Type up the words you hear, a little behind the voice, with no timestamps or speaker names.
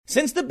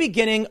Since the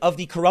beginning of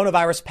the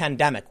coronavirus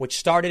pandemic, which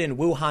started in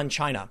Wuhan,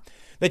 China,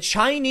 the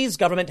Chinese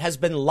government has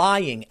been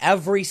lying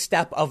every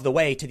step of the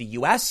way to the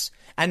U.S.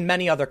 and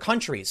many other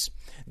countries.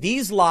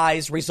 These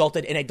lies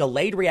resulted in a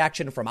delayed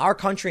reaction from our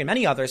country and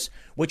many others,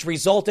 which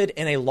resulted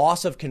in a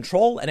loss of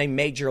control and a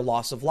major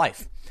loss of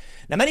life.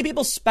 Now, many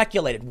people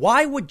speculated,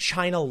 why would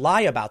China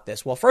lie about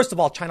this? Well, first of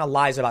all, China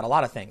lies about a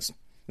lot of things.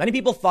 Many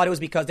people thought it was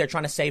because they're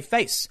trying to save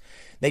face.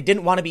 They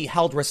didn't want to be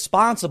held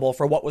responsible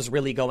for what was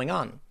really going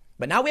on.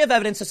 But now we have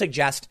evidence to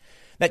suggest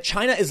that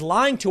China is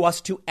lying to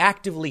us to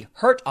actively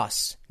hurt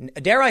us.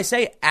 Dare I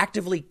say,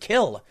 actively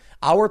kill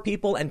our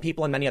people and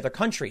people in many other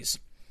countries.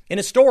 In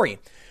a story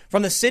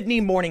from the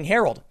Sydney Morning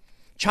Herald,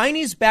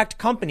 Chinese-backed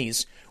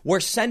companies were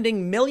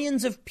sending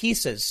millions of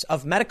pieces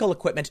of medical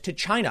equipment to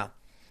China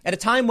at a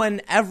time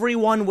when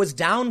everyone was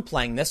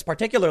downplaying this,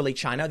 particularly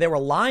China. They were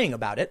lying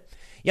about it.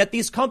 Yet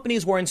these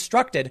companies were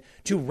instructed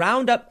to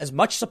round up as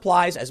much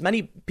supplies, as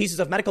many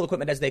pieces of medical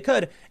equipment as they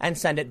could, and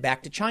send it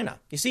back to China.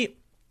 You see,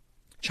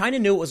 China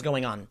knew what was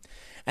going on,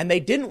 and they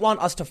didn't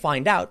want us to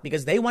find out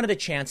because they wanted a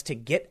chance to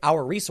get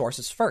our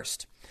resources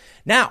first.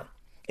 Now,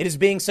 it is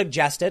being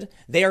suggested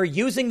they are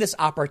using this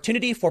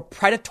opportunity for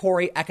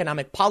predatory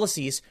economic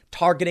policies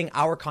targeting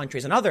our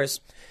countries and others,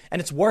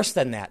 and it's worse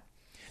than that.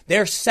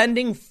 They're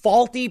sending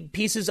faulty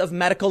pieces of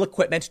medical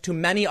equipment to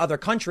many other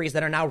countries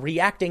that are now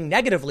reacting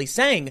negatively,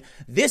 saying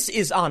this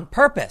is on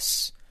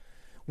purpose.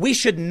 We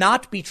should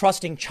not be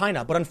trusting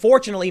China. But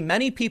unfortunately,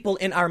 many people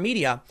in our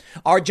media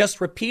are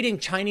just repeating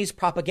Chinese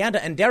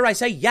propaganda. And dare I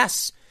say,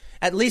 yes,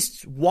 at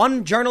least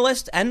one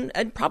journalist and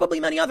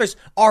probably many others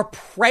are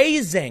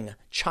praising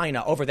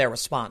China over their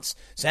response,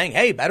 saying,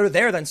 hey, better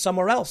there than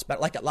somewhere else. But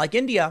like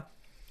India,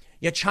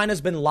 yet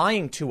China's been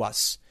lying to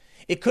us.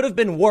 It could have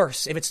been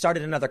worse if it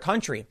started in another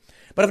country.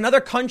 But if another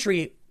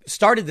country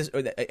started this,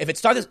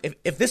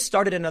 if this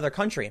started in another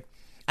country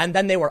and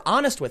then they were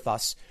honest with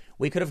us,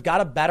 we could have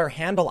got a better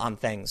handle on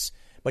things.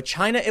 But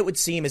China, it would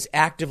seem, is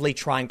actively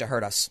trying to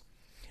hurt us.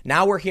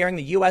 Now we're hearing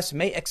the U.S.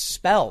 may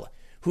expel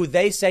who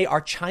they say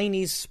are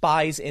Chinese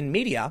spies in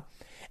media.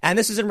 And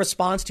this is in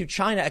response to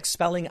China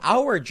expelling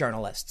our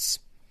journalists.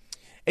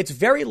 It's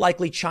very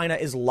likely China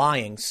is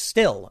lying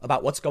still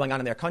about what's going on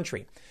in their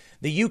country.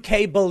 The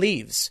UK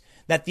believes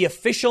that the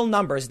official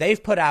numbers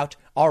they've put out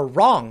are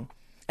wrong,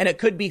 and it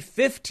could be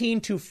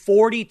 15 to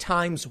 40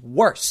 times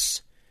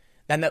worse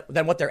than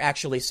what they're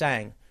actually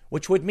saying,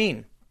 which would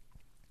mean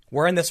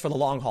we're in this for the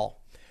long haul.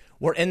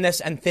 We're in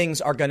this and things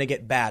are going to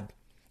get bad.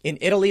 In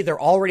Italy, they're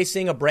already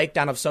seeing a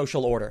breakdown of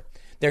social order.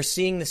 They're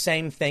seeing the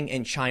same thing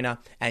in China,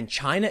 and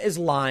China is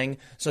lying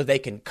so they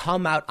can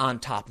come out on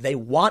top. They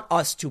want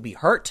us to be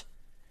hurt,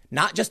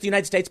 not just the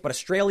United States, but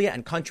Australia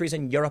and countries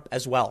in Europe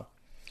as well.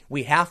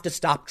 We have to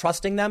stop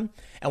trusting them,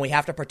 and we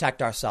have to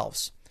protect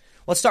ourselves.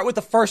 Let's start with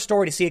the first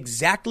story to see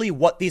exactly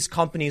what these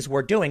companies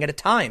were doing at a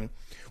time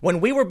when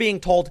we were being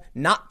told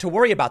not to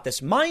worry about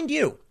this. Mind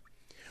you,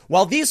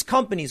 while these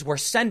companies were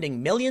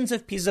sending millions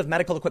of pieces of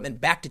medical equipment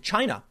back to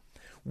China,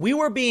 we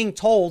were being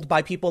told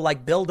by people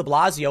like Bill de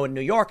Blasio in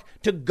New York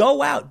to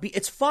go out.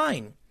 It's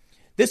fine.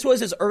 This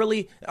was as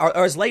early or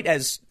as late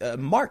as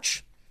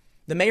March.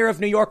 The mayor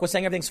of New York was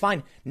saying everything's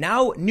fine.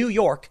 Now New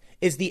York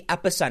is the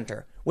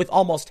epicenter with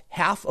almost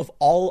half of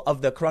all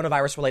of the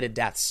coronavirus related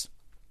deaths.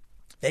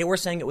 They were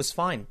saying it was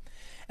fine.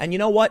 And you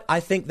know what?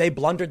 I think they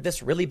blundered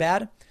this really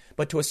bad.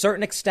 But to a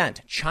certain extent,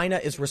 China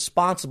is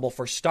responsible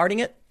for starting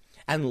it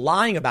and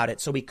lying about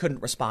it so we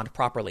couldn't respond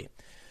properly.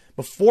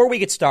 Before we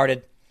get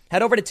started,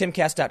 head over to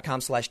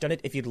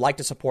timcast.com/donate if you'd like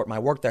to support my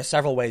work. There are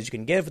several ways you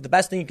can give. The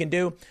best thing you can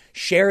do,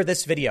 share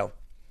this video.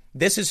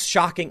 This is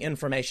shocking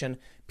information.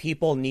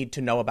 People need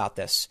to know about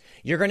this.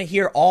 You're going to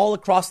hear all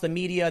across the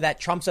media that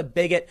Trump's a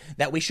bigot,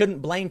 that we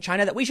shouldn't blame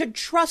China, that we should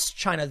trust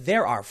China.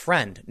 They're our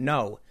friend.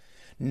 No,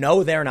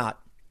 they're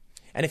not.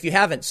 And if you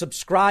haven't,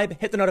 subscribe,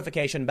 hit the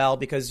notification bell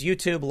because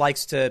YouTube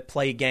likes to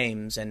play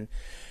games and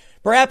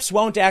perhaps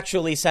won't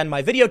actually send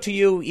my video to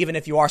you, even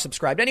if you are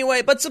subscribed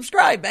anyway. But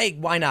subscribe. Hey,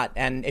 why not?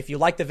 And if you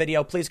like the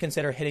video, please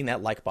consider hitting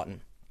that like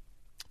button.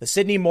 The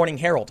Sydney Morning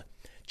Herald.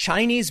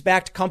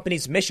 Chinese-backed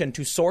company's mission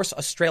to source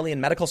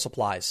Australian medical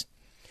supplies.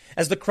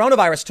 As the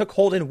coronavirus took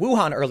hold in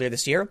Wuhan earlier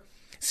this year,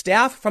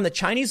 staff from the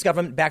Chinese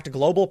government-backed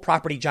global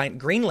property giant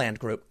Greenland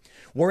Group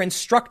were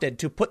instructed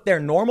to put their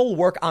normal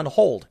work on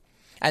hold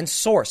and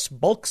source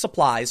bulk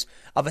supplies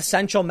of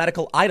essential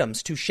medical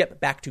items to ship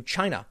back to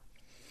China.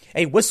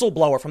 A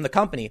whistleblower from the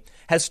company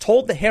has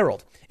told the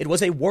Herald it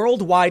was a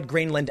worldwide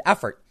Greenland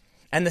effort,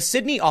 and the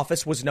Sydney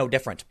office was no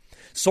different,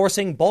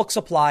 sourcing bulk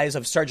supplies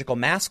of surgical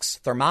masks,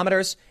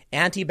 thermometers,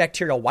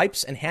 antibacterial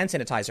wipes and hand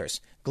sanitizers,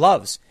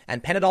 gloves,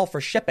 and Panadol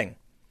for shipping.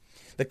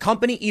 The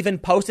company even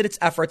posted its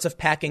efforts of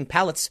packing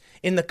pallets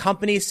in the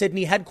company's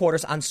Sydney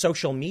headquarters on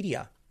social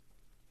media.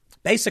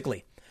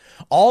 Basically,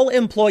 all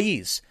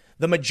employees,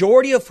 the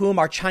majority of whom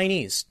are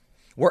Chinese,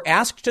 were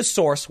asked to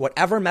source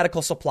whatever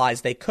medical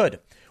supplies they could,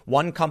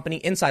 one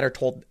company insider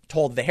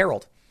told the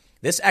Herald.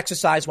 This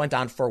exercise went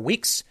on for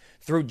weeks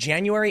through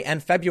January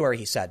and February,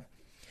 he said.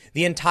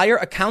 The entire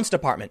accounts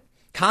department,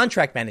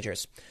 contract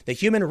managers, the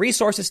human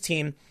resources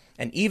team,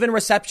 and even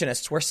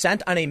receptionists were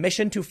sent on a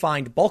mission to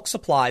find bulk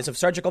supplies of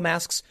surgical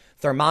masks,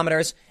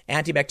 thermometers,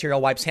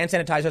 antibacterial wipes, hand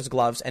sanitizers,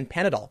 gloves, and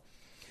Panadol.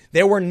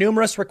 There were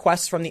numerous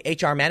requests from the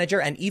HR manager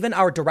and even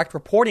our direct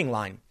reporting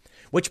line,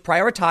 which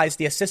prioritized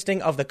the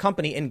assisting of the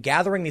company in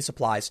gathering these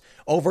supplies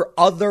over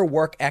other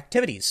work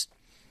activities.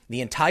 The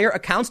entire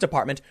accounts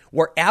department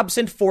were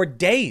absent for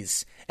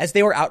days as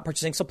they were out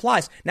purchasing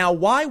supplies. Now,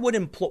 why would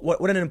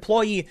an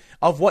employee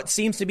of what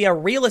seems to be a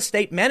real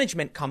estate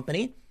management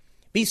company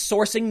be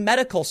sourcing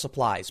medical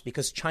supplies?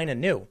 Because China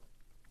knew.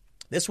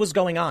 This was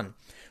going on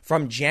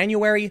from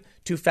January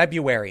to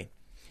February.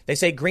 They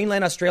say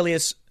Greenland, Australia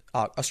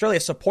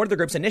supported the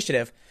group's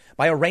initiative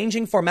by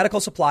arranging for medical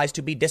supplies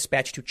to be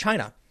dispatched to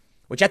China,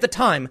 which at the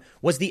time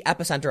was the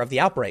epicenter of the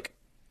outbreak.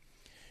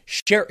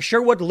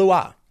 Sherwood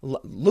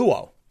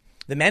Luo,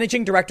 the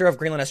managing director of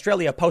Greenland,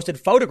 Australia, posted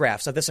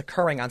photographs of this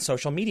occurring on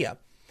social media.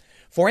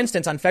 For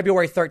instance, on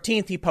February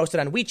 13th, he posted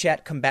on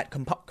WeChat, "Combat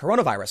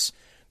coronavirus.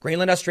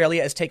 Greenland,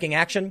 Australia is taking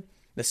action.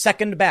 The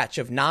second batch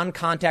of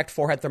non-contact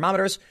forehead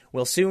thermometers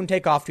will soon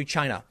take off to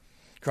China.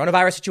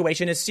 Coronavirus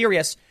situation is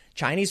serious.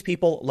 Chinese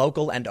people,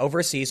 local and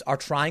overseas, are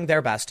trying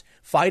their best,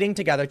 fighting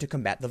together to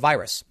combat the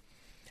virus."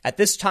 At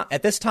this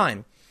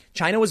time,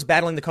 China was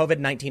battling the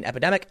COVID-19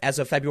 epidemic. As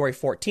of February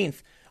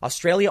 14th,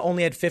 Australia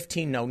only had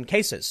 15 known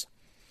cases.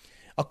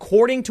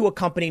 According to a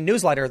company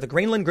newsletter, the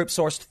Greenland Group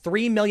sourced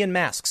 3 million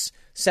masks,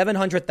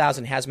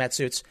 700,000 hazmat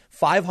suits,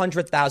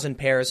 500,000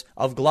 pairs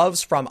of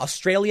gloves from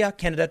Australia,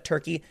 Canada,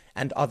 Turkey,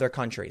 and other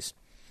countries.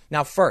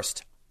 Now,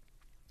 first,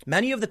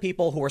 many of the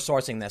people who were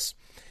sourcing this,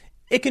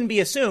 it can be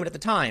assumed at the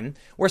time,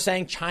 were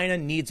saying China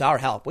needs our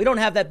help. We don't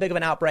have that big of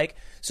an outbreak,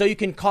 so you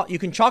can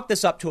chalk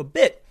this up to a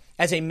bit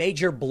as a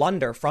major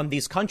blunder from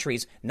these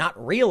countries, not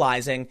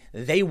realizing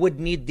they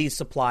would need these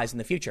supplies in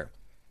the future.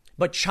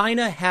 But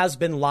China has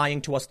been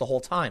lying to us the whole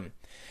time.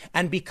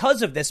 And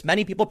because of this,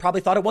 many people probably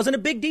thought it wasn't a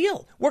big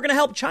deal. We're going to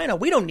help China.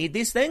 We don't need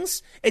these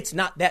things. It's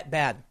not that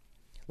bad.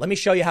 Let me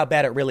show you how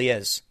bad it really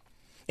is.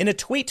 In a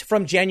tweet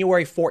from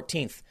January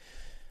 14th,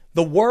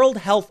 the World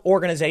Health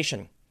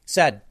Organization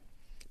said,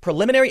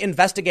 preliminary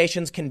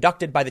investigations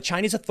conducted by the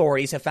Chinese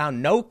authorities have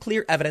found no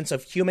clear evidence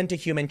of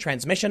human-to-human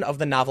transmission of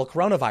the novel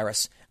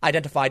coronavirus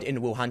identified in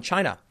Wuhan,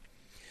 China.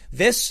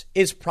 This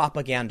is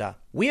propaganda.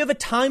 We have a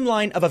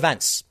timeline of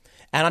events.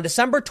 And on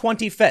December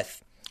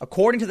 25th,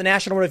 according to the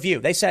National Review,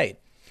 they say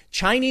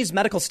Chinese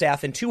medical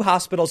staff in 2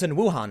 hospitals in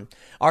Wuhan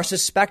are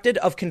suspected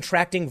of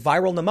contracting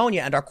viral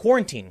pneumonia and are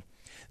quarantined.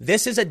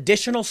 This is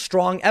additional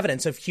strong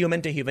evidence of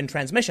human-to-human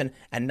transmission,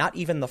 and not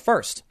even the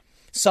first.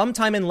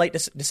 Sometime in late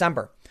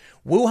December,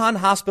 Wuhan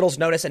hospitals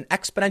notice an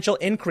exponential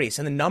increase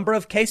in the number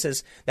of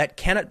cases that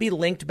cannot be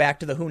linked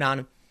back to the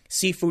Hunan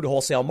seafood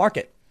wholesale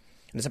market.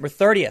 On December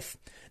 30th,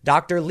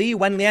 Dr. Li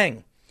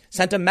Wenliang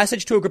sent a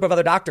message to a group of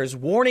other doctors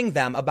warning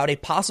them about a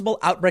possible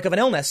outbreak of an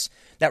illness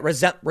that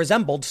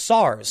resembled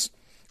SARS,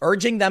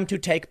 urging them to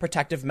take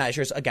protective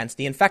measures against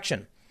the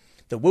infection.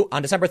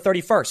 On December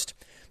 31st,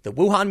 the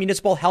Wuhan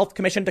Municipal Health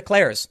Commission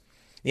declares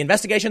the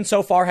investigation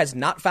so far has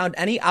not found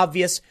any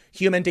obvious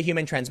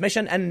human-to-human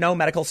transmission and no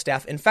medical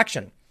staff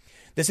infection.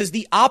 This is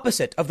the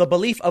opposite of the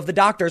belief of the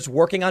doctors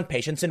working on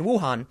patients in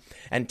Wuhan,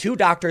 and 2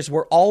 doctors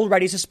were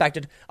already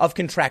suspected of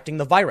contracting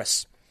the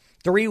virus.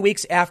 3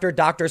 weeks after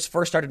doctors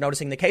first started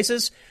noticing the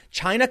cases,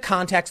 China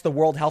contacts the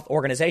World Health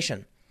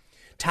Organization.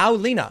 Tao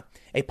Lina,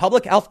 a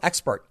public health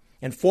expert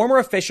and former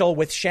official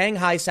with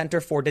Shanghai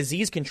Center for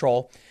Disease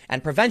Control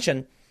and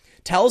Prevention,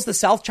 tells the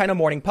South China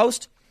Morning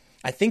Post,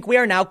 "I think we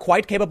are now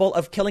quite capable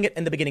of killing it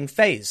in the beginning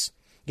phase,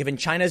 given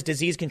China's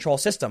disease control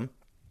system,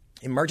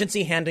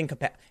 emergency handling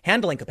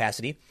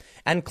capacity,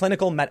 and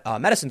clinical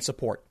medicine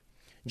support."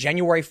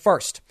 January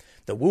 1st,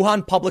 the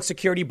Wuhan Public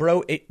Security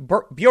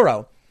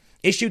Bureau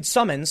issued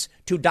summons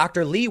to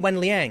Dr. Li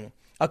Wenliang,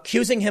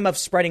 accusing him of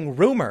spreading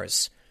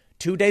rumors.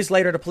 2 days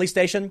later at a police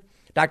station,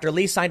 Dr.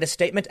 Li signed a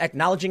statement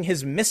acknowledging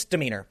his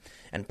misdemeanor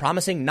and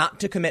promising not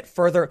to commit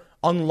further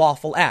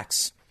unlawful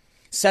acts.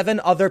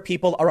 7 other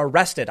people are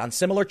arrested on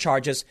similar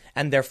charges,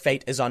 and their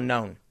fate is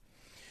unknown.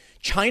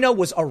 China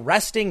was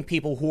arresting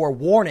people who were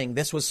warning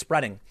this was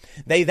spreading.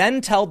 They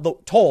then told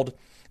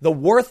the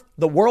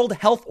World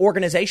Health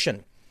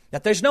Organization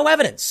that there's no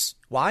evidence.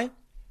 Why?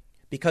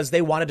 Because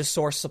they wanted to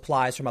source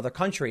supplies from other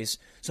countries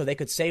so they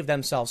could save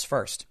themselves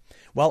first.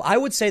 Well, I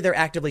would say they're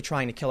actively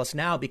trying to kill us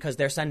now because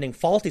they're sending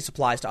faulty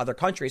supplies to other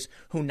countries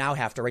who now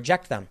have to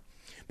reject them.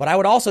 But I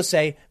would also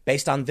say,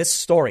 based on this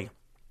story,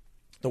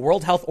 the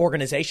World Health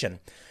Organization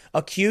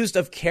accused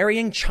of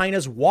carrying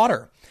China's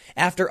water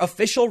after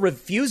official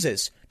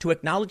refuses to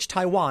acknowledge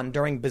Taiwan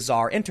during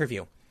bizarre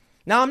interview.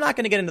 Now, I'm not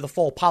going to get into the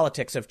full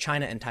politics of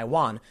China and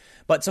Taiwan,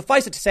 but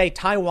suffice it to say,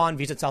 Taiwan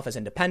views itself as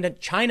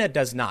independent. China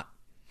does not.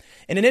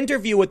 In an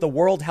interview with the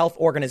World Health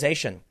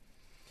Organization,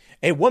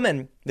 a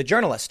woman, the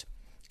journalist,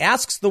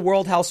 asks the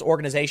World Health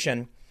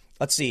Organization,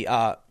 here's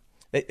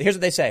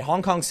what they say,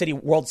 Hong Kong City,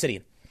 World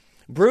City.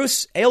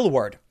 Bruce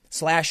Aylward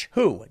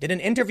 /WHO did an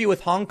interview with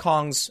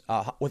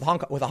with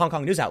a Hong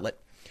Kong news outlet.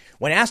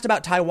 When asked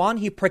about Taiwan,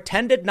 he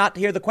pretended not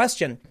to hear the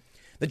question.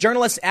 The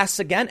journalist asks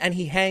again and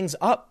he hangs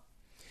up.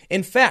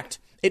 In fact,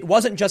 it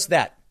wasn't just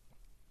that.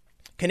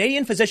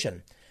 Canadian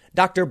physician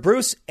Dr.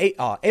 Bruce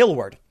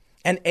Aylward,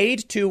 an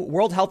aide to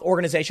World Health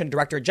Organization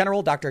Director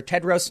General Dr.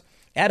 Tedros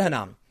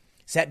Adhanom,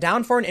 sat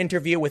down for an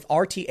interview with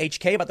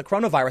RTHK about the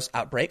coronavirus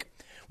outbreak,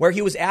 where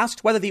he was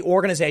asked whether the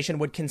organization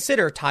would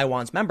consider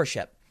Taiwan's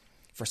membership.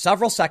 For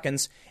several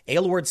seconds,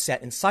 Aylward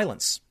sat in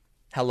silence.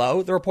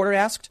 "Hello?" the reporter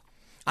asked.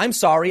 "I'm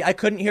sorry, I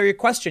couldn't hear your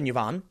question,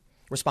 Yvonne,"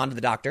 responded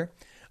the doctor.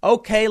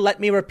 "Okay,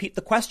 let me repeat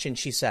the question,"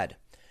 she said.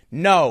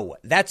 "No,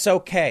 that's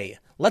okay.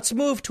 Let's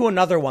move to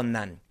another one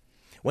then."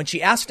 When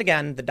she asked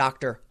again, the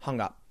doctor hung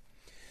up.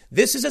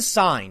 This is a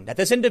sign that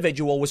this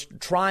individual was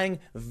trying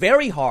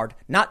very hard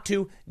not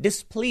to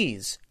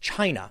displease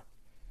China.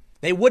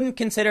 They wouldn't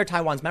consider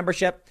Taiwan's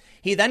membership.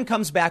 He then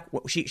comes back.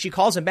 She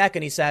calls him back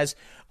and he says,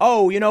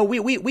 "Oh,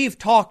 we've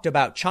talked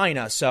about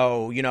China,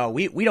 so, we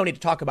don't need to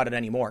talk about it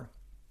anymore."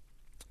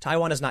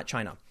 Taiwan is not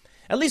China,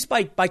 at least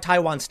by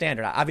Taiwan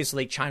standard.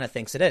 Obviously, China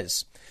thinks it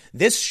is.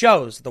 This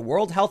shows the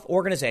World Health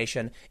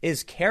Organization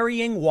is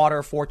carrying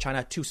water for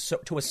China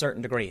to a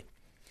certain degree.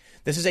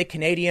 This is a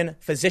Canadian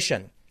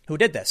physician who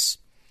did this.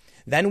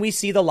 Then we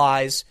see the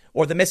lies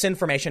or the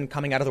misinformation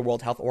coming out of the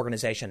World Health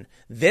Organization.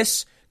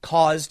 This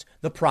caused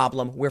the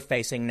problem we're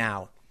facing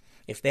now.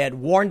 If they had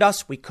warned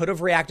us, we could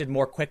have reacted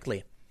more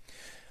quickly.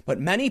 But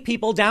many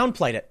people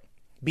downplayed it,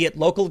 be it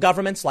local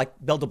governments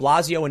like Bill de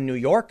Blasio in New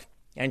York,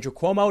 Andrew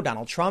Cuomo,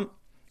 Donald Trump,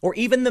 or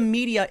even the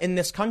media in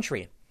this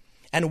country.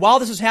 And while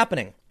this is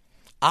happening,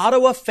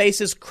 Ottawa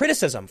faces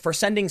criticism for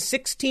sending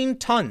 16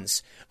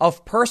 tons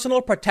of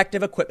personal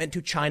protective equipment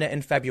to China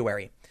in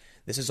February.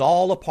 This is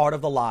all a part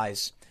of the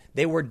lies.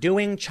 They were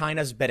doing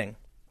China's bidding.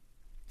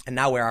 And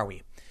now where are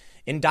we?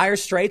 In dire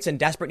straits and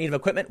desperate need of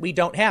equipment we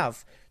don't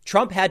have.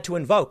 Trump had to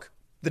invoke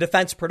the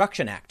Defense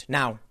Production Act.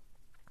 Now,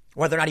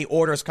 whether or not he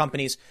orders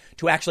companies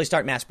to actually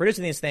start mass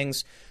producing these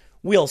things,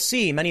 we'll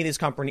see. Many of these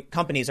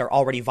companies are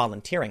already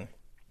volunteering.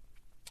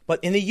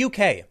 But in the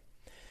UK,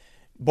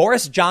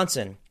 Boris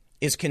Johnson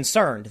is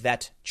concerned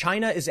that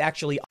China is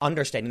actually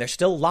understating. They're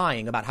still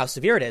lying about how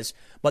severe it is,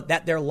 but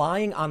that they're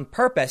lying on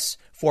purpose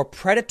for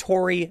to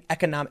gain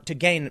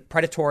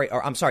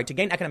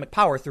economic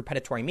power through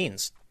predatory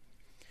means.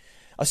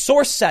 A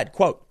source said,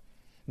 quote,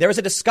 "There is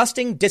a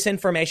disgusting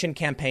disinformation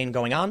campaign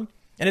going on,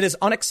 and it is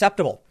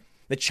unacceptable.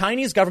 The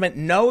Chinese government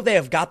know they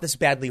have got this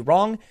badly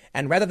wrong,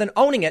 and rather than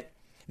owning it,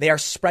 they are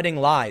spreading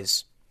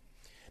lies."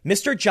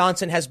 Mr.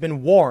 Johnson has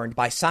been warned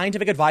by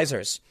scientific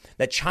advisors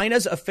that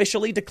China's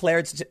officially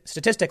declared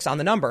statistics on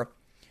the number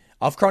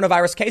of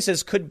coronavirus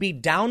cases could be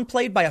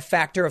downplayed by a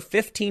factor of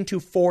 15 to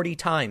 40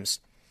 times.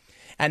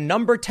 And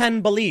number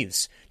 10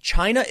 believes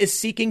China is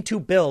seeking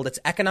to build its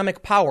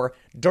economic power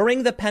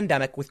during the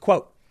pandemic with,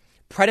 quote,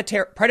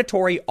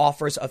 predatory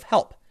offers of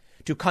help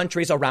to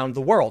countries around the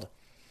world.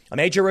 A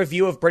major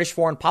review of British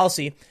foreign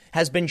policy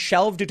has been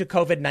shelved due to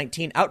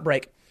COVID-19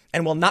 outbreak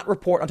and will not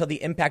report until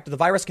the impact of the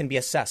virus can be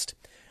assessed.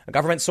 A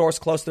government source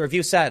close to the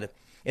review said,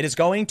 It is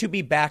going to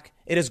be back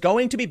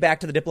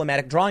to the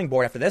diplomatic drawing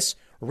board after this.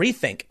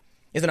 Rethink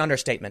is an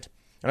understatement.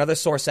 Another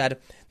source said,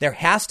 there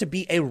has to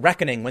be a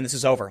reckoning when this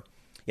is over.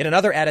 Yet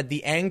another added,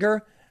 the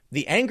anger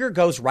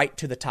goes right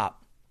to the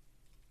top.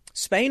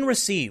 Spain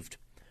received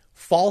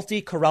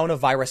faulty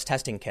coronavirus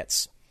testing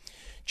kits.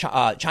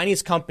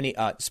 Chinese company,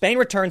 Spain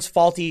returns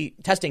faulty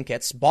testing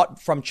kits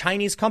bought from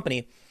Chinese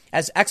company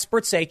as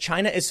experts say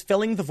China is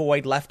filling the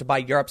void left by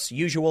Europe's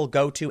usual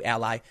go-to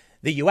ally,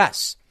 the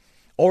U.S.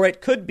 Or it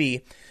could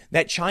be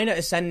that China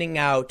is sending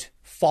out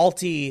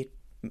faulty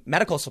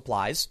medical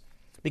supplies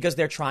because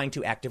they're trying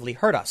to actively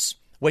hurt us,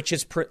 which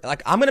is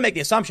I'm going to make the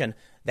assumption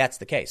that's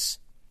the case.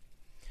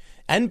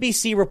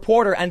 NBC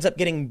reporter ends up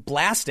getting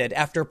blasted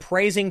after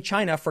praising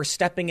China for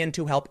stepping in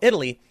to help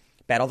Italy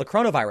battle the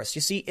coronavirus.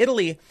 You see,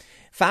 Italy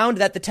found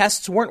that the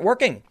tests weren't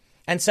working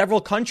and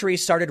several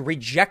countries started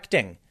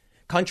rejecting.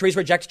 Countries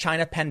reject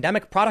China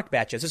pandemic product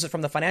batches. This is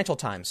from the Financial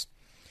Times.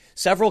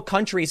 Several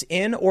countries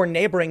in or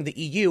neighboring the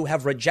EU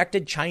have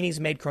rejected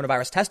Chinese-made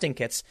coronavirus testing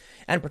kits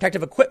and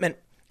protective equipment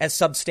as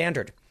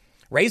substandard,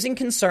 raising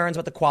concerns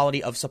about the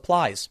quality of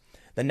supplies.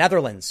 The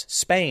Netherlands,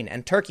 Spain,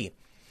 and Turkey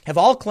have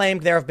all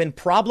claimed there have been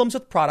problems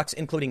with products,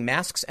 including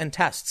masks and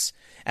tests,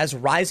 as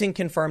rising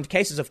confirmed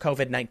cases of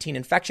COVID-19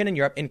 infection in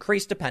Europe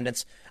increase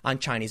dependence on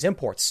Chinese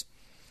imports.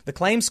 The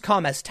claims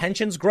come as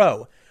tensions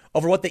grow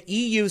over what the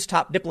EU's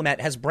top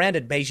diplomat has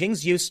branded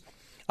Beijing's use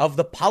of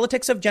the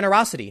politics of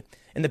generosity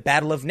in a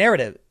battle of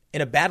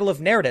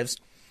narratives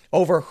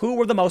over who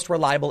were the most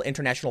reliable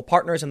international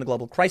partners in the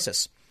global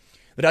crisis.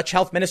 The Dutch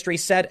Health Ministry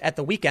said at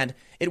the weekend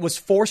it was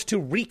forced to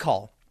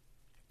recall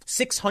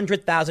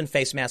 600,000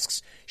 face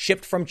masks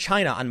shipped from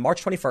China on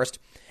March 21st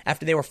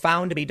after they were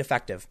found to be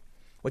defective,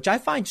 which I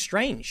find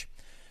strange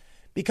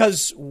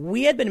because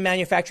we had been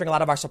manufacturing a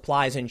lot of our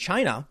supplies in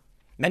China.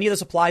 Many of the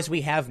supplies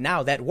we have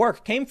now that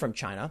work came from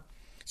China.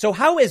 So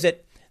how is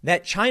it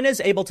that China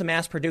is able to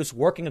mass produce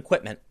working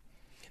equipment?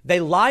 They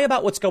lie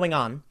about what's going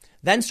on,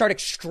 then start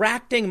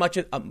extracting much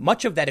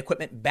of that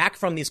equipment back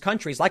from these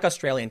countries like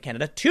Australia and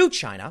Canada to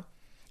China,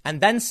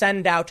 and then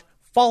send out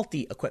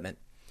faulty equipment.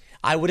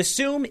 I would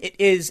assume it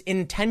is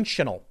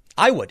intentional.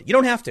 I would. You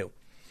don't have to.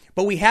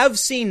 But we have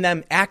seen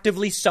them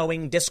actively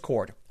sowing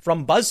discord.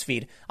 From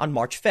BuzzFeed on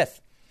March 5th.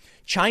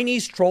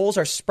 Chinese trolls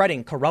are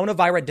spreading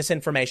coronavirus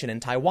disinformation in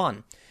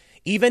Taiwan.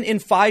 Even in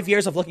 5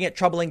 years of looking at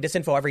troubling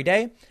disinfo every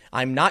day,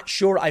 I'm not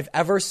sure I've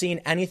ever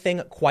seen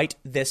anything quite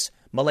this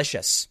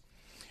malicious.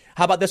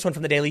 How about this one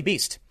from the Daily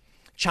Beast?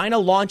 China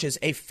launches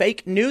a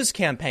fake news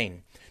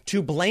campaign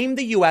to blame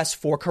the U.S.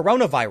 for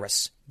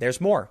coronavirus.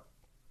 There's more.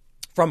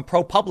 From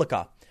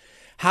ProPublica.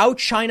 How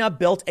China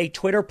built a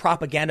Twitter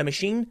propaganda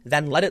machine,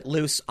 then let it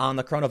loose on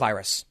the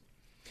coronavirus.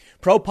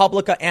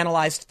 ProPublica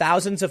analyzed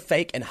thousands of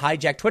fake and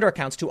hijacked Twitter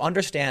accounts to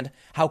understand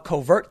how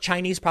covert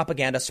Chinese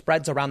propaganda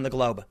spreads around the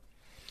globe.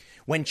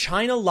 When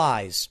China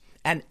lies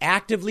and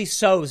actively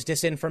sows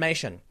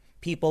disinformation,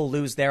 people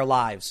lose their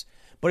lives.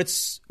 But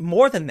it's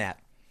more than that.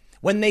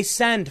 When they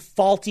send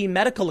faulty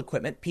medical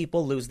equipment,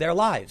 people lose their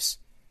lives.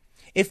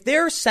 If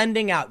they're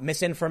sending out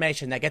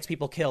misinformation that gets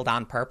people killed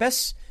on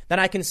purpose, then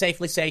I can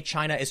safely say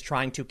China is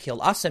trying to kill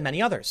us and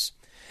many others.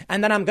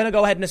 And then I'm going to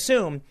go ahead and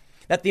assume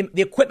that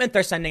the equipment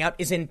they're sending out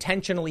is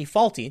intentionally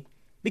faulty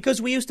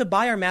because we used to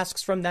buy our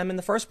masks from them in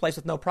the first place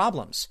with no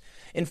problems.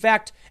 In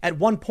fact, at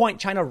one point,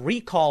 China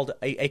recalled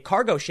a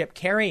cargo ship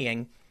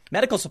carrying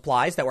medical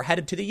supplies that were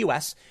headed to the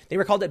U.S. They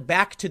recalled it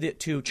back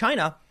to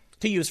China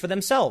to use for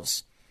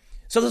themselves.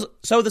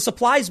 So the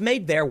supplies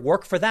made there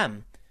work for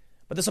them.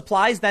 But the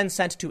supplies then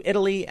sent to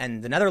Italy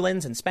and the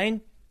Netherlands and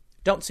Spain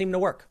don't seem to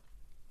work.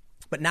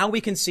 But now we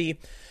can see,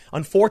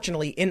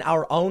 unfortunately, in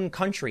our own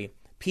country,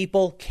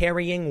 people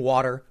carrying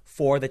water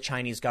for the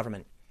Chinese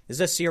government. This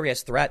is a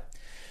serious threat.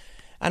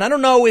 And I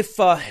don't know if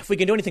we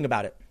can do anything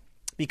about it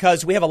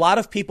because we have a lot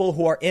of people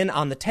who are in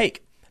on the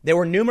take. There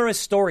were numerous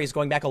stories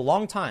going back a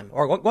long time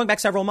or going back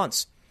several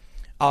months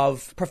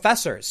of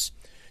professors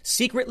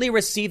secretly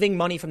receiving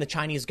money from the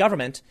Chinese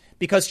government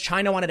because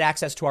China wanted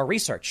access to our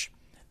research.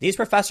 These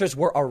professors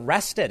were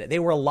arrested. They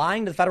were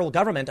lying to the federal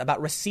government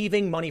about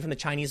receiving money from the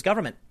Chinese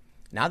government.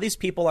 Now these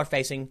people are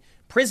facing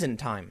prison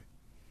time.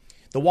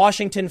 The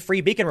Washington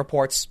Free Beacon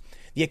reports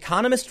The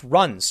Economist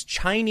runs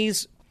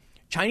Chinese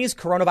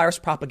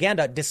coronavirus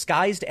propaganda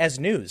disguised as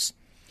news.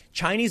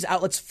 Chinese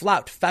outlets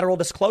flout federal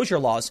disclosure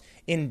laws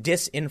in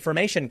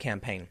disinformation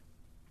campaign.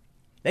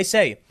 They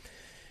say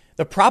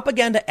the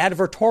propaganda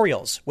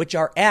advertorials, which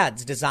are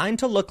ads designed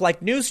to look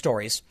like news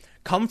stories,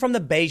 come from the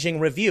Beijing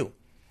Review,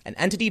 an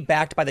entity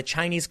backed by the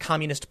Chinese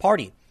Communist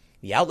Party.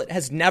 The outlet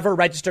has never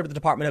registered with the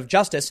Department of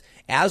Justice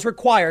as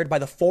required by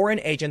the Foreign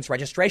Agents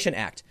Registration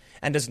Act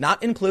and does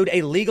not include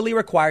a legally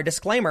required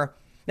disclaimer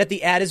that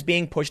the ad is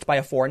being pushed by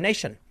a foreign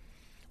nation.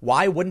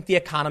 Why wouldn't The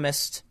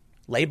Economist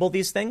label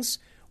these things?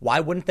 Why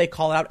wouldn't they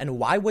call it out? And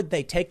why would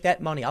they take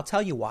that money? I'll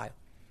tell you why.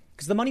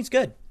 Because the money's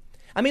good.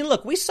 I mean,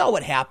 look, we saw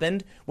what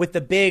happened with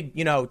the big,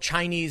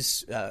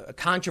 Chinese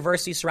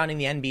controversy surrounding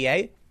the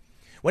NBA.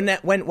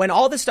 When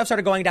all this stuff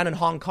started going down in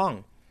Hong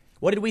Kong,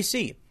 what did we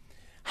see?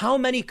 How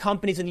many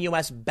companies in the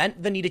U.S.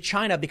 bent the knee to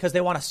China because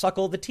they want to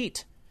suckle the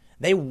teat?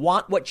 They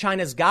want what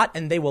China's got,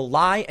 and they will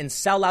lie and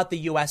sell out the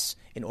U.S.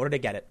 in order to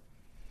get it.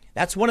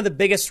 That's one of the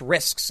biggest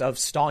risks of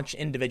staunch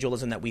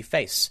individualism that we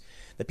face.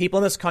 The people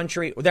in this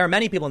country, there are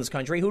many people in this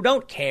country who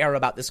don't care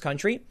about this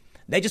country.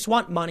 They just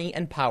want money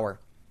and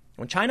power.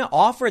 When China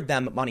offered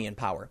them money and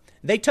power,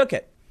 they took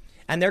it.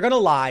 And they're going to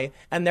lie,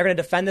 and they're going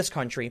to defend this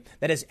country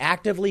that is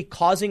actively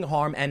causing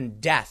harm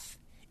and death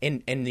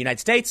in the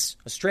United States,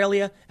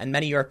 Australia, and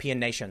many European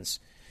nations.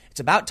 It's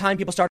about time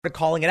people started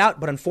calling it out,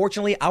 but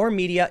unfortunately, our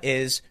media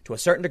is, to a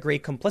certain degree,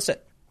 complicit.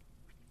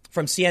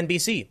 From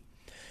CNBC.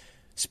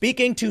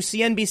 Speaking to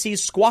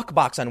CNBC's Squawk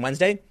Box on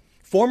Wednesday,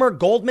 former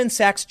Goldman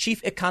Sachs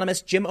chief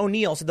economist Jim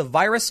O'Neill said the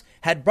virus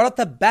had brought out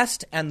the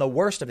best and the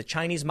worst of the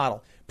Chinese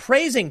model,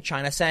 praising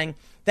China, saying,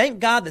 "Thank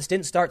God this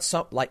didn't start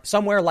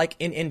somewhere like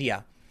in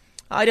India."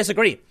 I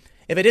disagree.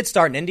 If it did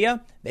start in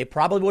India, they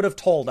probably would have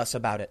told us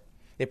about it.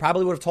 They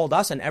probably would have told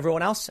us and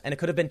everyone else, and it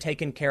could have been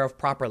taken care of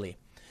properly.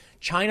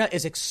 China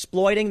is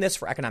exploiting this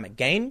for economic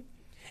gain,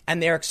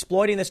 and they're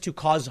exploiting this to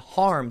cause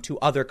harm to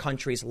other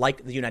countries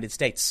like the United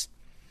States.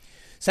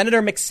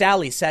 Senator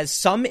McSally says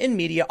some in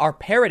media are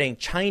parroting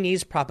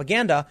Chinese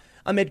propaganda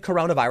amid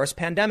coronavirus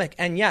pandemic.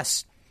 And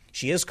yes,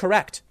 she is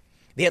correct.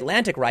 The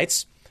Atlantic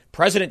writes,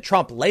 President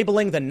Trump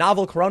labeling the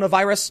novel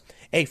coronavirus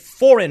a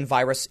foreign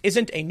virus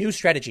isn't a new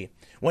strategy.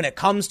 When it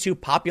comes to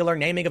popular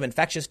naming of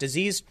infectious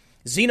disease,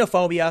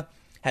 xenophobia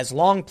has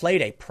long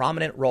played a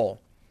prominent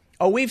role.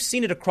 Oh, we've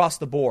seen it across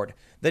the board.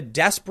 The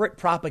desperate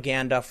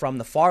propaganda from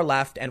the far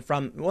left and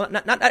from, well,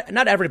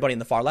 not everybody in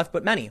the far left,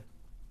 but many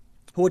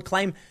who would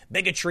claim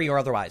bigotry or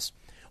otherwise,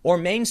 or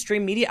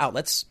mainstream media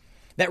outlets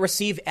that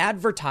receive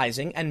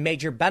advertising and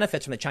major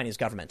benefits from the Chinese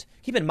government.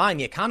 Keep in mind,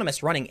 The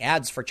Economist running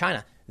ads for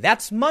China.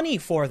 That's money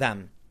for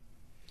them.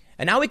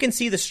 And now we can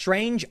see the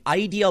strange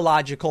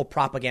ideological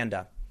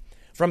propaganda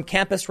from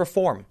Campus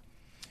Reform.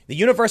 The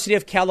University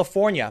of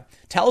California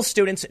tells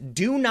students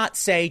do not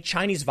say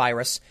Chinese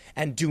virus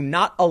and do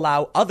not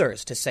allow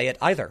others to say it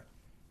either.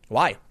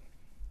 Why?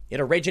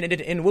 It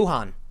originated in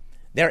Wuhan.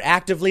 They're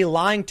actively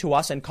lying to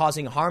us and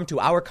causing harm to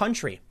our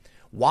country.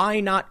 Why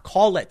not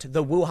call it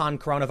the Wuhan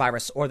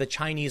coronavirus or the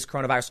Chinese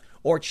coronavirus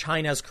or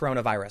China's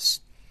coronavirus?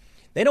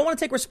 They don't want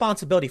to take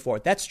responsibility for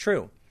it. That's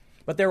true.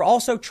 But they're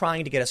also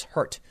trying to get us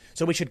hurt.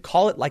 So we should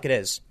call it like it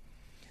is.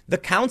 The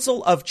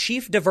Council of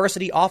Chief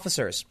Diversity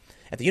Officers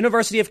at the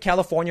University of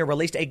California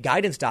released a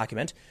guidance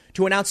document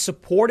to announce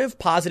supportive,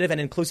 positive, and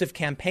inclusive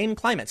campaign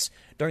climates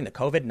during the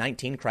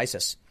COVID-19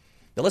 crisis.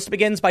 The list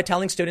begins by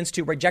telling students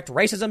to reject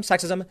racism,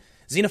 sexism,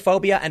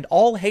 xenophobia, and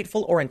all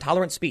hateful or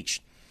intolerant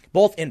speech,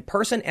 both in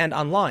person and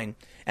online,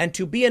 and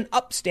to be an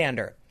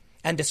upstander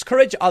and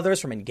discourage others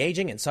from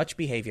engaging in such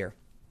behavior.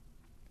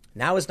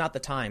 Now is not the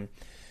time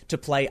to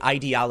play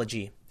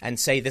ideology and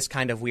say this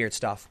kind of weird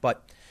stuff.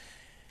 But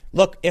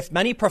look, if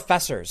many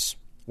professors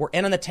were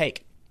in on the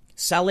take,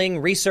 selling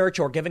research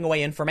or giving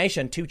away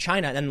information to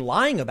China and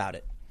lying about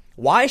it,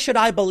 why should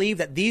I believe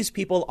that these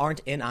people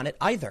aren't in on it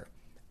either?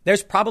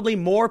 There's probably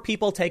more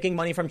people taking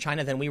money from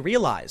China than we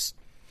realize.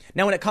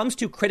 Now, when it comes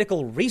to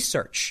critical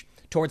research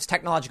towards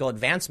technological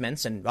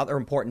advancements and other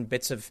important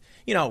bits of,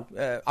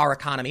 our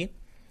economy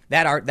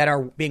that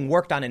are being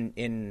worked on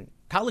in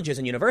colleges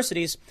and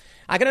universities,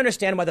 I can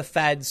understand why the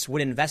feds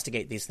would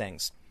investigate these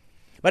things.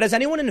 But has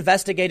anyone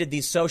investigated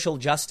these social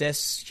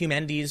justice,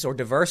 humanities, or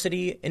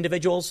diversity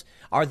individuals?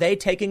 Are they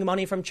taking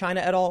money from China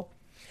at all?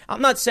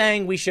 I'm not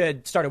saying we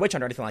should start a witch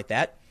hunt or anything like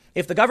that.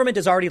 If the government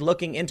is already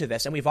looking into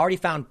this and we've already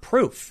found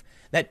proof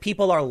that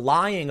people are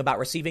lying about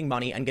receiving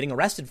money and getting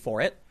arrested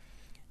for it,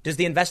 does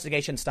the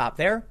investigation stop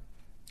there?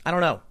 I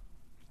don't know.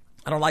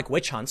 I don't like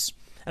witch hunts,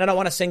 and I don't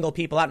want to single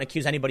people out and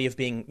accuse anybody of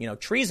being,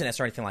 treasonous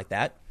or anything like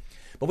that.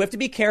 But we have to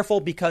be careful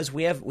because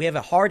we have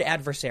a hard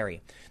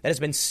adversary that has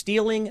been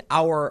stealing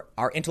our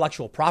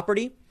intellectual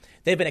property.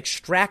 They've been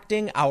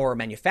extracting our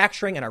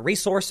manufacturing and our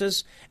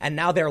resources, and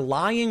now they're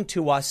lying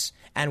to us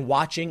and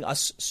watching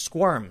us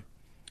squirm.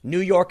 New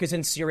York is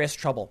in serious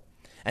trouble,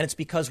 and it's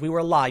because we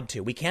were lied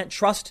to. We can't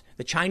trust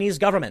the Chinese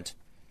government.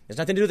 There's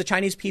nothing to do with the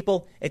Chinese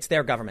people. It's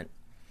their government.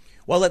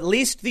 Well, at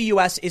least the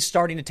U.S. is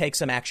starting to take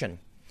some action.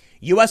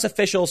 U.S.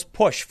 officials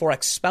push for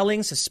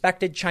expelling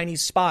suspected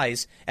Chinese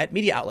spies at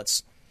media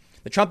outlets.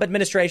 The Trump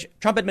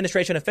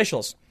administration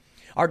officials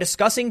are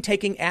discussing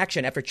taking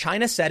action after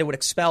China said it would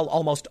expel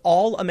almost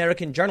all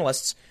American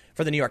journalists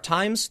for the New York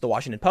Times, the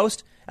Washington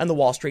Post, and the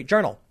Wall Street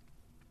Journal.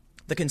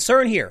 The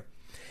concern here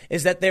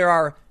is that there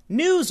are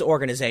news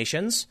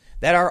organizations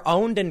that are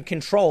owned and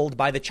controlled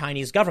by the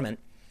Chinese government,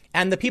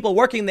 and the people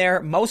working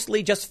there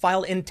mostly just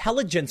file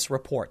intelligence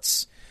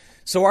reports.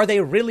 So are they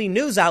really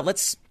news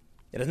outlets?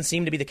 It doesn't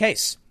seem to be the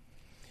case.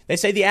 They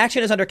say the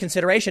action is under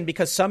consideration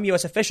because some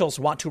U.S. officials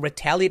want to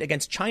retaliate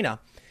against China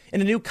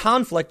in a new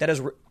conflict that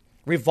has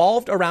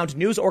revolved around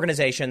news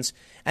organizations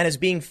and is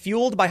being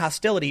fueled by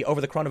hostility over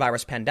the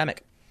coronavirus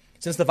pandemic.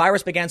 Since the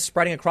virus began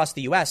spreading across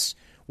the U.S.,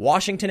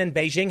 Washington and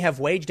Beijing have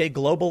waged a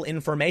global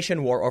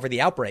information war over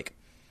the outbreak.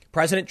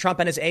 President Trump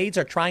and his aides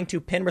are trying to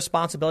pin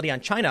responsibility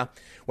on China,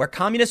 where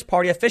Communist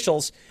Party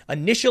officials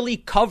initially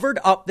covered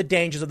up the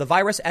dangers of the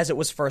virus as it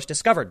was first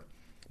discovered.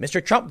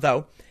 Mr. Trump,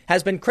 though,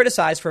 has been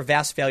criticized for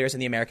vast failures in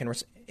the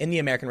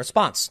American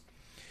response.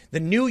 The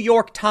New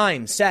York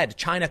Times said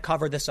China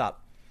covered this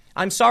up.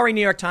 I'm sorry,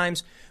 New York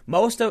Times.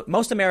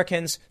 Most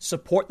Americans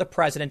support the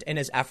president in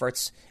his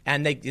efforts,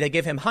 and they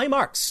give him high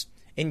marks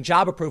in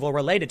job approval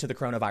related to the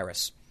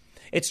coronavirus.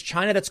 It's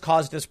China that's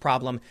caused this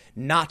problem,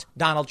 not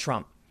Donald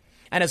Trump.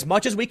 And as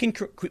much as we can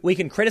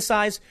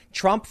criticize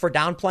Trump for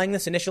downplaying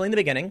this initially in the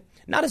beginning,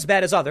 not as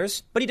bad as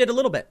others, but he did a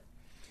little bit.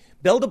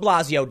 Bill de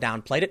Blasio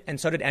downplayed it, and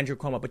so did Andrew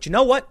Cuomo. But you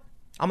know what?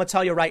 I'm going to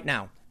tell you right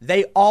now,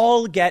 they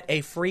all get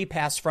a free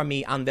pass from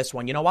me on this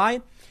one. You know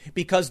why?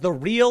 Because the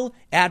real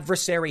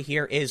adversary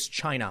here is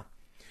China.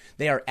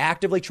 They are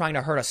actively trying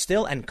to hurt us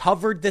still and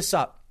covered this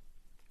up.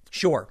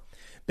 Sure,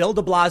 Bill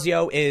de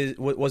Blasio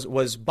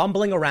was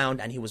bumbling around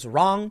and he was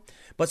wrong,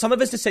 but some of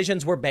his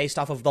decisions were based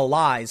off of the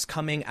lies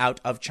coming out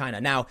of China.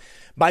 Now,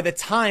 by the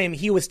time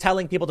he was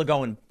telling people to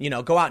go and,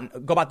 go out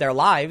and go about their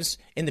lives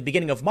in the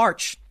beginning of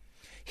March,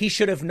 he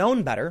should have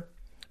known better.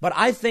 But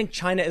I think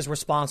China is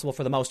responsible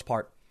for the most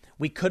part.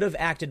 We could have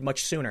acted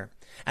much sooner.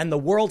 And the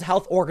World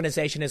Health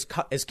Organization is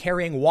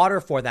carrying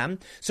water for them,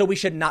 so we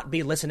should not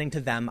be listening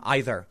to them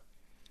either.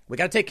 We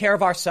got to take care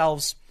of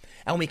ourselves,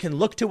 and we can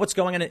look to what's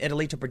going on in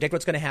Italy to predict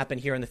what's going to happen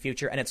here in the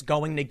future, and it's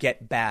going to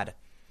get bad.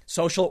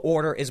 Social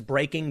order is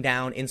breaking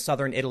down in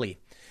southern Italy.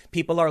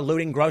 People are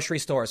looting grocery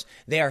stores.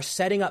 They are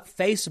setting up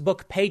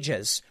Facebook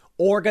pages,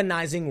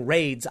 organizing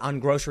raids on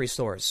grocery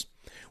stores.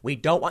 We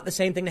don't want the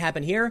same thing to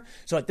happen here.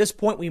 So at this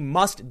point, we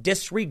must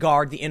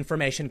disregard the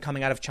information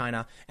coming out of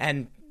China.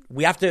 And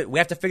we have to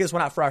figure this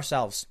one out for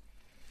ourselves.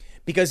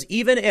 Because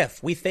even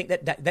if we think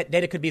that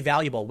data could be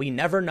valuable, we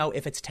never know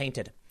if it's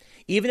tainted.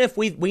 Even if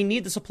we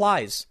need the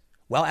supplies,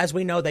 well, as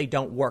we know, they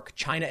don't work.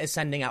 China is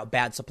sending out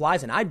bad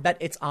supplies, and I bet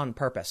it's on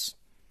purpose.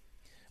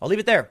 I'll leave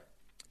it there.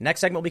 Next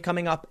segment will be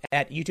coming up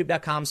at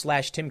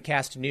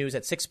youtube.com/TimCastNews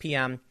at 6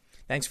 p.m.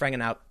 Thanks for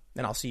hanging out,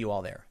 and I'll see you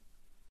all there.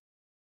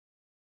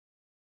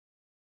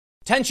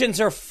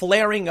 Tensions are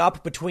flaring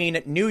up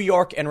between New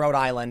York and Rhode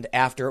Island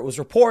after it was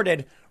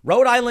reported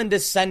Rhode Island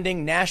is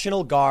sending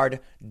National Guard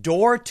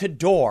door to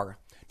door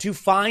to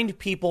find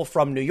people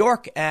from New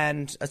York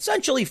and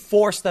essentially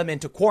force them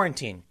into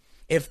quarantine.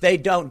 If they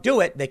don't do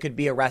it, they could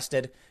be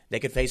arrested.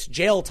 They could face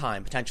jail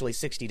time, potentially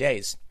 60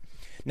 days.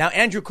 Now,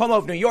 Andrew Cuomo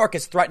of New York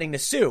is threatening to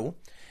sue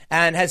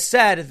and has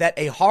said that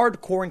a hard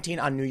quarantine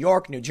on New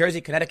York, New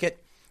Jersey,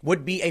 Connecticut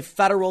would be a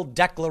federal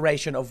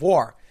declaration of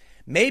war.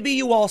 Maybe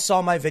you all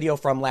saw my video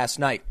from last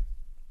night.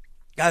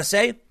 Gotta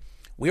say,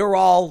 we were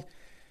all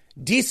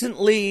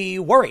decently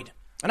worried,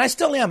 and I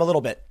still am a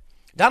little bit.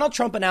 Donald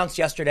Trump announced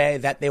yesterday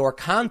that they were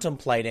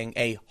contemplating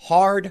a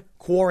hard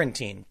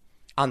quarantine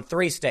on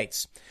 3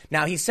 states.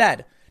 Now, he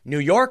said New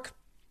York,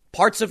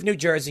 parts of New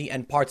Jersey,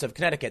 and parts of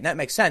Connecticut. And that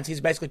makes sense.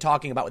 He's basically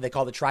talking about what they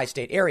call the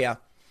tri-state area,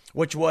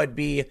 which would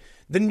be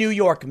the New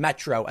York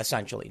metro,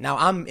 essentially. Now,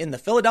 I'm in the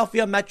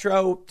Philadelphia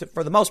metro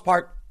for the most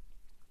part.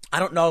 I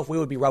don't know if we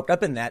would be roped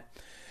up in that.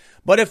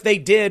 But if they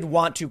did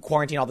want to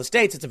quarantine all the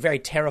states, it's a very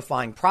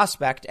terrifying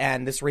prospect.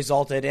 And this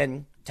resulted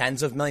in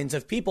tens of millions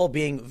of people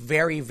being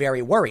very,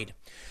 very worried.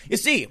 You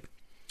see,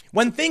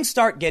 when things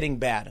start getting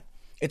bad,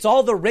 it's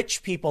all the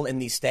rich people in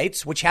these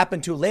states, which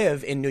happen to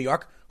live in New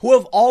York, who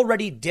have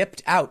already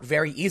dipped out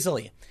very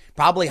easily.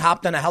 Probably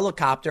hopped on a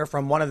helicopter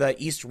from one of the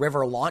East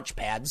River launch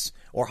pads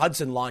or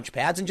Hudson launch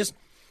pads and just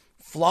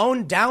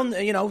flown down,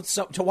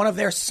 to one of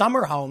their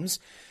summer homes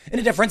in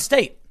a different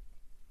state.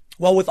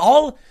 Well, with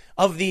all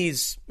of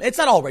these, it's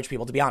not all rich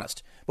people, to be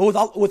honest, but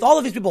with all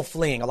of these people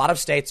fleeing, a lot of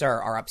states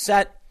are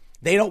upset.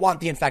 They don't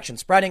want the infection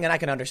spreading, and I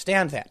can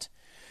understand that.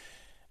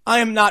 I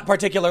am not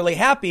particularly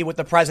happy with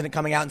the president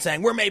coming out and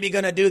saying, we're maybe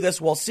going to do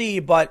this, we'll see.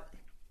 But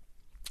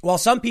while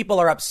some people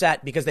are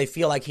upset because they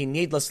feel like he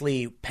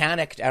needlessly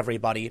panicked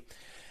everybody,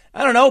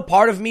 I don't know,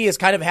 part of me is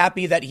kind of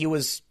happy that he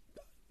was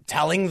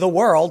telling the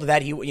world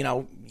that he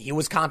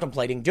was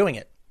contemplating doing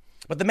it.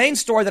 But the main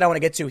story that I want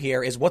to get to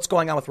here is what's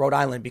going on with Rhode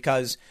Island,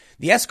 because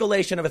the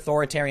escalation of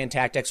authoritarian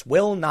tactics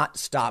will not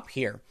stop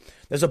here.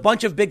 There's a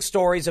bunch of big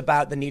stories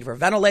about the need for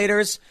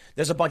ventilators.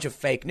 There's a bunch of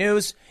fake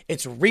news.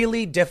 It's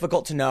really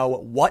difficult to know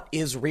what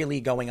is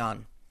really going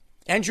on.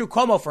 Andrew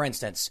Cuomo, for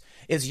instance,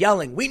 is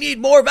yelling, we need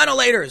more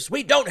ventilators.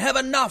 We don't have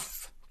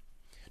enough.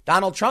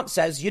 Donald Trump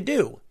says you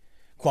do.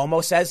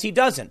 Cuomo says he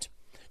doesn't.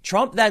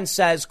 Trump then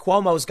says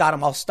Cuomo's got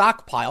them all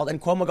stockpiled,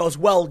 and Cuomo goes,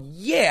 well,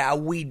 yeah,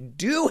 we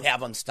do have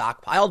them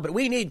stockpiled, but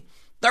we need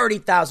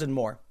 30,000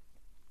 more.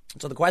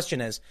 So the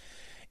question is,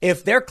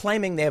 if they're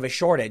claiming they have a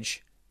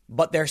shortage,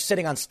 but they're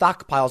sitting on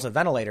stockpiles of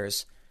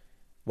ventilators,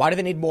 why do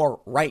they need more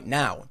right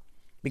now?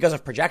 Because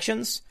of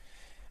projections?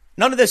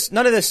 None of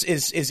this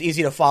is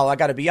easy to follow, I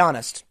got to be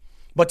honest.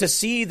 But to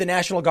see the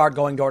National Guard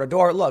going door to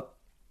door, look,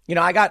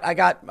 I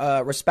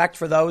got respect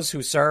for those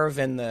who serve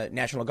in the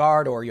National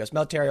Guard or U.S.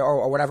 military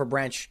or whatever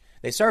branch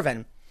they serve in.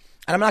 And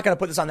I'm not going to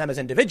put this on them as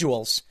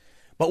individuals,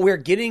 but we're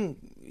getting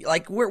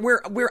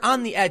we're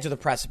on the edge of the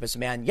precipice,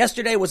 man.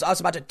 Yesterday was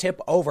us about to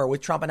tip over with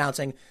Trump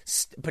announcing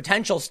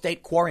potential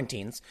state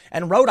quarantines,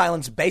 and Rhode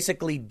Island's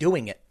basically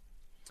doing it.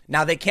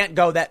 Now, they can't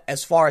go that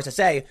as far as to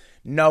say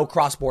no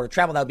cross-border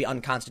travel. That would be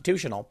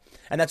unconstitutional.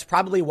 And that's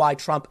probably why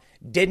Trump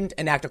didn't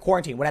enact a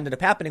quarantine. What ended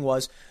up happening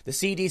was the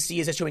CDC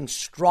is issuing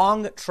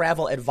strong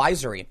travel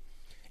advisory,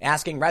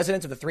 asking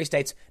residents of the 3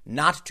 states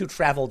not to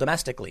travel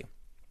domestically.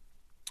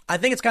 I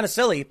think it's kind of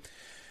silly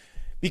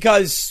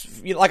because,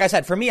 like I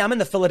said, for me, I'm in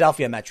the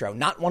Philadelphia metro,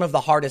 not one of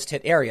the hardest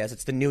hit areas.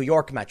 It's the New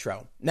York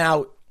metro.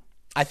 Now,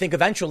 I think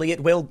eventually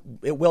it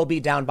will be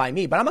down by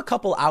me, but I'm a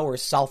couple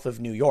hours south of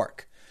New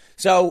York.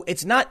 So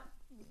it's not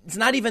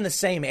even the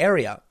same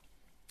area.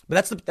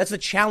 But that's the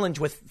challenge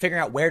with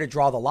figuring out where to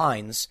draw the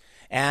lines,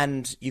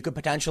 and you could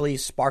potentially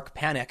spark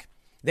panic.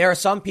 There are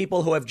some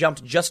people who have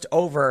jumped just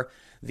over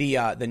the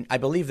I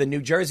believe the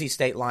New Jersey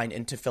state line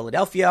into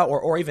Philadelphia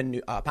or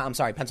even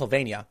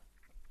Pennsylvania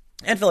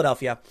and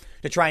Philadelphia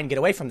to try and get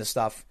away from this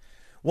stuff.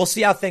 We'll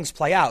see how things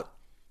play out.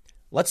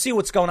 Let's see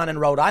what's going on in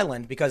Rhode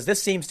Island, because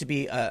this seems to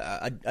be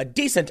a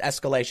decent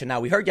escalation. Now,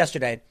 we heard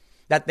yesterday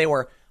that they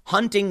were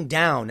hunting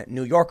down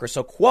New Yorkers,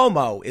 so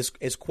Cuomo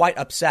is quite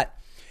upset.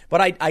 But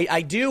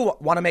I do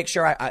want to make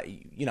sure,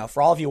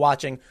 for all of you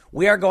watching,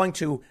 we are going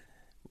to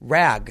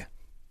rag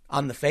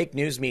on the fake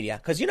news media,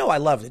 because I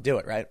love to do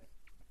it, right?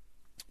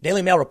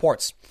 Daily Mail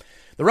reports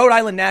the Rhode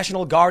Island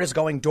National Guard is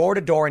going door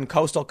to door in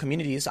coastal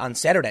communities on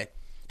Saturday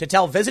to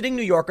tell visiting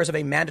New Yorkers of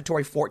a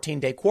mandatory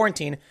 14-day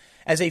quarantine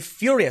as a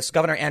furious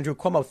Governor Andrew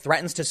Cuomo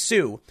threatens to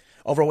sue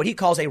over what he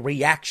calls a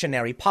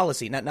reactionary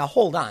policy. Now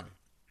hold on.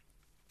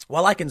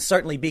 While I can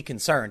certainly be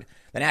concerned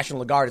the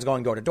National Guard is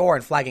going door to door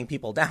and flagging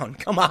people down,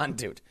 come on,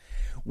 dude.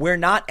 We're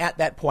not at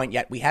that point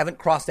yet. We haven't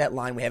crossed that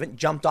line. We haven't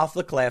jumped off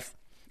the cliff.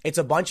 It's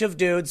a bunch of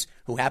dudes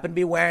who happen to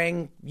be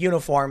wearing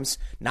uniforms,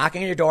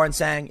 knocking on your door and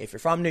saying, if you're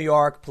from New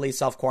York, please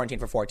self-quarantine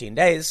for 14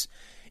 days.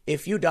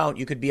 If you don't,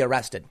 you could be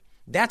arrested.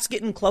 That's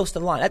getting close to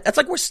the line. That's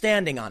like we're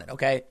standing on it,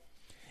 okay?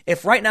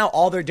 If right now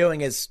all they're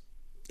doing is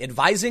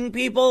advising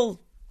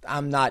people,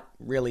 I'm not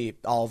really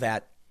all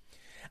that.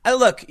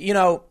 Look,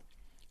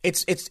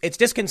 it's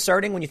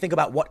disconcerting when you think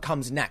about what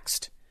comes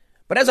next.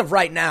 But as of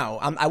right now,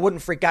 I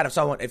wouldn't freak out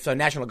if a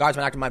National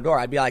Guardsman knocked on my door.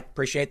 I'd be like,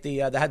 appreciate the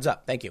heads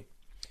up. Thank you.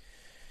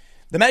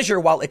 The measure,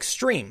 while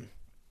extreme,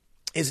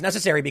 is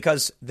necessary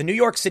because the New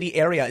York City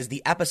area is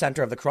the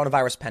epicenter of the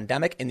coronavirus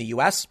pandemic in the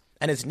U.S.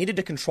 and is needed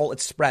to control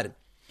its spread,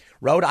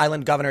 Rhode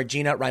Island Governor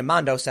Gina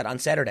Raimondo said on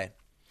Saturday.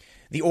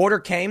 The order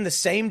came the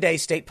same day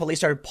state police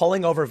started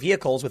pulling over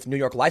vehicles with New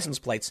York license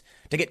plates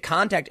to get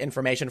contact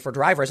information for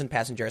drivers and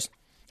passengers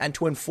and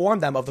to inform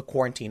them of the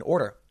quarantine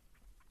order.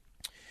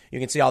 You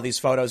can see all these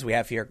photos we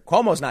have here.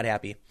 Cuomo's not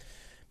happy.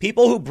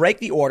 People who break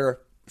the order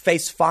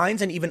face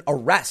fines and even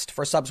arrest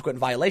for subsequent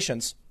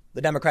violations,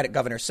 the Democratic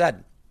governor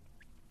said.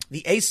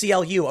 The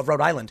ACLU of Rhode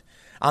Island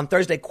on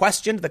Thursday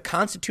questioned the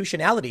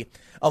constitutionality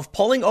of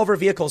pulling over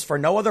vehicles for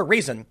no other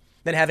reason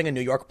than having a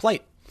New York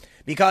plate,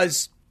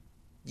 because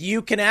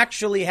you can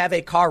actually have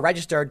a car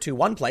registered to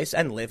one place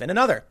and live in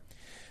another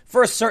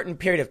for a certain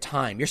period of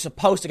time. You're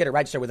supposed to get it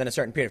registered within a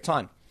certain period of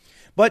time.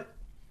 But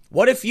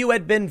what if you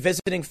had been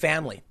visiting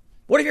family?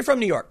 What if you're from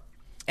New York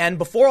and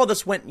before all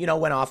this went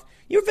off,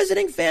 you're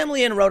visiting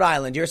family in Rhode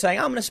Island? You're saying,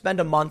 I'm going to spend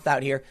a month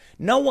out here.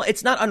 No,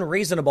 it's not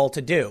unreasonable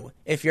to do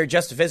if you're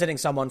just visiting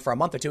someone for a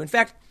month or two. In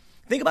fact,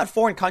 think about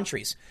foreign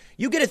countries.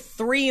 You get a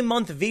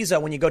 3-month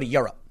visa when you go to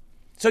Europe.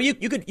 So you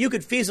could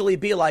feasibly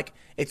be like,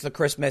 it's the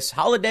Christmas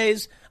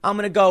holidays. I'm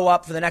going to go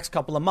up for the next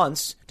couple of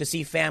months to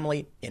see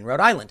family in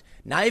Rhode Island.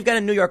 Now you've got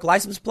a New York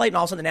license plate and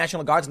all of a sudden the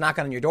National Guard's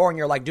knocking on your door and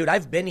you're like, dude,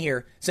 I've been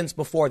here since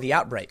before the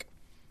outbreak.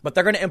 But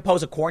they're going to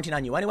impose a quarantine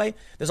on you anyway.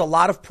 There's a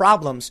lot of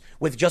problems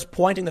with just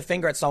pointing the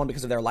finger at someone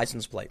because of their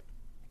license plate.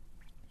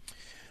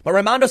 But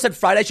Raimondo said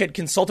Friday she had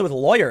consulted with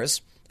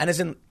lawyers and is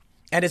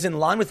in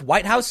line with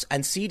White House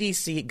and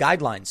CDC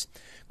guidelines.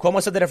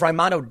 Cuomo said that if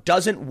Raimondo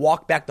doesn't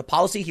walk back the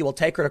policy, he will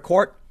take her to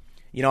court.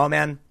 You know,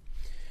 man,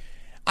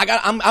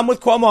 I'm with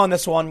Cuomo on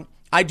this one.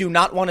 I do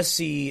not want to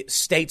see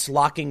states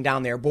locking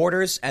down their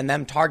borders and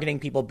them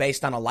targeting people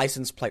based on a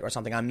license plate or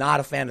something. I'm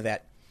not a fan of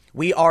that.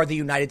 We are the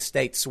United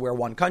States. We're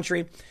one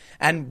country.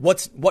 And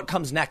what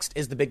comes next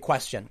is the big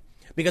question.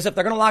 Because if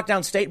they're going to lock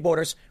down state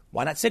borders,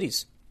 why not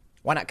cities?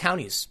 Why not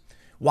counties?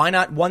 Why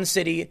not one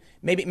city?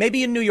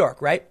 Maybe in New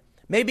York, right?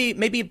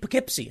 Maybe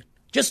Poughkeepsie,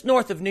 just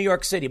north of New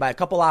York City by a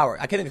couple hours.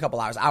 I think a couple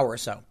hours, hour or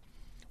so.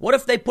 What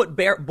if they put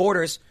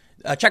borders,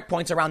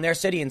 checkpoints around their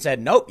city and said,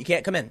 nope, you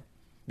can't come in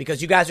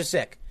because you guys are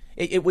sick.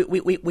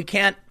 We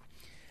can't.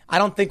 I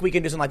don't think we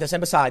can do something like this. And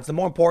besides, the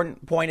more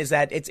important point is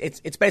that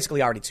it's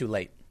basically already too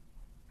late.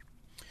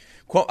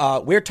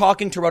 We're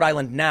talking to Rhode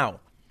Island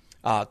now,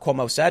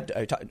 Cuomo said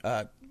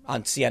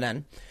on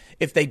CNN.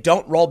 If they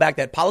don't roll back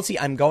that policy,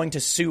 I'm going to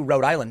sue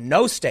Rhode Island.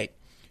 No state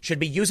should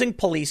be using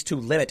police to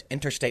limit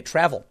interstate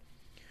travel.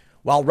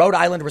 While Rhode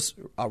Island's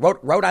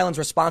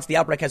response to the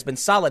outbreak has been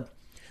solid,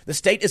 the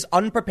state is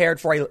unprepared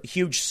for a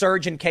huge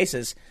surge in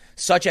cases,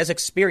 such as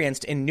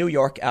experienced in New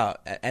York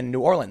and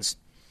New Orleans.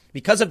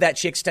 Because of that,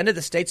 she extended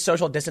the state's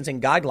social distancing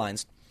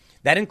guidelines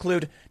that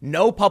include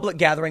no public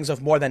gatherings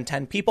of more than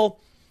 10 people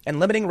and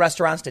limiting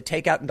restaurants to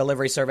takeout and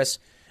delivery service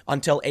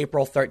until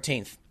April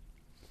 13th.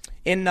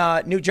 In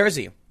New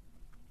Jersey,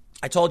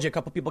 I told you a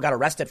couple people got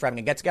arrested for having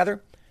a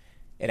get-together.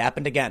 It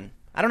happened again.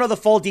 I don't know the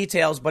full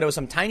details, but it was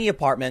some tiny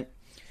apartment,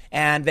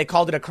 and they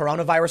called it a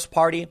coronavirus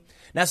party.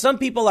 Now, some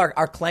people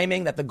are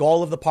claiming that the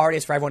goal of the party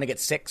is for everyone to get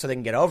sick so they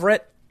can get over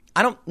it.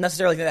 I don't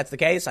necessarily think that's the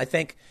case. I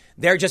think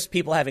they're just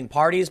people having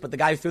parties, but the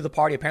guy who threw the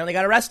party apparently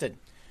got arrested.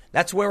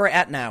 That's where we're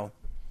at now.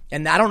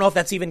 And I don't know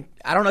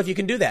if you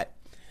can do that.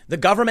 The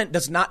government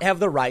does not have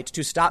the right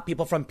to stop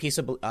people from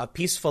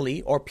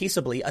peacefully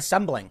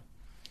assembling.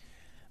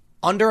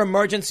 Under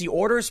emergency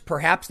orders,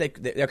 perhaps there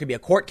could be a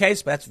court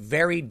case, but that's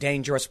very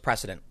dangerous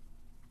precedent.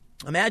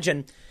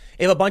 Imagine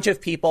if a bunch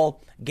of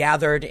people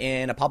gathered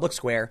in a public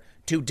square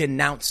to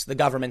denounce the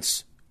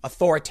government's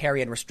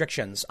authoritarian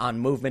restrictions on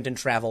movement and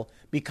travel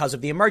because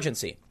of the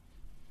emergency.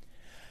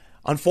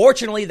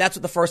 Unfortunately, that's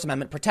what the First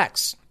Amendment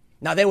protects.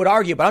 Now, they would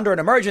argue, but under an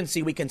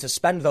emergency, we can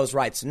suspend those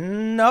rights.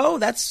 No,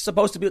 that's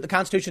supposed to be what the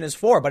Constitution is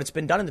for, but it's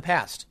been done in the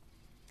past.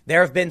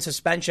 There have been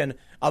suspension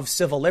of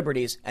civil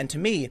liberties. And to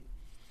me,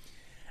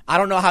 I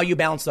don't know how you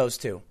balance those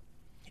two.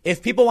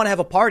 If people want to have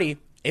a party,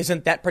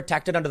 isn't that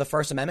protected under the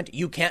First Amendment?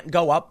 You can't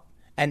go up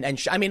and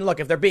I mean, look,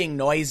 if they're being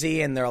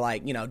noisy and they're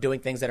like, doing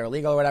things that are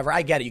illegal or whatever,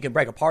 I get it. You can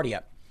break a party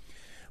up.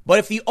 But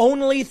if the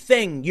only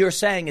thing you're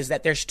saying is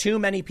that there's too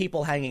many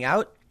people hanging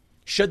out,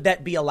 should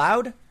that be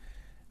allowed?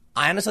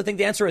 I honestly think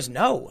the answer is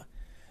no.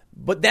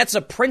 But that's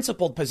a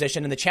principled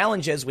position. And the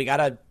challenge is we got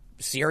a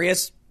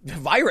serious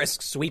virus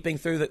sweeping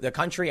through the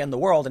country and the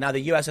world. And now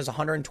the U.S. has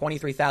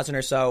 123,000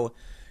 or so,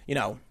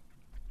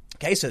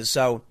 cases.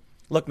 So,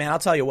 look, man, I'll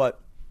tell you what.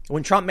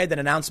 When Trump made that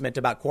announcement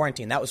about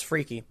quarantine, that was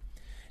freaky.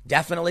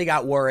 Definitely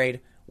got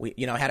worried. We,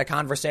 had a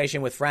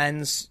conversation with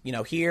friends,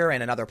 here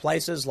and in other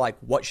places, like,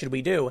 what should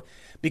we do?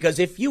 Because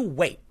if you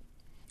wait,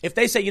 if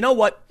they say, you know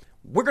what,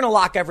 we're going to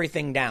lock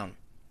everything down,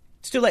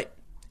 it's too late.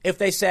 If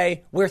they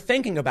say, we're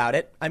thinking about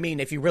it, I mean,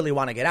 if you really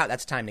want to get out,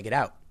 that's time to get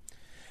out.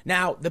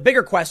 Now, the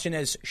bigger question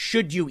is,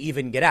 should you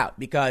even get out?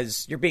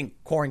 Because you're being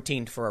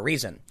quarantined for a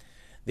reason.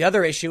 The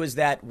other issue is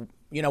that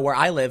where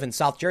I live in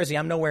South Jersey,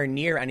 I'm nowhere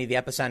near any of the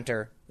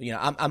epicenter.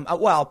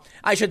 Well,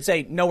 I should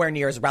say nowhere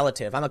near as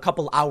relative. I'm a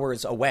couple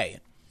hours away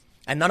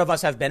and none of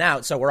us have been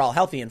out. So we're all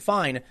healthy and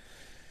fine.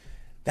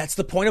 That's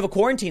the point of a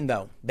quarantine,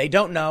 though. They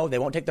don't know. They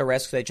won't take the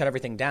risks. They shut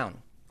everything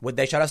down. Would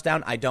they shut us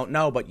down? I don't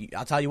know. But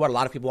I'll tell you what, a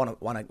lot of people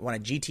want a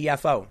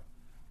GTFO.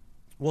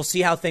 We'll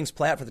see how things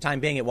play out. For the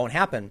time being, it won't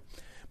happen.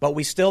 But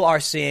we still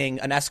are seeing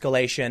an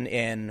escalation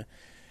in,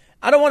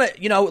 I don't want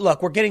to,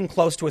 look, we're getting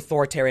close to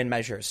authoritarian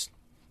measures.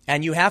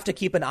 And you have to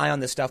keep an eye on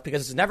this stuff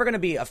because it's never going to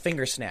be a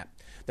finger snap.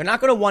 They're not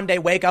going to one day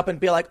wake up and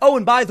be like, oh,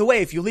 and by the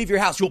way, if you leave your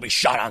house, you'll be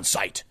shot on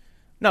sight.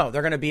 No,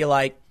 they're going to be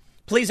like,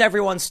 please,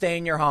 everyone, stay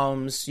in your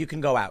homes. You can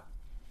go out.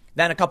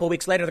 Then a couple of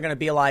weeks later, they're going to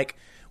be like,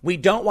 we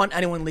don't want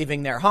anyone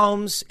leaving their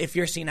homes. If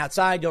you're seen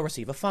outside, you'll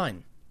receive a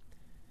fine.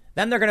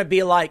 Then they're going to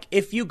be like,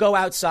 if you go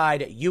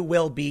outside, you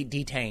will be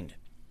detained.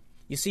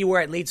 You see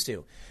where it leads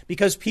to?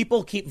 Because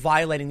people keep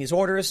violating these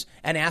orders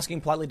and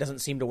asking politely doesn't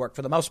seem to work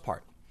for the most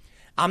part.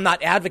 I'm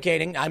not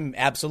advocating. I'm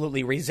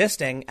absolutely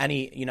resisting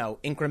any,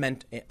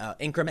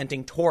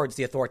 incrementing towards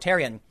the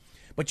authoritarian.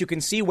 But you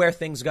can see where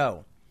things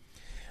go.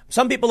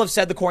 Some people have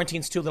said the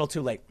quarantine's too little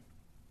too late.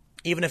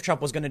 Even if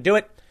Trump was going to do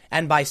it.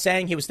 And by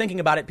saying he was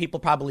thinking about it, people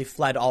probably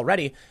fled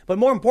already. But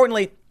more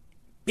importantly,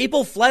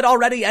 people fled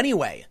already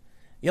anyway.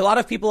 A lot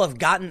of people have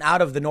gotten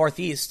out of the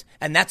Northeast.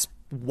 And that's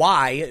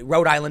why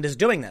Rhode Island is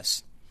doing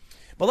this.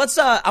 But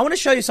I want to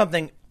show you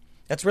something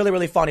that's really,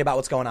 really funny about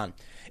what's going on.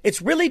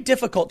 It's really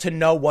difficult to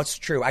know what's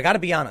true. I got to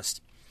be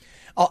honest.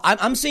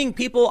 I'm seeing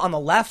people on the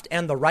left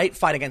and the right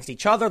fight against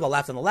each other, the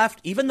left and the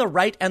left, even the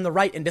right and the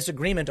right in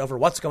disagreement over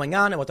what's going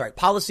on and what the right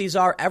policies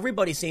are.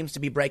 Everybody seems to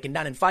be breaking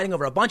down and fighting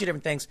over a bunch of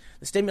different things.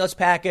 The stimulus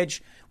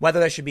package, whether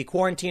there should be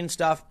quarantine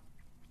stuff.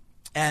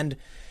 And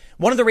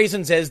one of the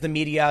reasons is the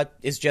media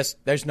is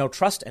just, there's no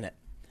trust in it.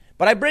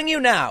 But I bring you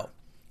now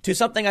to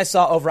something I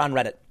saw over on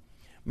Reddit.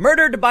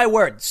 Murdered by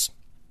Words.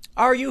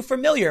 Are you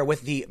familiar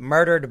with the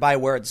Murdered by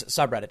Words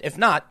subreddit? If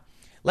not,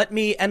 let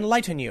me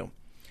enlighten you.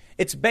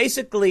 It's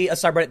basically a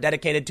subreddit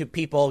dedicated to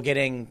people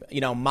getting,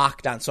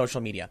 mocked on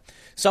social media.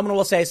 Someone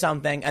will say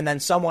something and then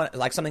someone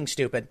like something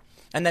stupid.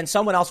 And then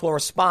someone else will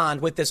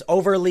respond with this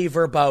overly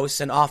verbose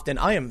and often,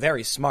 I am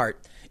very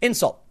smart,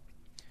 insult.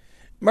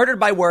 Murdered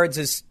by Words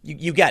is,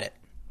 you get it.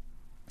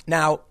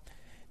 Now,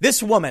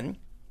 this woman,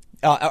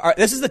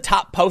 this is the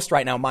top post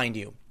right now, mind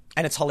you.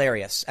 And it's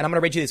hilarious. And I'm going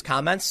to read you these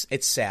comments.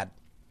 It's sad.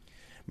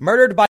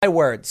 Murdered by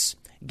Words.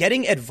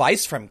 Getting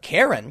advice from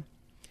Karen.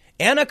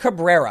 Anna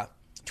Cabrera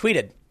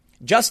tweeted,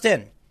 just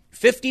in,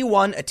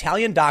 51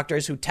 Italian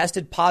doctors who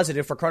tested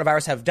positive for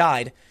coronavirus have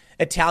died.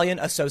 Italian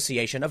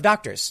Association of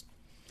Doctors.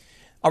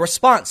 A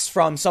response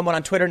from someone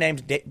on Twitter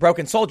named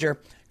Broken Soldier.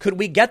 Could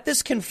we get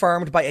this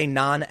confirmed by a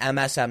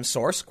non-MSM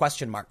source? ?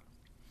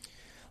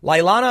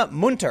 Lailana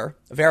Munter,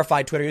 a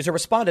verified Twitter user,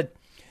 responded,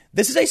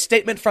 this is a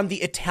statement from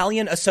the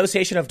Italian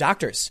Association of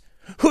Doctors.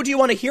 Who do you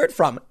want to hear it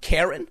from?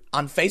 Karen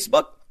on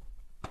Facebook?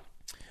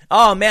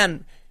 Oh,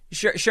 man,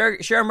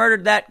 sure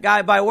murdered that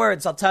guy by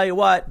words. I'll tell you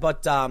what,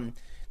 but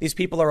these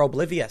people are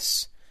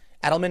oblivious.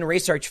 Edelman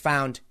Research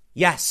found,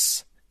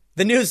 yes,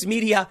 the news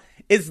media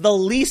is the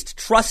least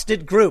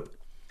trusted group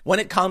when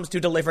it comes to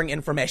delivering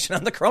information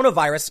on the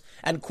coronavirus.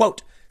 And,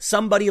 quote,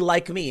 somebody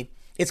like me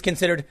is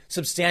considered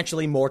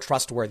substantially more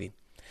trustworthy.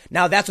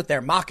 Now, that's what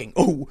they're mocking.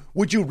 Oh,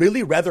 would you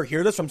really rather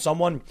hear this from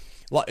someone,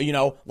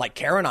 like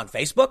Karen on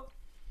Facebook?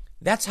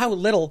 That's how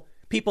little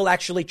people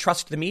actually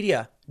trust the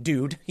media,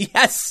 dude.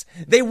 Yes,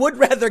 they would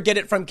rather get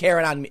it from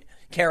Karen on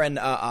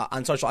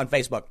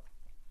Facebook.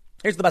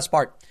 Here's the best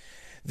part.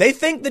 They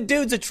think the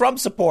dude's a Trump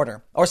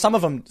supporter, or some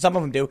of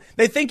them do.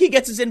 They think he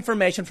gets his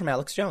information from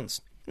Alex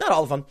Jones. Not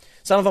all of them.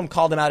 Some of them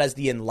called him out as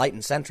the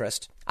enlightened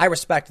centrist. I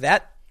respect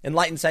that.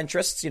 Enlightened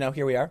centrists,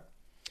 here we are.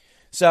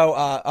 So,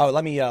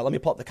 let me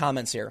pull up the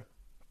comments here.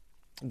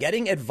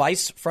 Getting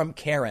advice from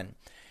Karen.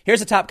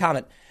 Here's a top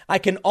comment. I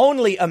can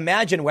only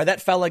imagine where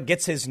that fella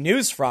gets his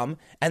news from.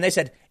 And they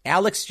said,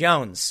 Alex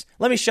Jones.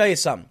 Let me show you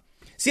some.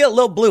 See that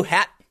little blue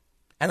hat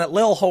and that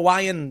little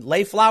Hawaiian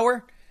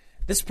layflower?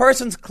 This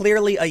person's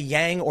clearly a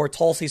Yang or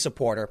Tulsi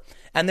supporter.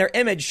 And their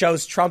image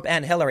shows Trump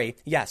and Hillary.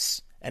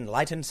 Yes,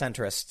 enlightened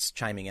centrists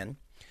chiming in.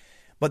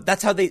 But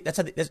that's how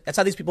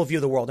these people view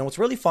the world. And what's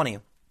really funny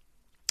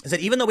is that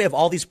even though we have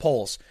all these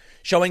polls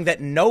showing that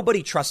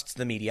nobody trusts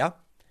the media,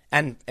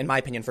 and in my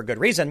opinion, for good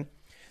reason,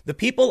 the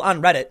people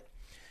on Reddit,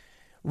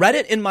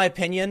 in my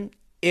opinion,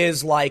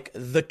 is like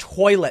the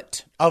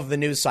toilet of the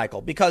news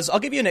cycle. Because I'll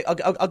break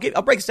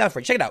this down for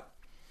you. Check it out.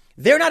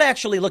 They're not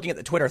actually looking at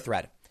the Twitter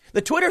thread.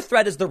 The Twitter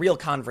thread is the real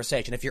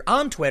conversation. If you're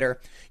on Twitter,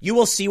 you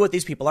will see what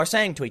these people are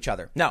saying to each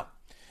other. No,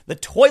 the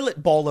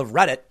toilet bowl of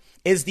Reddit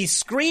is the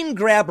screen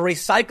grab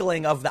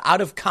recycling of the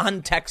out of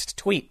context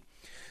tweet.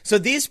 So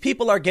these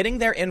people are getting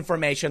their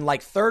information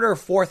like third or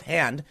fourth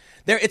hand.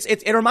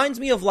 It reminds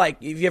me of like,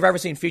 if you've ever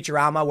seen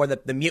Futurama where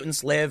the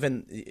mutants live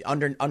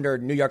under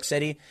New York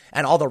City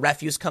and all the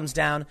refuse comes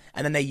down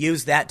and then they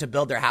use that to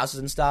build their houses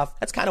and stuff.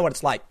 That's kind of what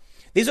it's like.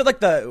 These are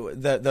like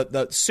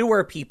the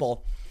sewer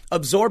people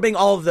absorbing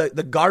all of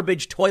the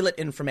garbage toilet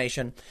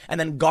information and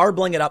then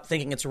garbling it up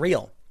thinking it's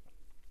real.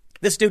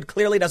 This dude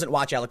clearly doesn't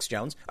watch Alex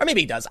Jones, or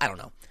maybe he does. I don't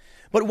know.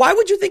 But why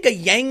would you think a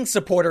Yang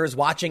supporter is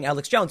watching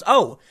Alex Jones?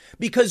 Oh,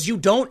 because you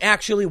don't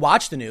actually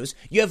watch the news.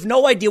 You have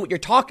no idea what you're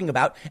talking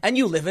about. And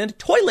you live in a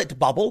toilet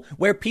bubble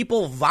where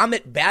people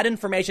vomit bad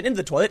information into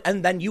the toilet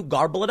and then you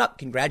garble it up.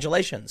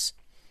 Congratulations.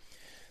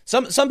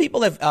 Some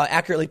people have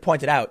accurately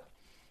pointed out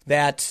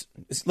that,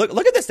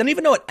 look at this. They don't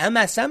even know what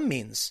MSM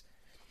means.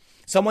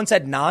 Someone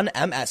said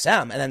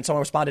non-MSM, and then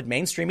someone responded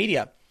mainstream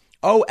media.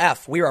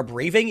 OF, we are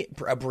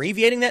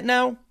abbreviating that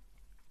now?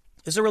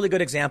 This is a really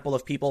good example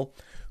of people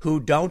who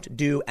don't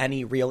do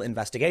any real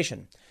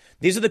investigation.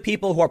 These are the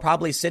people who are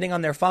probably sitting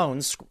on their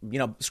phones,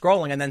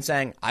 scrolling and then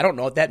saying, I don't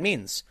know what that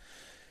means.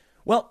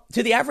 Well,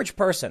 to the average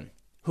person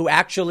who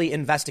actually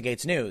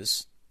investigates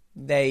news,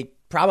 they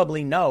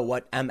probably know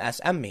what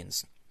MSM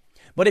means.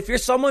 But if you're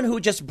someone who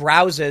just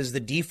browses the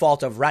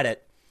default of Reddit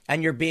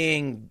and you're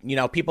being,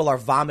 people are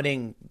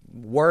vomiting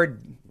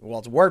word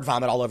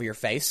vomit all over your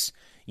face,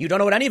 you don't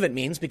know what any of it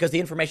means because the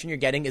information you're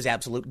getting is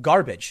absolute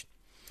garbage.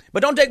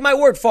 But don't take my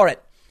word for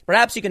it.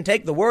 Perhaps you can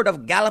take the word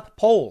of Gallup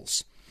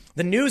polls.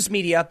 The news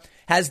media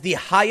has the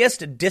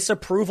highest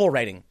disapproval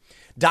rating.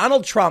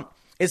 Donald Trump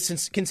has a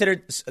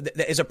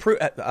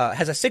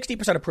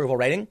 60% approval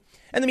rating,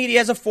 and the media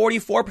has a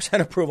 44%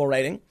 approval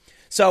rating.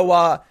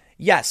 So,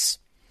 yes,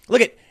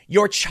 look at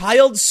your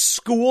child's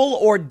school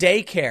or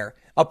daycare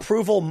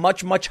approval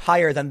much, much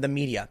higher than the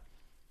media.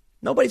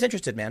 Nobody's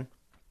interested, man.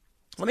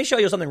 Let me show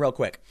you something real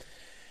quick.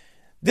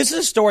 This is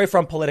a story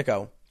from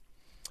Politico.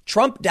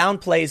 Trump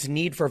downplays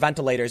need for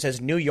ventilators as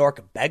New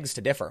York begs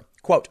to differ.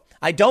 Quote,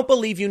 I don't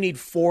believe you need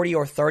 40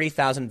 or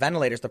 30,000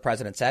 ventilators, the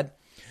president said.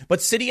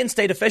 But city and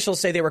state officials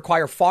say they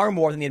require far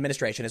more than the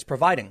administration is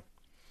providing.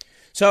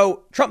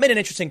 So Trump made an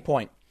interesting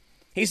point.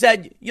 He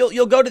said,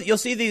 you'll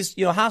see these,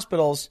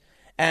 hospitals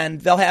and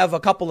they'll have a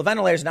couple of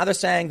ventilators. Now they're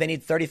saying they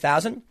need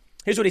 30,000.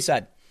 Here's what he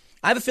said.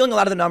 I have a feeling a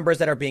lot of the numbers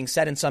that are being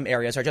said in some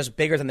areas are just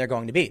bigger than they're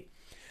going to be.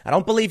 I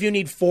don't believe you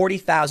need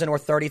 40,000 or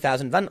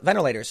 30,000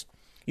 ventilators.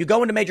 You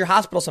go into major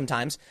hospitals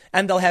sometimes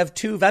and they'll have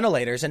 2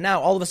 ventilators. And now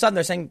all of a sudden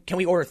they're saying, can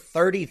we order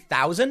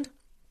 30,000?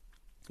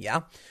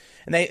 Yeah.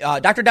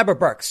 And Dr. Deborah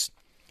Birx.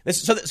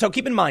 So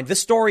keep in mind,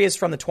 this story is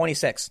from the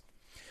 26th.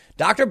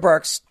 Dr.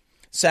 Birx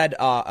said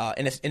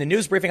in a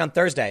news briefing on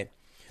Thursday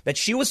that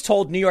she was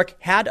told New York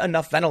had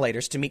enough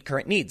ventilators to meet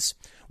current needs.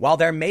 While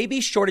there may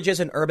be shortages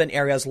in urban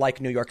areas like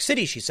New York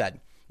City, she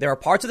said, there are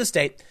parts of the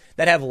state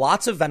that have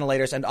lots of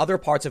ventilators and other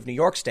parts of New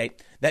York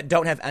State that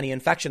don't have any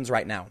infections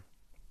right now.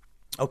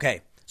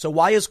 Okay. So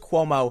why is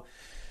Cuomo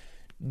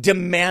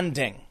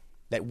demanding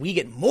that we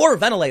get more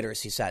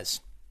ventilators, he says?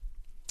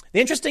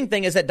 The interesting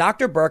thing is that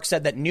Dr. Birx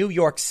said that New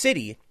York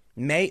City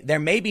there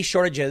may be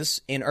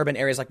shortages in urban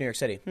areas like New York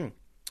City. Do you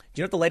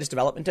know what the latest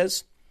development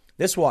is?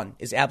 This one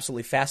is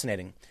absolutely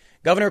fascinating.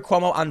 Governor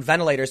Cuomo on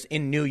ventilators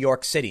in New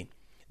York City.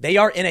 They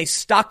are in a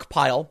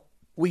stockpile.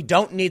 We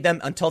don't need them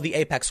until the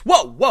apex.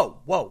 Whoa.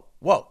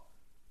 What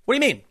do you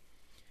mean?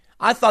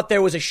 I thought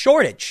there was a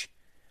shortage.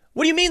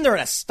 What do you mean they're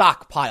in a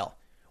stockpile?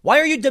 Why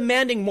are you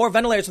demanding more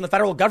ventilators from the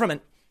federal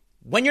government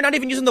when you're not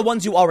even using the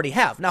ones you already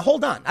have? Now,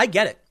 hold on. I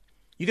get it.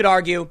 You could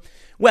argue,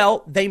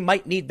 well, they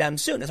might need them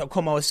soon. That's what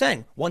Cuomo is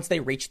saying. Once they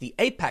reach the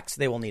apex,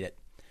 they will need it.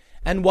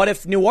 And what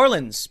if New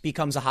Orleans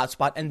becomes a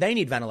hotspot and they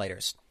need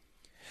ventilators?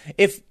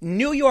 If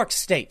New York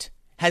State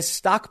has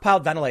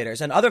stockpiled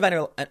ventilators and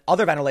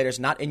other ventilators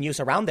not in use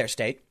around their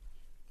state,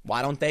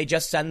 why don't they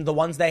just send the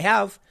ones they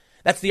have?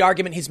 That's the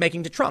argument he's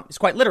making to Trump. It's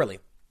quite literally.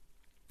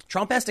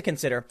 Trump has to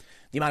consider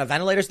the amount of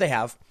ventilators they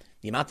have,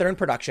 the amount they're in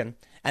production,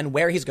 and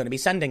where he's going to be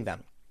sending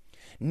them.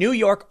 New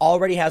York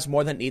already has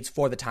more than it needs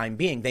for the time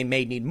being. They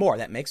may need more.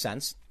 That makes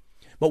sense.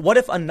 But what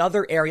if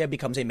another area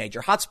becomes a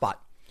major hotspot?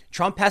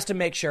 Trump has to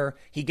make sure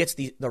he gets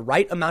the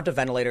right amount of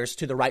ventilators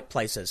to the right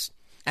places.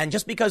 And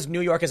just because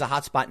New York is a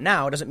hotspot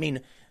now doesn't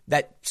mean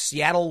that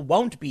Seattle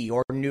won't be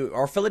or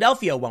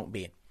Philadelphia won't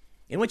be.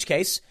 In which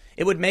case,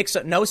 it would make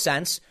no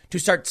sense to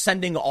start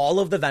sending all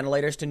of the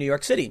ventilators to New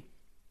York City,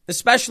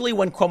 especially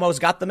when Cuomo's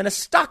got them in a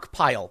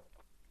stockpile.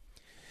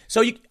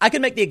 So I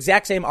can make the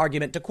exact same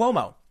argument to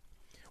Cuomo.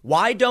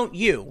 Why don't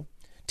you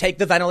take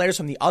the ventilators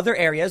from the other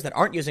areas that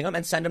aren't using them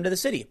and send them to the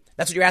city?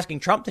 That's what you're asking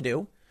Trump to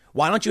do.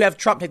 Why don't you have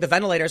Trump take the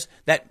ventilators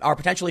that are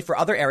potentially for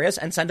other areas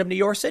and send them to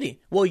your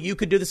city? Well, you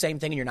could do the same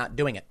thing and you're not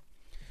doing it.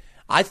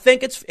 I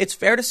think it's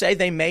fair to say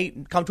they may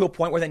come to a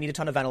point where they need a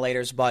ton of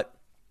ventilators, but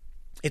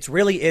it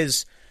really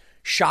is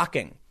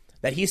shocking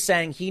that he's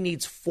saying he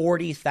needs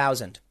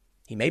 40,000.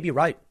 He may be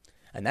right.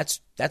 And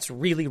that's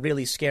really,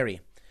 really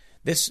scary.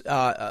 This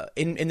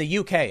in the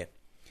UK,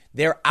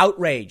 they're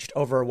outraged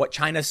over what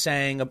China's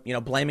saying,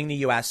 blaming the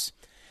U.S.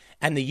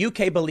 And the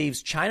UK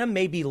believes China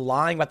may be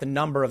lying about the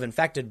number of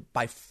infected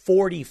by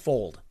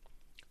 40-fold.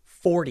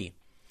 40.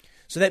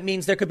 So that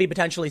means there could be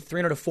potentially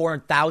 300 to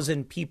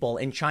 400,000 people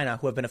in China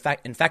who have been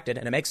infected.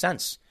 And it makes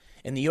sense.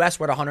 In the U.S.,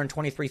 we're at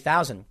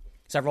 123,000.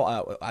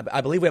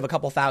 I believe we have a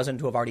couple thousand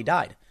who have already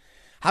died.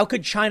 How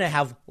could China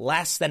have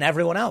less than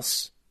everyone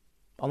else?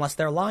 Unless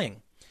they're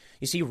lying.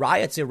 You see,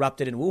 riots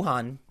erupted in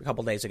Wuhan a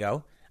couple days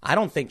ago. I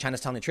don't think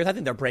China's telling the truth. I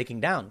think they're breaking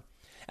down.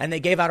 And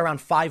they gave out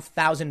around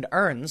 5,000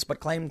 urns,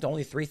 but claimed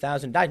only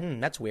 3,000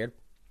 died. That's weird.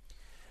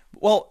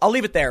 Well, I'll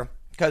leave it there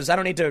because I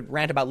don't need to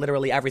rant about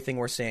literally everything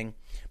we're seeing.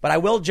 But I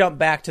will jump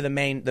back to the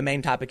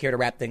main topic here to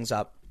wrap things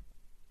up.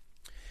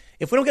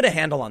 If we don't get a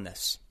handle on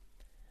this,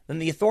 then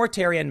the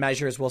authoritarian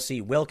measures we'll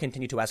see will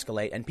continue to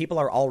escalate, and people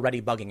are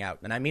already bugging out.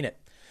 And I mean it.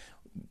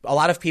 A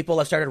lot of people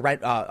have started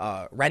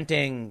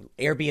renting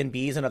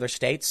Airbnbs in other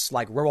states,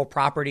 like rural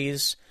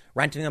properties,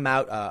 renting them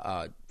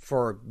out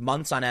for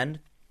months on end.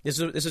 This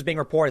is being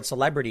reported.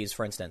 Celebrities,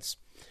 for instance.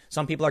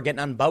 Some people are getting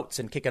on boats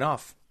and kicking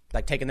off,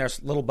 like taking their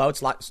little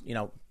boats,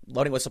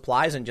 loading with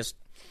supplies and just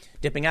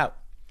dipping out.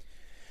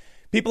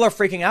 People are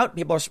freaking out.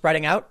 People are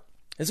spreading out.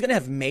 This is going to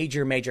have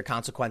major, major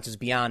consequences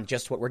beyond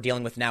just what we're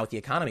dealing with now with the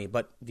economy,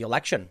 but the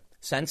election,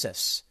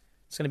 census.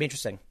 It's going to be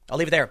interesting. I'll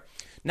leave it there.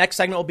 Next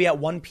segment will be at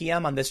 1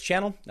 p.m. on this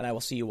channel, and I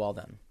will see you all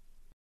then.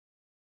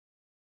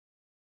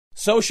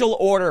 Social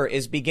order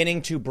is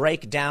beginning to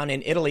break down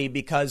in Italy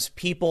because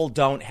people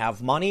don't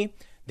have money.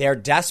 They're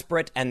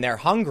desperate and they're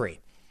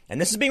hungry.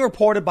 And this is being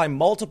reported by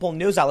multiple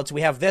news outlets.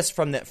 We have this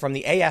from the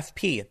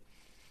AFP.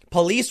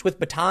 Police with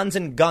batons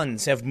and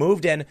guns have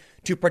moved in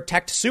to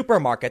protect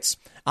supermarkets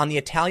on the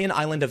Italian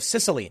island of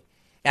Sicily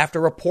after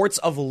reports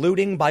of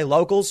looting by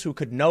locals who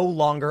could no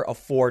longer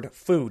afford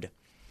food.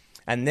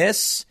 And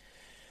this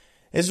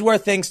is where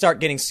things start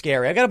getting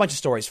scary. I got a bunch of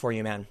stories for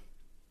you, man.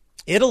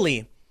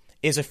 Italy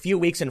is a few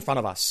weeks in front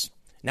of us.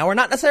 Now, we're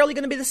not necessarily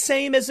going to be the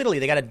same as Italy.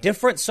 They got a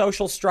different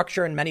social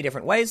structure in many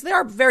different ways. They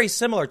are very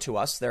similar to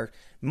us. They're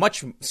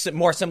much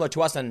more similar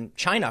to us than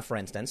China, for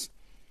instance.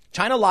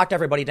 China locked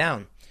everybody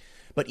down.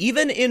 But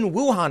even in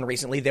Wuhan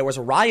recently, there was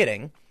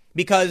rioting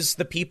because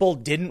the people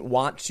didn't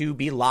want to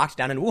be locked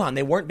down in Wuhan.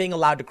 They weren't being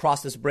allowed to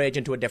cross this bridge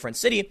into a different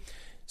city.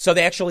 So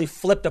they actually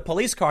flipped a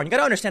police car. And you got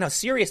to understand how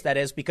serious that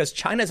is because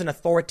China is an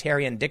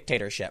authoritarian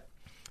dictatorship.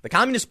 The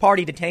Communist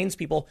Party detains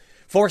people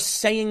for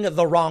saying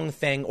the wrong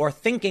thing or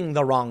thinking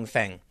the wrong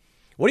thing.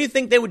 What do you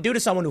think they would do to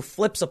someone who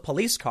flips a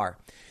police car?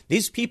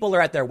 These people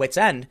are at their wits'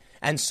 end,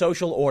 and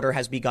social order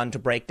has begun to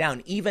break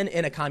down, even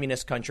in a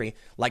communist country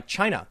like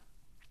China.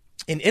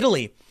 In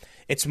Italy,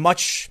 it's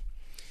much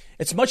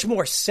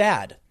more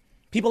sad.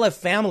 People have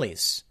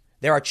families.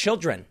 There are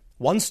children.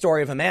 One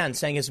story of a man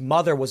saying his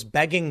mother was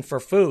begging for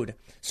food,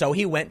 so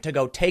he went to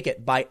go take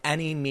it by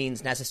any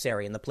means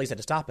necessary, and the police had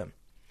to stop him.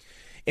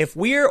 If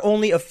we're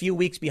only a few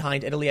weeks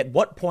behind Italy, at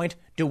what point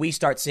do we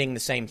start seeing the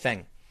same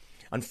thing?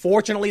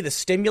 Unfortunately, the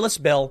stimulus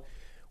bill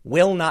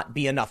will not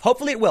be enough.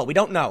 Hopefully it will. We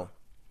don't know.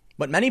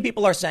 But many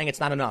people are saying it's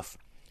not enough.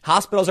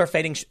 Hospitals are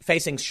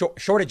facing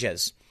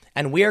shortages,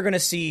 and we are going to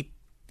see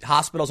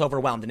hospitals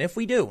overwhelmed. And if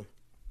we do,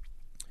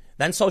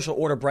 then social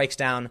order breaks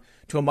down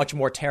to a much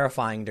more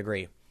terrifying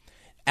degree.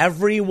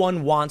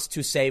 Everyone wants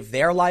to save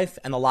their life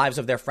and the lives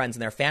of their friends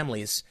and their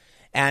families.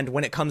 And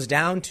when it comes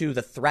down to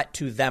the threat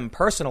to them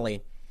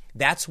personally,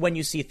 that's when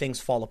you see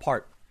things fall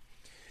apart.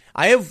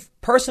 I have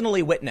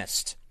personally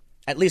witnessed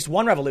at least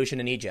one revolution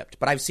in Egypt,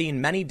 but I've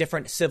seen many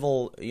different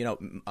civil,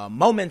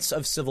 moments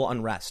of civil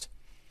unrest.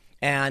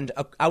 And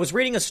I was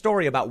reading a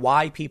story about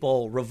why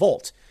people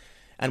revolt.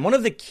 And one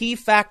of the key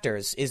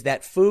factors is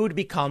that food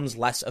becomes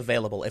less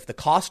available. If the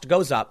cost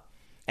goes up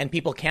and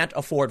people can't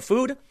afford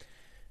food,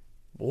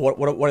 what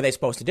are they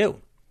supposed to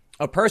do?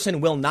 A person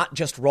will not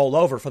just roll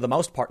over for the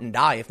most part and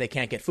die if they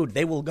can't get food.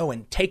 They will go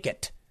and take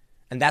it.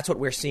 And that's what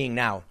we're seeing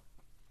now.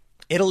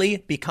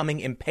 Italy becoming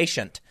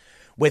impatient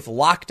with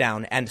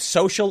lockdown and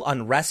social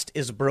unrest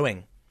is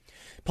brewing.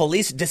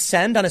 Police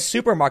descend on a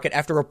supermarket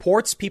after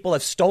reports people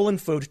have stolen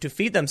food to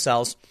feed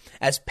themselves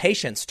as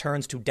patience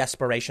turns to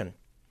desperation.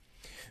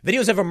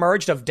 Videos have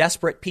emerged of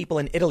desperate people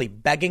in Italy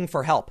begging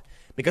for help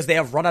because they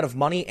have run out of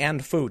money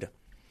and food.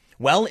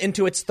 Well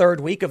into its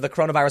third week of the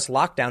coronavirus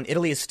lockdown,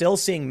 Italy is still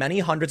seeing many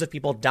hundreds of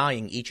people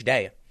dying each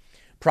day.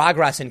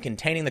 Progress in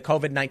containing the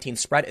COVID-19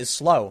 spread is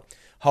slow.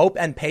 Hope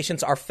and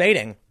patience are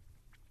fading,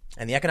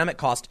 and the economic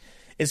cost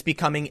is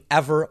becoming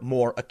ever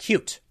more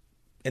acute.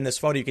 In this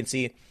photo, you can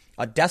see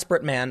a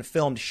desperate man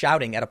filmed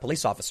shouting at a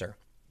police officer.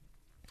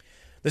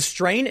 The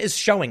strain is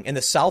showing in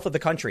the south of the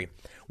country,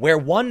 where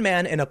one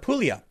man in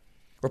Apulia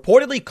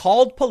reportedly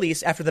called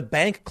police after the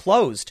bank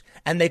closed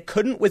and they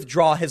couldn't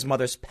withdraw his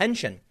mother's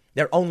pension,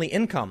 their only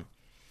income.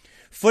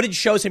 Footage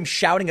shows him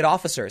shouting at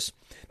officers,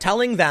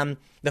 telling them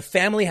the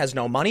family has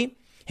no money.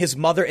 His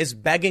mother is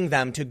begging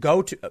them to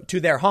go to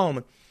their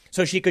home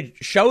so she could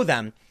show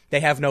them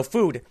they have no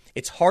food.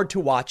 It's hard to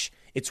watch.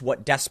 It's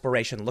what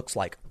desperation looks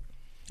like.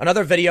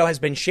 Another video has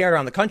been shared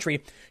around the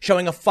country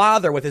showing a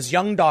father with his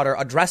young daughter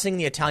addressing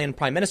the Italian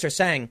prime minister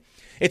saying,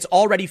 "It's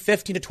already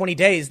 15 to 20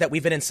 days that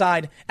we've been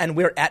inside and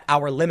we're at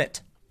our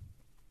limit."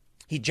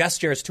 He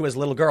gestures to his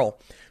little girl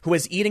who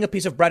is eating a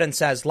piece of bread and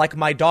says, "Like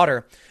my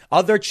daughter,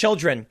 other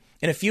children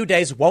in a few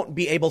days won't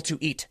be able to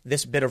eat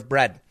this bit of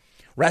bread.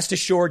 Rest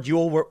assured, you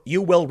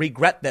will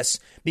regret this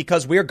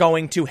because we're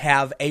going to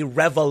have a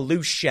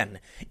revolution."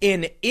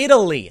 In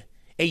Italy,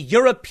 a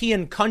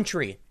European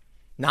country,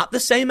 not the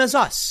same as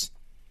us.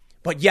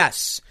 But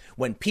yes,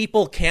 when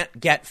people can't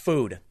get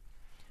food.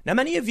 Now,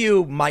 many of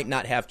you might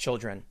not have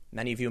children.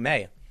 Many of you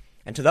may.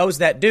 And to those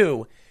that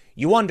do,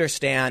 you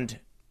understand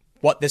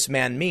what this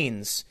man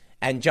means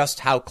and just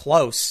how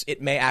close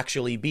it may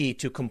actually be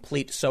to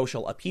complete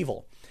social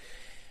upheaval.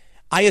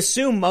 I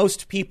assume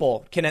most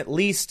people can at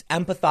least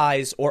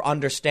empathize or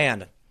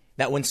understand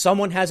that when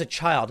someone has a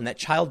child and that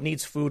child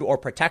needs food or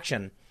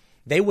protection,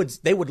 they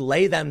would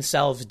lay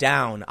themselves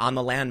down on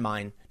the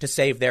landmine to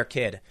save their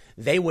kid.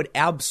 They would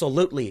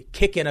absolutely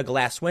kick in a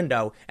glass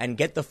window and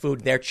get the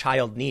food their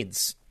child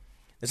needs.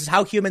 This is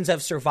how humans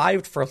have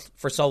survived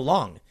for so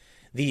long.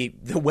 The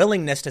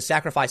willingness to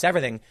sacrifice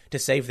everything to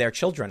save their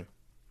children.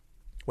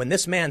 When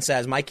this man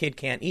says, my kid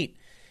can't eat,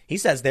 he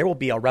says there will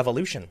be a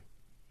revolution.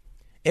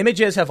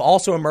 Images have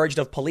also emerged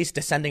of police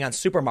descending on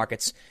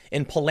supermarkets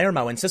in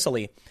Palermo in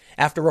Sicily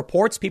after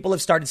reports people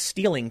have started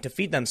stealing to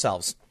feed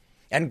themselves.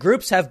 And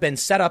groups have been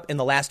set up in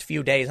the last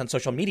few days on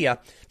social media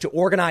to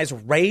organize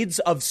raids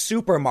of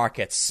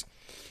supermarkets.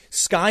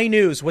 Sky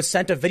News was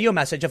sent a video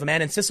message of a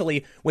man in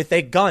Sicily with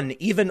a gun,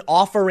 even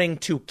offering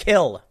to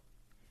kill.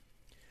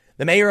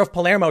 The mayor of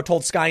Palermo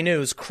told Sky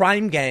News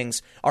crime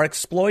gangs are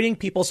exploiting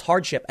people's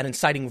hardship and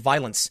inciting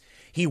violence.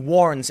 He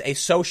warns a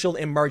social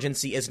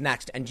emergency is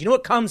next. And do you know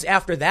what comes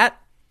after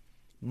that?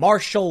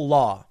 Martial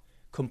law,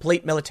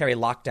 complete military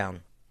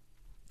lockdown.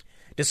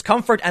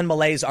 Discomfort and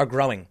malaise are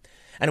growing,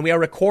 and we are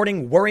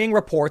recording worrying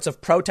reports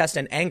of protest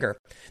and anger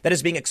that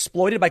is being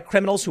exploited by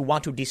criminals who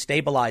want to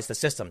destabilize the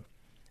system.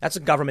 That's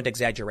a government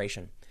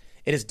exaggeration.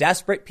 It is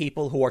desperate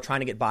people who are trying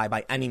to get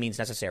by any means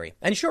necessary.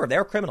 And sure,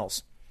 they're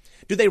criminals.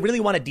 Do they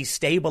really want to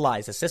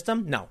destabilize the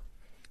system? No.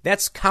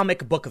 That's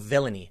comic book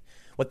villainy.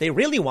 What they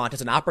really want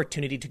is an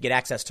opportunity to get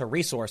access to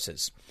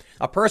resources.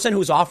 A person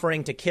who's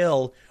offering to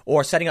kill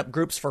or setting up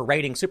groups for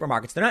raiding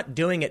supermarkets, they're not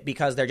doing it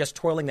because they're just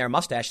twirling their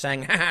mustache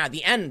saying, ha,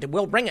 the end,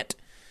 we'll bring it.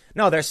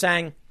 No, they're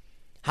saying,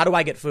 how do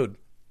I get food?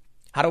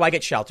 How do I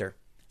get shelter?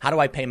 How do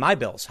I pay my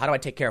bills? How do I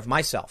take care of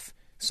myself?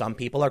 Some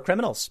people are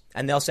criminals,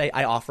 and they'll say,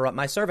 I offer up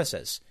my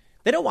services.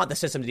 They don't want the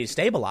system to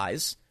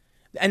destabilize.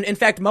 And in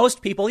fact,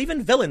 most people,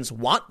 even villains,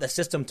 want the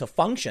system to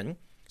function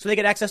so they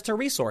get access to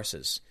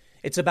resources.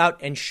 It's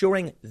about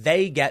ensuring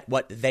they get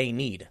what they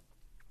need.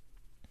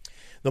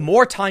 The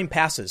more time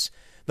passes,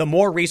 the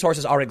more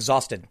resources are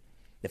exhausted.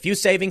 The few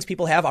savings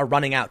people have are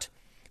running out.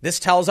 This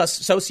tells us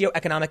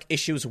socioeconomic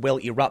issues will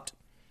erupt.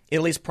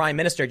 Italy's Prime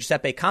Minister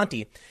Giuseppe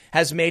Conte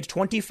has made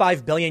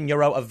 25 billion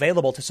euro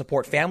available to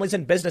support families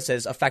and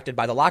businesses affected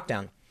by the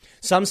lockdown.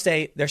 Some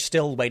say they're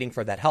still waiting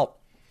for that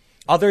help.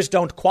 Others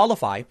don't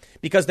qualify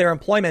because their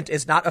employment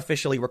is not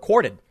officially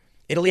recorded.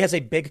 Italy has a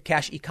big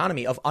cash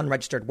economy of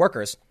unregistered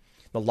workers.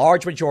 The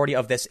large majority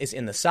of this is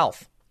in the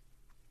south.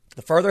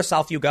 The further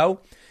south you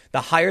go,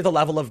 the higher the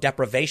level of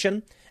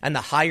deprivation and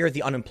the higher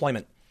the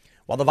unemployment.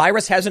 While the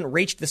virus hasn't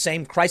reached the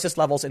same crisis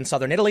levels in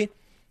southern Italy,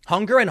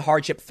 hunger and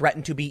hardship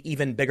threaten to be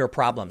even bigger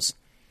problems.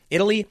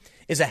 Italy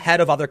is ahead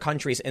of other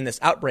countries in this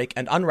outbreak,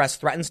 and unrest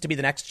threatens to be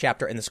the next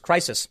chapter in this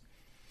crisis.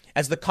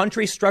 As the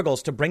country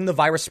struggles to bring the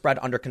virus spread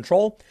under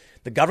control,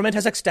 the government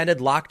has extended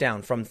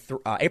lockdown from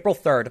April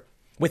 3rd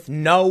with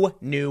no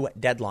new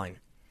deadline.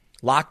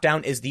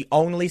 Lockdown is the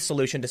only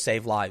solution to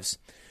save lives.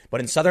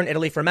 But in southern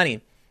Italy, for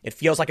many, it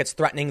feels like it's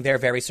threatening their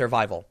very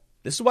survival.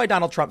 This is why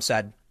Donald Trump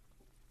said,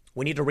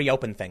 we need to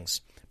reopen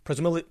things,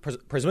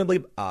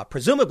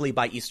 presumably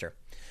by Easter.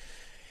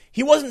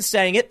 He wasn't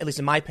saying it, at least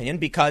in my opinion,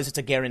 because it's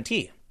a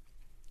guarantee.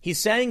 He's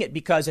saying it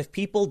because if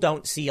people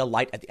don't see a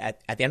light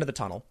at the end of the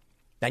tunnel,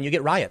 then you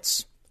get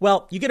riots.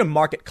 Well, you get a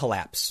market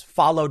collapse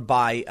followed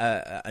by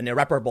an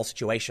irreparable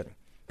situation.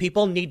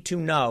 People need to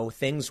know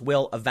things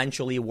will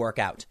eventually work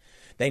out.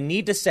 They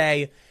need to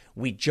say,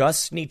 we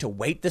just need to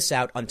wait this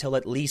out until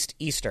at least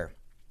Easter.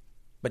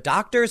 But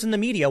doctors and the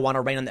media want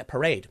to rain on that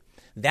parade.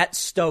 That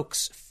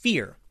stokes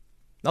fear.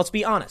 Now, let's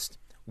be honest.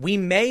 We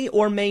may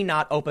or may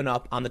not open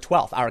up on the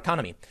 12th, our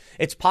economy.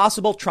 It's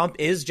possible Trump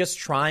is just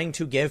trying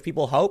to give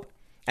people hope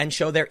and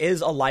show there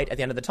is a light at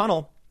the end of the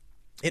tunnel.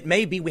 It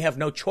may be we have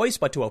no choice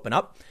but to open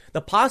up.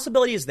 The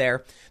possibility is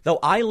there, though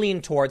I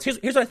lean towards,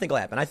 here's what I think will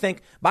happen. I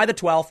think by the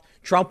 12th,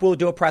 Trump will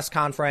do a press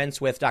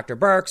conference with Dr.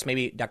 Birx,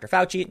 maybe Dr.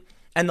 Fauci,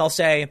 and they'll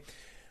say,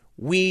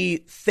 we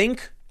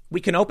think we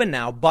can open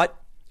now, but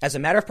as a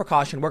matter of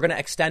precaution, we're going to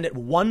extend it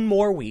one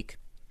more week.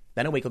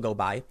 Then a week will go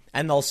by,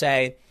 and they'll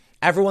say,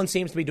 everyone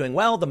seems to be doing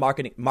well. The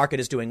market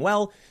is doing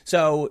well.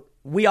 So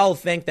we all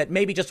think that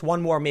maybe just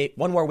one more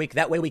week.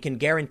 That way we can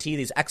guarantee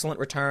these excellent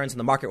returns and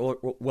the market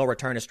will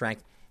return to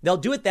strength. They'll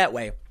do it that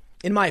way,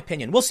 in my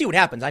opinion. We'll see what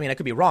happens. I mean, I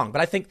could be wrong,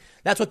 but I think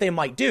that's what they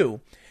might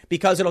do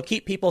because it'll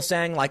keep people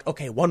saying like,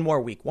 okay, one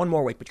more week, but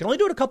you can only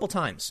do it a couple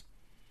times.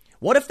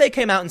 What if they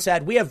came out and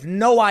said, we have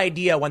no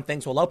idea when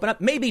things will open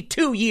up, maybe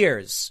 2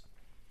 years?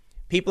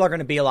 People are going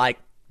to be like,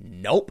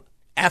 nope,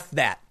 F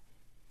that.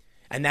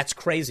 And that's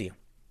crazy.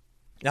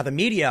 Now, the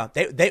media,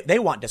 they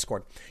want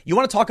discord. You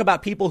want to talk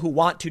about people who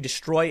want to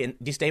destroy and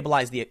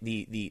destabilize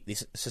the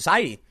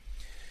society.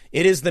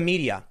 It is the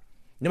media.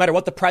 No matter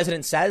what the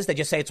president says, they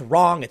just say it's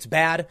wrong, it's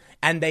bad,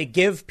 and they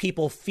give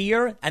people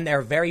fear, and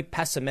they're very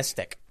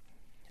pessimistic.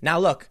 Now,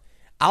 look,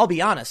 I'll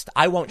be honest,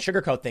 I won't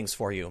sugarcoat things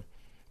for you,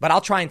 but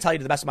I'll try and tell you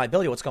to the best of my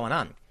ability what's going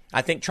on.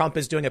 I think Trump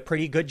is doing a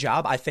pretty good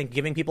job. I think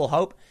giving people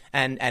hope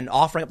and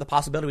offering up the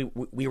possibility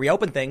we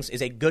reopen things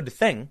is a good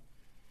thing.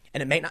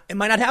 And it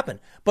might not happen.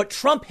 But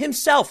Trump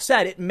himself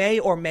said it may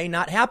or may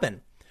not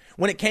happen.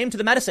 When it came to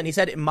the medicine, he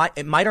said it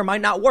might or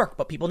might not work,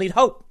 but people need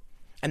hope.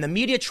 And the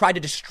media tried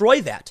to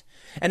destroy that.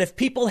 And if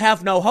people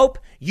have no hope,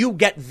 you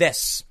get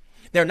this.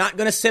 They're not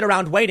going to sit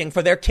around waiting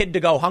for their kid to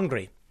go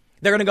hungry.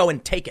 They're going to go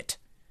and take it.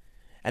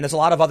 And there's a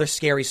lot of other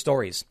scary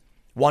stories.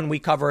 One we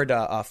covered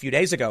a few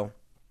days ago.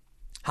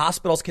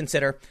 Hospitals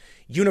consider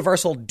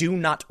universal do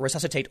not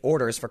resuscitate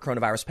orders for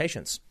coronavirus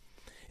patients.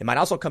 It might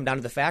also come down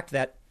to the fact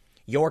that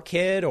your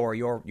kid or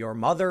your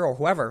mother or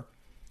whoever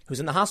who's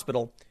in the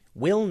hospital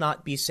will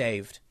not be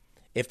saved.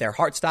 If their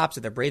heart stops,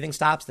 if their breathing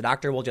stops, the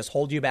doctor will just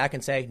hold you back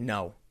and say,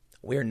 no,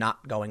 we're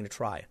not going to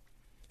try.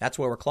 That's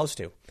where we're close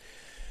to.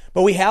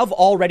 But we have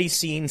already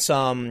seen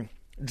some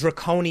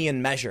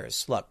draconian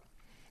measures. Look,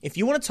 if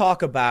you want to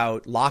talk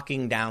about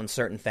locking down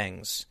certain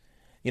things,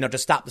 to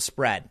stop the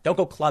spread, don't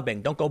go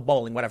clubbing, don't go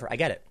bowling, whatever. I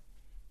get it.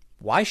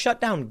 Why shut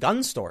down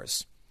gun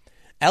stores?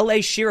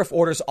 LA sheriff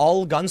orders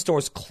all gun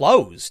stores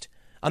closed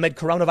amid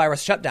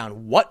coronavirus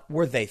shutdown. What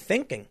were they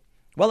thinking?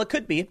 Well, it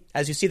could be,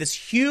 as you see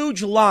this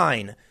huge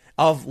line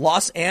of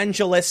Los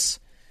Angeles,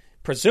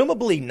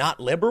 presumably not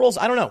liberals,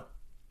 I don't know,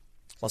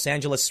 Los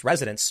Angeles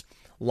residents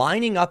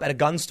lining up at a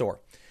gun store.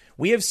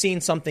 We have seen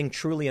something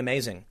truly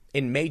amazing.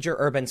 In major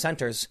urban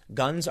centers,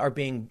 guns are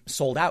being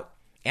sold out,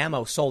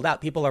 ammo sold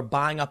out. People are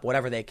buying up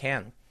whatever they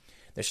can.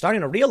 They're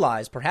starting to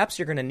realize perhaps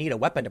you're going to need a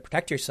weapon to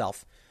protect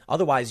yourself.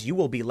 Otherwise, you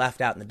will be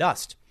left out in the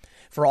dust.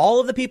 For all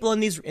of the people in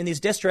these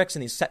districts,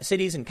 in these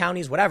cities and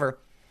counties, whatever,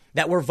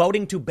 that were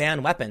voting to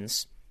ban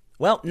weapons,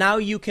 well, now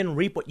you can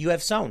reap what you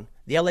have sown.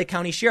 The LA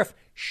County Sheriff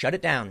shut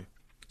it down,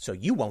 so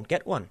you won't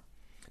get one.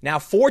 Now,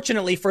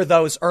 fortunately for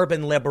those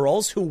urban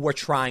liberals who were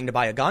trying to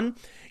buy a gun,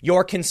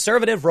 your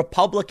conservative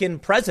Republican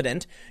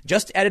president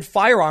just added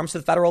firearms to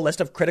the federal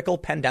list of critical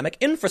pandemic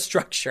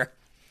infrastructure.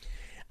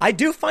 I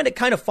do find it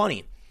kind of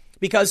funny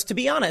because, to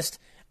be honest,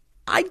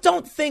 I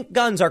don't think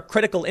guns are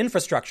critical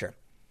infrastructure.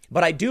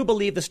 But I do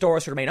believe the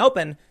stores should remain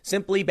open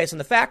simply based on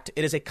the fact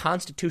it is a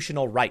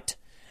constitutional right.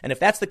 And if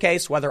that's the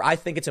case, whether I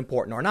think it's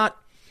important or not,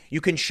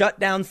 you can shut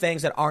down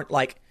things that aren't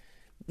like,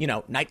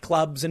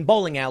 nightclubs and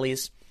bowling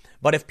alleys.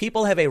 But if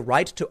people have a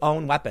right to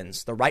own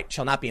weapons, the right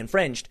shall not be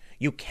infringed.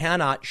 You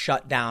cannot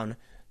shut down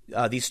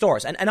these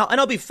stores. And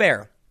I'll be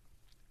fair.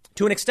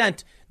 To an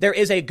extent, there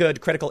is a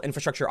good critical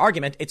infrastructure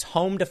argument. It's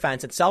home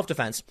defense, it's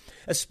self-defense,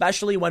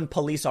 especially when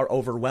police are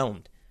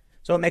overwhelmed.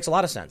 So it makes a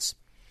lot of sense.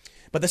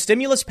 But the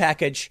stimulus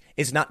package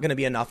is not going to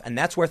be enough, and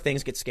that's where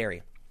things get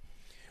scary.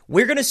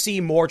 We're going to see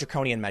more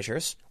draconian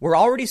measures. We're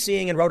already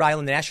seeing in Rhode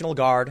Island the National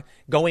Guard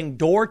going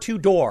door to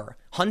door,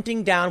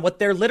 hunting down what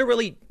they're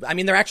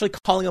they're actually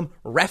calling them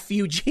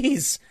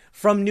refugees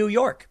from New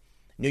York.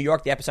 New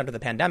York, the epicenter of the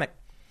pandemic.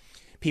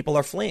 People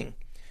are fleeing.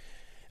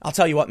 I'll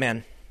tell you what,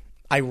 man,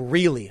 I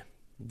really,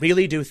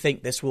 really do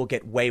think this will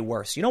get way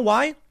worse. You know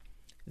why?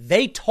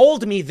 They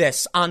told me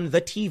this on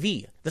the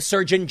TV, the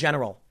Surgeon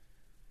General.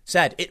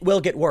 Said it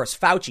will get worse.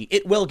 Fauci,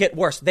 it will get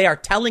worse. They are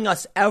telling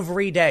us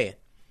every day.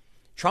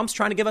 Trump's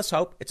trying to give us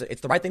hope.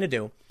 It's the right thing to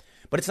do.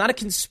 But it's not a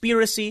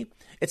conspiracy.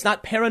 It's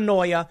not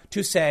paranoia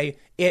to say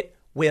it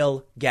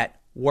will get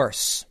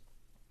worse.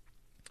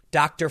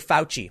 Dr.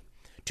 Fauci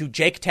to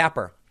Jake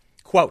Tapper,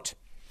 quote,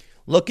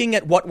 looking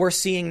at what we're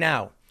seeing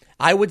now,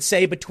 I would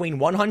say between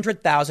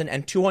 100,000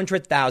 and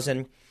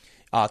 200,000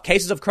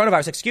 cases of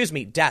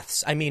coronavirus,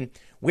 deaths.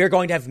 We're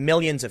going to have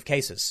millions of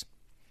cases.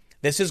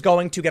 This is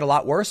going to get a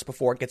lot worse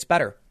before it gets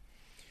better.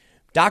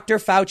 Dr.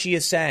 Fauci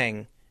is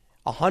saying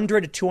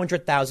 100 to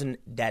 200,000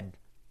 dead.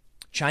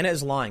 China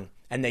is lying,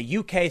 and the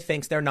UK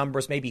thinks their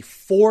numbers may be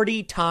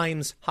 40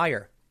 times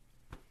higher.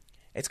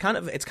 It's kind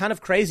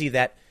of crazy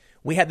that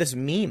we had this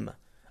meme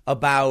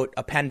about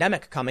a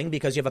pandemic coming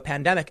because you have a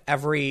pandemic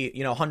every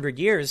 100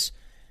 years,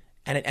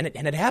 and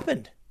it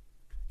happened.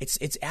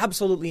 It's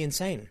absolutely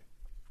insane.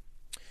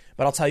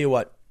 But I'll tell you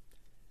what.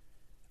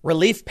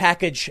 Relief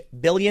package,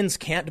 billions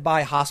can't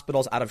buy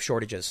hospitals out of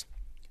shortages.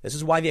 This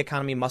is why the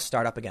economy must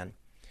start up again.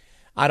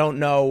 I don't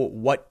know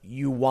what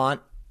you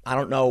want. I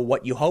don't know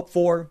what you hope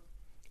for.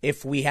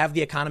 If we have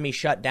the economy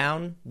shut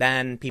down,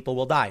 then people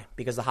will die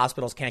because the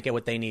hospitals can't get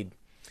what they need.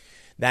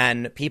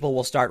 Then people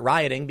will start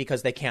rioting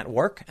because they can't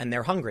work and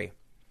they're hungry.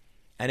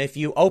 And if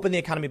you open the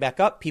economy back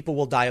up, people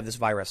will die of this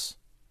virus.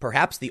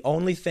 Perhaps the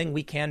only thing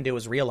we can do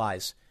is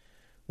realize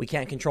we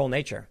can't control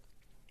nature.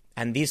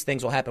 And these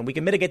things will happen. We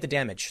can mitigate the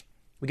damage.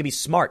 We can be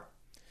smart.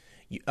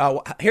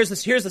 Here's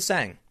the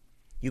saying.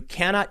 You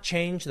cannot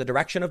change the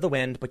direction of the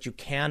wind, but you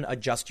can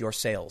adjust your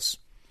sails.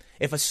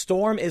 If a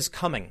storm is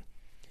coming,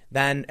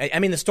 then,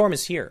 the storm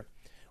is here.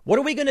 What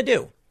are we going to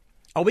do?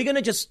 Are we going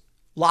to just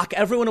lock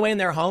everyone away in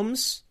their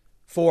homes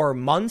for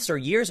months or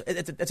years?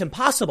 It's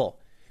impossible.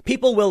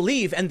 People will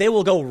leave and they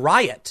will go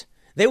riot.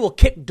 They will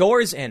kick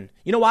doors in.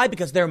 You know why?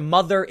 Because their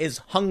mother is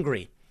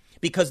hungry.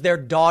 Because their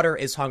daughter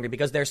is hungry.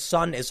 Because their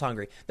son is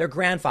hungry. Their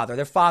grandfather,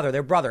 their father,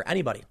 their brother,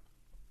 anybody.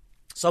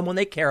 Someone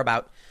they care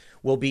about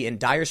will be in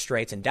dire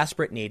straits and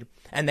desperate need,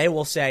 and they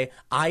will say,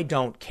 I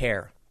don't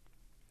care.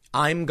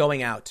 I'm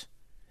going out.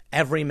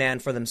 Every man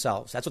for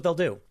themselves. That's what they'll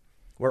do.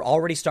 We're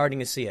already starting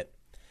to see it.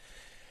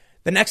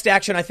 The next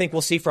action I think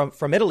we'll see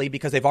from Italy,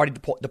 because they've already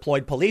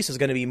deployed police, is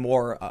going to be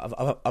more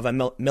of a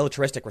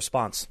militaristic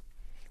response,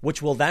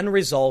 which will then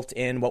result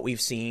in what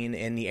we've seen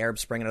in the Arab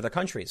Spring and other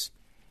countries.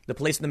 The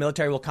police and the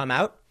military will come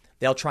out.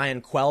 They'll try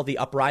and quell the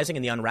uprising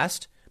and the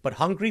unrest, but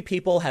hungry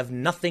people have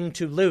nothing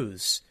to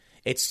lose.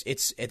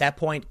 It's at that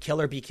point,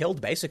 kill or be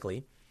killed,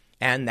 basically,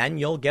 and then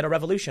you'll get a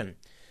revolution.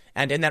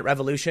 And in that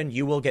revolution,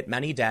 you will get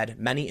many dead,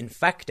 many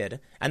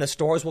infected, and the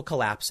stores will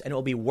collapse, and it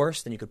will be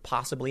worse than you could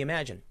possibly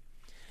imagine.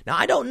 Now,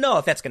 I don't know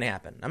if that's going to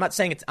happen. I'm not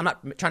trying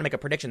to make a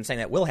prediction saying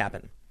that will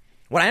happen.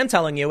 What I am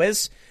telling you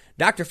is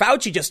Dr.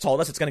 Fauci just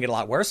told us it's going to get a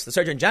lot worse. The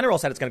Surgeon General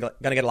said it's going to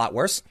get a lot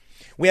worse.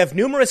 We have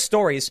numerous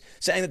stories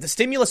saying that the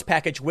stimulus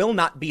package will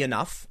not be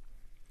enough.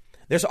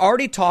 There's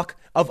already talk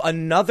of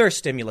another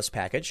stimulus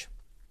package,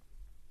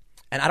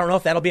 and I don't know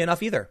if that'll be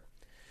enough either.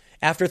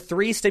 After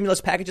 3 stimulus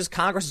packages,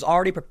 Congress is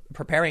already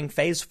preparing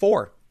phase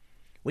 4.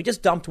 We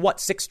just dumped,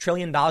 $6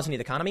 trillion into the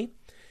economy?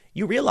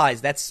 You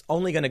realize that's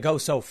only going to go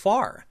so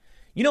far.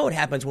 You know what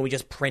happens when we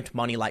just print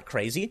money like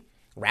crazy?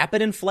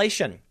 Rapid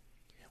inflation.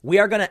 We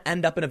are going to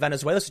end up in a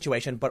Venezuela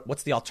situation, but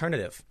what's the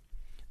alternative?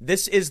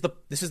 This is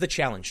the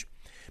challenge.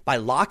 By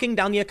locking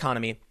down the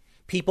economy,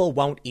 people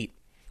won't eat.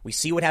 We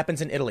see what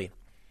happens in Italy.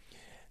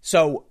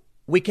 So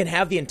we can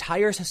have the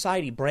entire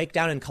society break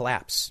down and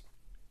collapse.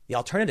 The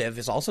alternative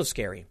is also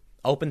scary.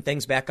 Open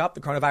things back up.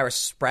 The coronavirus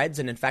spreads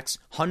and infects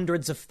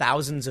hundreds of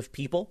thousands of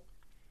people.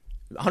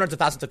 Hundreds of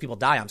thousands of people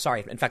die.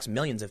 It infects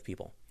millions of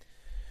people.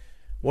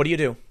 What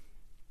do?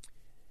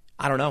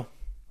 I don't know.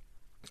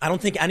 I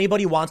don't think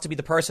anybody wants to be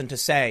the person to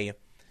say,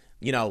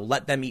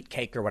 let them eat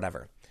cake or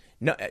whatever.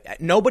 No,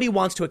 nobody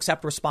wants to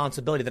accept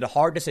responsibility that a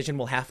hard decision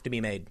will have to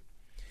be made.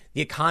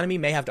 The economy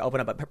may have to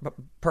open up, but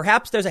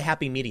perhaps there's a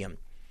happy medium.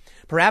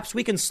 Perhaps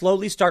we can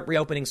slowly start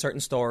reopening certain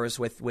stores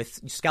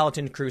with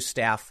skeleton crew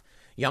staff,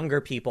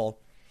 younger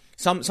people.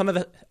 Some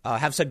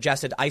have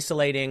suggested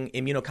isolating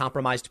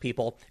immunocompromised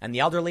people and the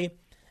elderly,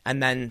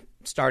 and then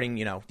starting,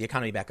 the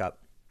economy back up.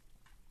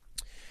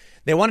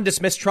 They want to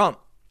dismiss Trump,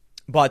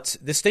 but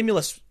the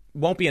stimulus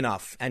won't be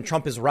enough. And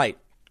Trump is right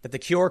that the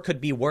cure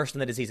could be worse than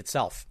the disease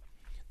itself.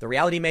 The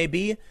reality may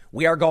be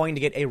we are going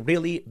to get a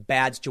really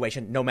bad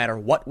situation no matter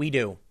what we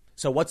do.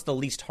 So what's the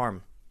least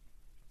harm?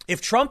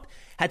 If Trump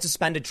had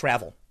suspended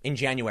travel in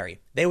January,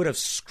 they would have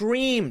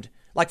screamed,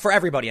 for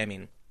everybody, I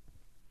mean.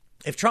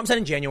 If Trump said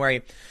in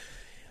January,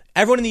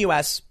 everyone in the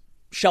U.S.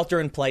 shelter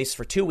in place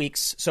for 2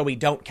 weeks so we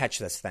don't catch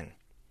this thing.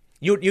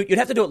 You'd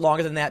have to do it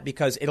longer than that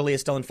because Italy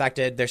is still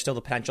infected. There's still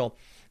the potential.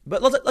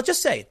 But let's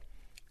just say,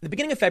 the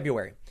beginning of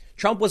February,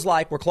 Trump was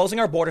like, we're closing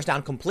our borders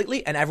down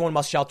completely and everyone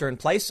must shelter in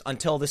place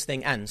until this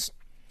thing ends.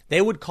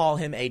 They would call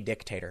him a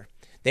dictator.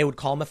 They would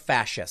call him a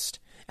fascist,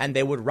 and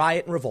they would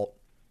riot and revolt.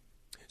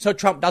 So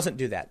Trump doesn't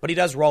do that, but he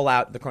does roll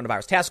out the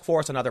coronavirus task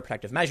force and other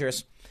protective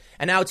measures.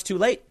 And now it's too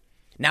late.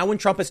 Now, when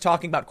Trump is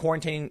talking about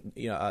quarantining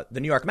the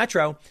New York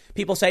Metro,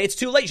 people say it's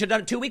too late. You should have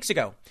done it 2 weeks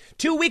ago.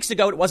 2 weeks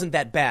ago, it wasn't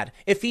that bad.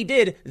 If he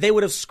did, they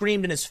would have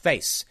screamed in his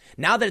face.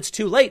 Now that it's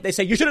too late, they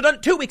say you should have done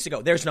it 2 weeks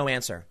ago. There's no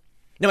answer.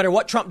 No matter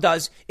what Trump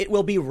does, it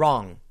will be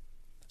wrong.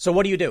 So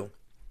what do?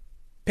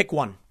 Pick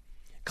one.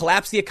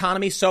 Collapse the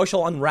economy,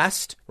 social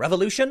unrest,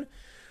 revolution,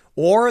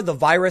 or the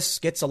virus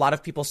gets a lot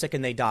of people sick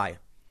and they die.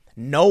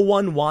 No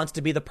one wants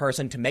to be the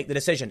person to make the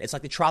decision. It's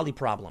like the trolley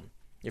problem.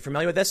 You're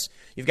familiar with this?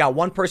 You've got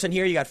one person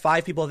here. You got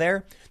 5 people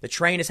there. The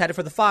train is headed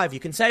for the 5.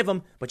 You can save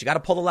them, but you got to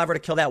pull the lever to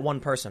kill that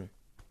one person.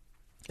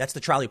 That's the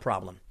trolley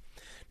problem.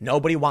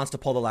 Nobody wants to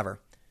pull the lever.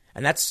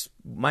 And that's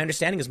my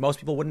understanding is most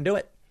people wouldn't do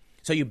it.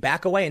 So you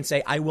back away and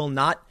say, I will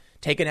not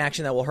take an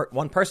action that will hurt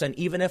one person,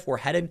 even if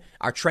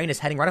our train is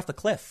heading right off the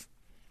cliff.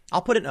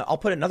 I'll put it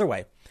another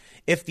way.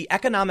 If the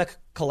economic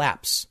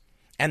collapse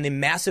and the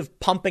massive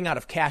pumping out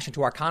of cash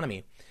into our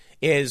economy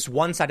is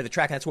one side of the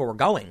track, and that's where we're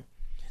going,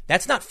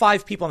 that's not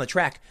 5 people on the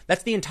track.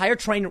 That's the entire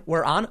train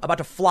we're on about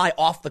to fly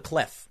off the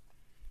cliff.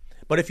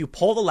 But if you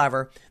pull the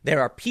lever,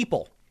 there are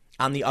people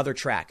on the other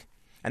track,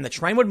 and the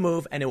train would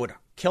move and it would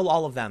kill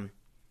all of them,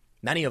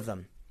 many of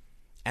them,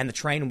 and the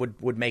train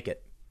would make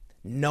it.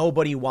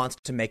 Nobody wants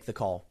to make the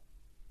call.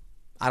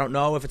 I don't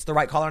know if it's the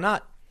right call or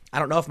not. I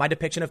don't know if my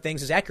depiction of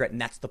things is accurate,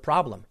 and that's the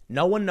problem.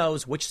 No one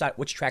knows which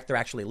track they're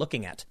actually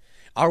looking at.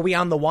 Are we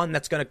on the one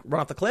that's going to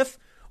run off the cliff,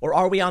 or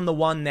are we on the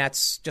one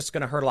that's just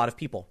going to hurt a lot of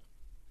people?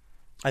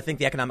 I think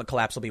the economic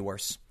collapse will be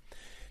worse.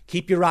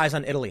 Keep your eyes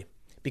on Italy,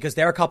 because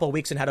they're a couple of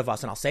weeks ahead of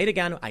us. And I'll say it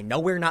again. I know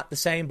we're not the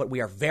same, but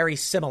we are very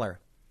similar.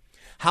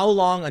 How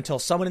long until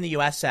someone in the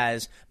U.S.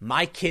 says,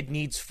 my kid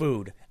needs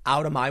food,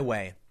 out of my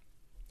way?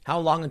 How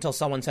long until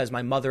someone says,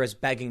 my mother is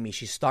begging me,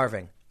 she's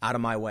starving, out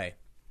of my way?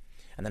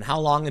 And then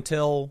how long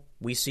until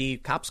we see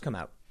cops come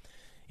out?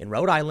 In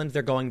Rhode Island,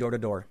 they're going door to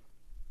door.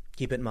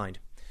 Keep it in mind.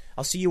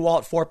 I'll see you all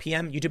at 4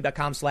 p.m.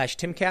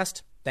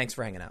 YouTube.com/Timcast. Thanks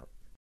for hanging out.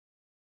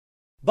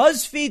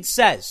 BuzzFeed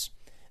says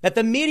that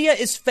the media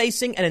is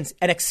facing an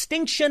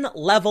extinction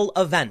level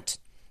event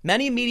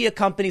Many media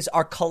companies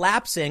are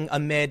collapsing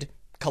amid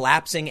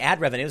collapsing ad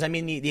revenues. I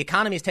mean, the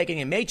economy is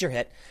taking a major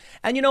hit.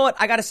 And you know what?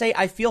 I got to say,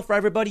 I feel for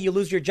everybody. You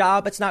lose your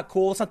job. It's not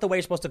cool. It's not the way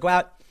you're supposed to go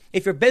out.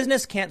 If your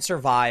business can't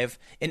survive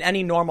in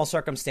any normal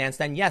circumstance,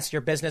 then yes,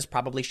 your business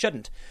probably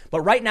shouldn't.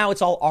 But right now,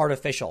 it's all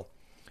artificial.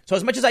 So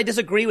as much as I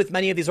disagree with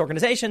many of these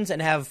organizations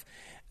and have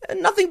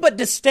nothing but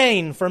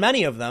disdain for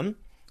many of them,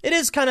 it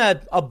is kind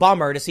of a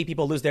bummer to see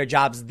people lose their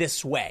jobs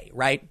this way,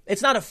 right?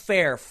 It's not a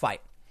fair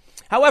fight.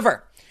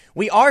 However,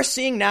 we are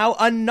seeing now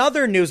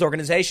another news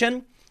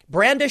organization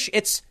brandish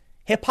its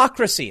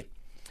hypocrisy.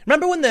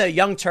 Remember when the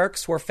Young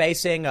Turks were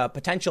facing a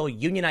potential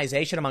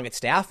unionization among its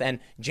staff and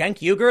Cenk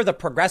Uygur, the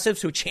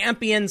progressives who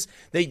champions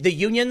the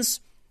unions,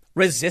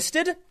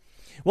 resisted?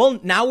 Well,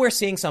 now we're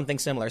seeing something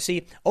similar.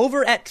 See,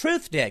 over at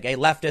Truthdig,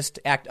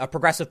 a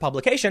progressive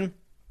publication,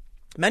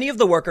 many of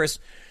the workers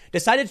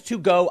decided to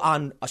go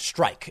on a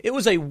strike. It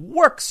was a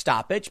work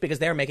stoppage because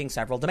they were making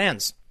several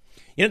demands.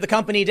 You know what the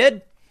company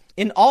did?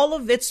 In all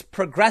of its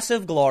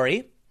progressive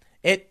glory,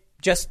 it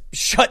just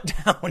shut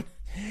down.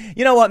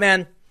 You know what,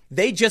 man?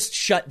 They just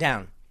shut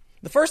down.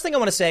 The first thing I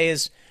want to say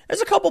is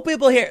there's a couple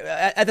people here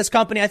at this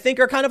company I think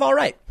are kind of all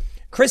right.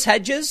 Chris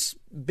Hedges,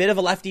 bit of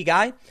a lefty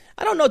guy.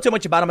 I don't know too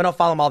much about him. I don't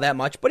follow him all that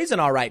much, but he's an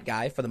all right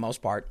guy for the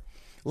most part.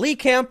 Lee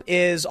Camp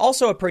is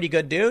also a pretty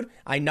good dude.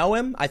 I know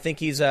him. I think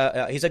he's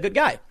a good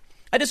guy.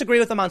 I disagree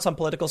with him on some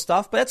political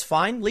stuff, but that's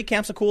fine. Lee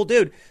Camp's a cool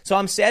dude. So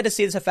I'm sad to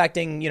see this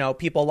affecting,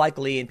 people like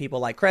Lee and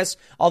people like Chris.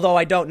 Although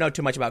I don't know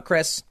too much about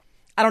Chris.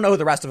 I don't know who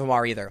the rest of them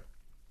are either.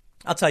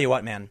 I'll tell you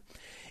what, man.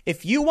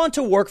 If you want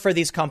to work for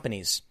these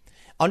companies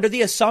under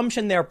the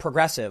assumption they're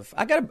progressive,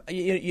 and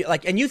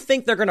you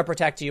think they're going to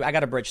protect you, I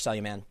got a bridge to tell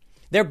you, man.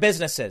 They're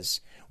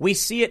businesses. We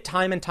see it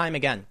time and time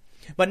again.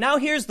 But now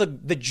here's the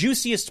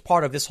juiciest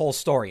part of this whole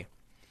story.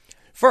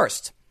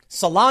 First,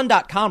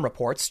 Salon.com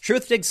reports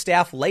Truthdig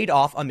staff laid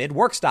off amid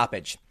work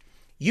stoppage.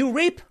 You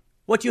reap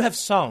what you have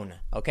sown,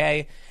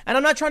 okay? And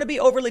I'm not trying to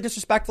be overly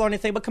disrespectful or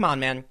anything, but come on,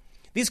 man.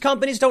 These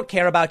companies don't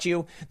care about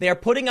you. They are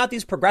putting out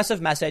these progressive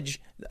message.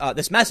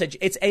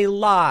 It's a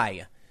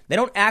lie. They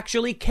don't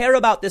actually care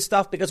about this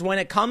stuff because when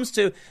it comes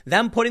to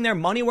them putting their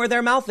money where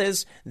their mouth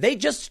is, they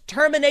just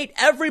terminate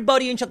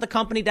everybody and shut the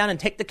company down and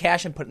take the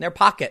cash and put it in their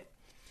pocket.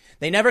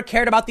 They never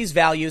cared about these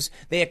values.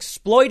 They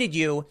exploited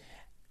you.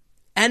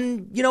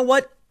 And you know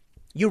what?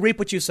 You reap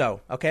what you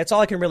sow. Okay, that's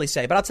all I can really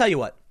say. But I'll tell you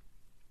what.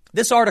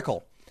 This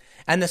article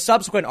and the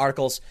subsequent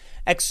articles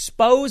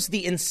expose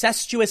the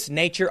incestuous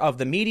nature of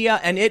the media,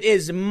 and it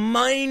is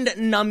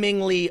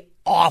mind-numbingly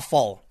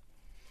awful.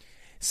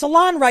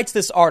 Salon writes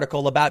this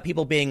article about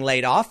people being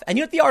laid off, and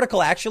you know what the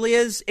article actually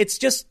is? It's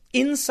just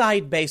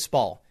inside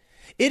baseball.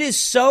 It is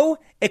so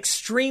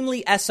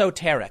extremely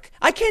esoteric.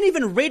 I can't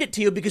even read it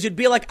to you because you'd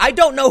be like, I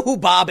don't know who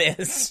Bob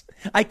is.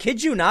 I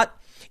kid you not.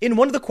 In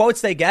one of the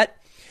quotes they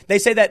get, they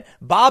say that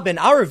Bob, in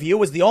our view,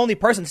 was the only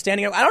person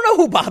standing up. I don't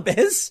know who Bob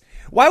is.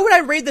 Why would I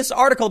read this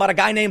article about a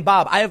guy named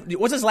Bob?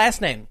 What's his last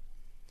name?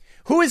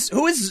 Who is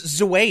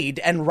Zuaid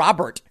and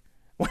Robert?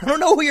 I don't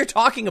know who you're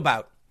talking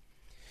about.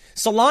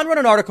 Salon wrote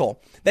an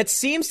article that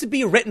seems to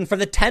be written for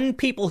the 10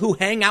 people who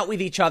hang out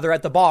with each other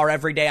at the bar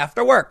every day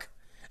after work.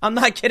 I'm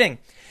not kidding.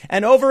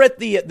 And over at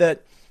the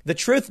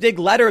Truthdig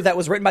letter that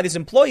was written by these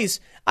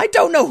employees, I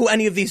don't know who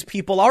any of these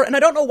people are, and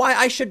I don't know why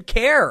I should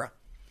care.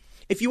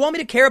 If you want me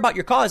to care about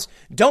your cause,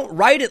 don't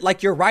write it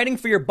like you're writing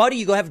for your buddy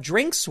you go have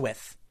drinks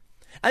with.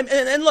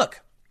 And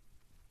look,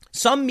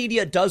 some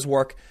media does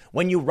work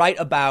when you write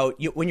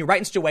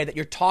in such a way that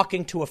you're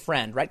talking to a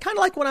friend, right? Kind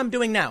of like what I'm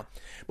doing now.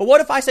 But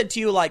what if I said to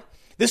you, like,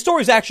 this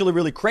story is actually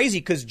really crazy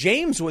because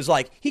James was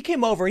like, he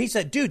came over and he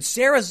said, dude,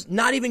 Sarah's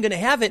not even going to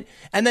have it.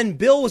 And then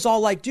Bill was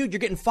all like, dude, you're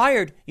getting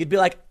fired. You'd be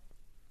like,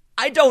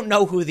 I don't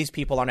know who these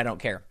people are and I don't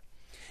care.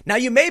 Now,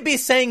 you may be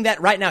saying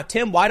that right now,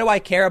 Tim, why do I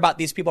care about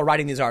these people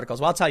writing these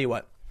articles? Well, I'll tell you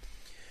what.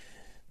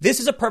 This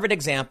is a perfect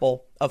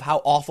example of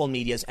how awful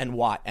media is and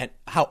why, and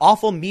how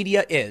awful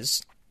media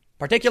is,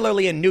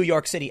 particularly in New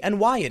York City,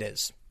 and why it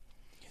is.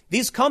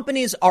 These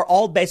companies are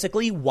all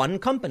basically one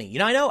company.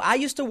 I know I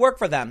used to work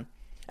for them,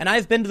 and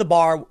I've been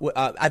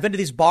to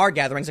these bar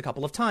gatherings a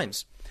couple of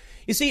times.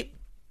 You see,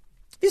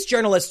 these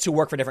journalists who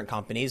work for different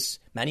companies,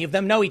 many of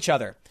them know each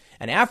other.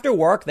 And after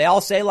work, they all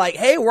say like,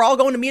 hey, we're all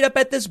going to meet up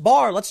at this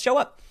bar. Let's show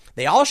up.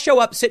 They all show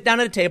up, sit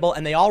down at a table,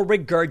 and they all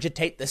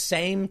regurgitate the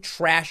same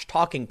trash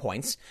talking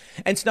points.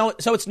 And so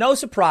it's no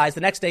surprise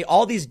the next day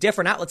all these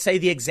different outlets say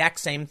the exact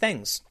same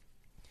things.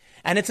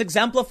 And it's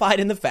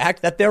exemplified in the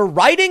fact that they're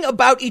writing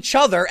about each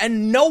other,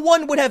 and no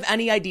one would have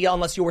any idea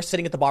unless you were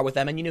sitting at the bar with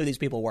them and you knew these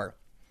people were.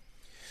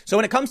 So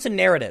when it comes to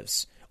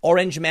narratives,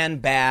 Orange Man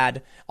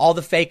bad, all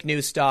the fake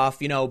news stuff,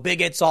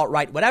 bigots,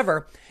 alt-right,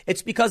 whatever,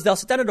 it's because they'll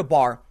sit down at a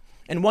bar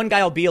and one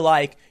guy will be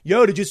like,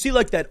 yo, did you see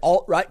like that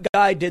alt-right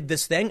guy did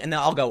this thing? And then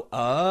I'll go,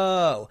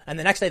 oh. And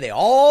the next day they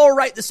all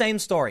write the same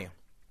story.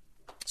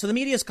 So the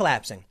media is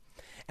collapsing.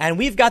 And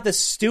we've got this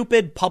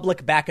stupid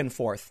public back and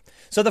forth.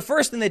 So the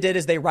first thing they did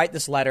is they write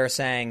this letter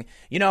saying,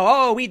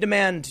 we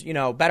demand,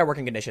 better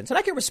working conditions. And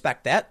I can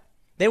respect that.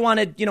 They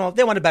wanted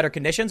better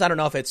conditions. I don't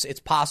know if it's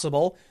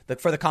possible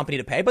for the company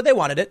to pay, but they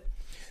wanted it.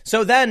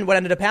 So then what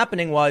ended up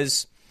happening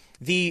was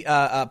the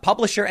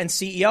publisher and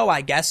CEO,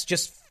 I guess,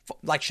 just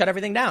shut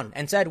everything down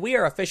and said, we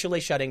are officially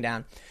shutting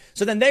down.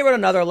 So then they wrote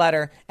another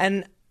letter,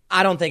 and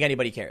I don't think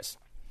anybody cares.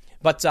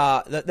 But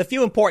the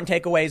few important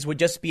takeaways would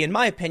just be, in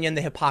my opinion,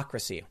 the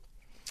hypocrisy.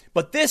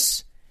 But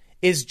this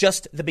is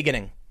just the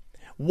beginning.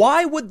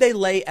 Why would they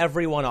lay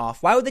everyone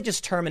off? Why would they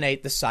just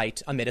terminate the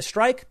site amid a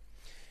strike?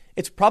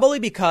 It's probably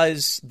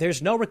because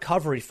there's no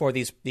recovery for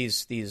these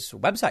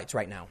websites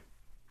right now.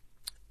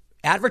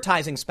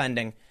 Advertising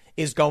spending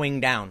is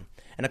going down.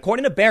 And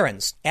according to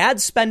Barron's,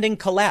 ad spending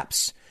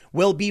collapse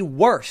will be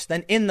worse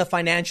than in the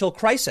financial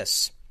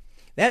crisis.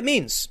 That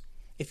means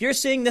if you're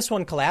seeing this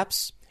one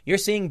collapse, you're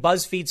seeing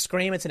BuzzFeed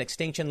scream it's an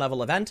extinction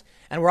level event,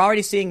 and we're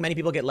already seeing many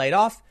people get laid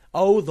off.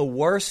 Oh, the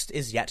worst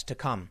is yet to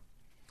come.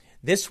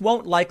 This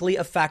won't likely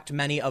affect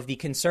many of the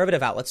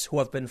conservative outlets who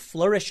have been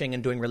flourishing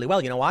and doing really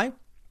well. You know why?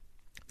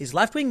 These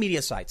left-wing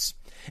media sites,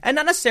 and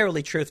not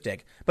necessarily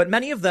Truthdig, but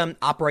many of them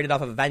operated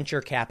off of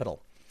venture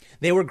capital.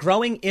 They were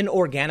growing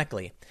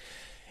inorganically.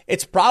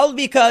 It's probably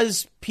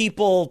because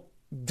people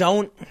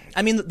don't,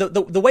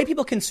 the way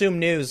people consume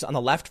news on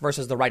the left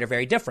versus the right are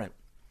very different.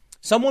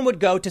 Someone would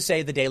go to,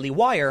 say, the Daily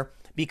Wire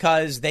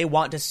because they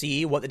want to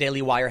see what the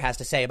Daily Wire has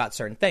to say about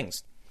certain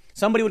things.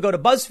 Somebody would go to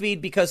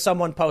BuzzFeed because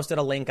someone posted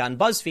a link on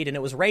BuzzFeed and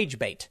it was rage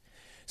bait.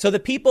 So the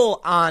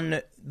people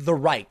on the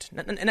right,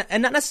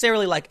 and not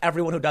necessarily like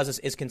everyone who does this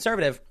is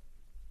conservative,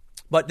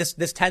 but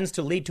this tends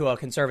to lead to a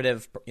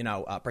conservative,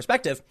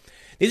 perspective.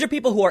 These are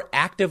people who are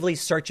actively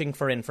searching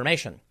for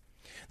information.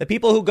 The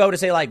people who go to,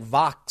 say, like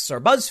Vox or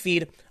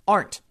BuzzFeed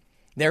aren't.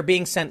 They're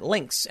being sent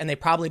links and they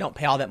probably don't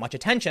pay all that much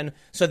attention,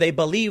 so they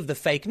believe the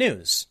fake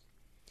news.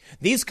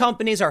 These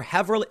companies are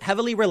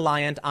heavily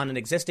reliant on an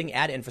existing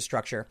ad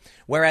infrastructure,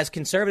 whereas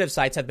conservative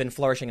sites have been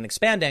flourishing and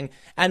expanding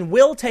and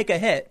will take a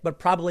hit, but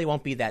probably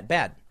won't be that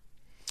bad.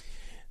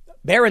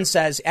 Barron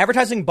says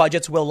advertising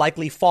budgets will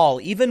likely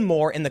fall even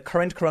more in the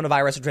current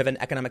coronavirus-driven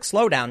economic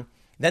slowdown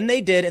than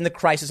they did in the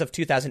crisis of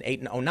 2008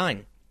 and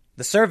 2009.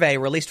 The survey,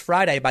 released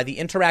Friday by the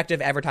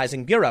Interactive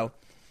Advertising Bureau,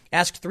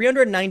 asked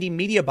 390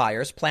 media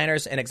buyers,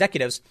 planners, and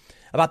executives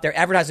about their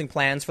advertising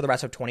plans for the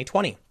rest of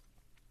 2020.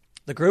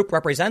 The group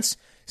represents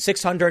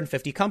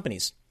 650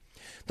 companies.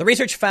 The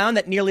research found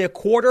that nearly a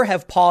quarter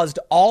have paused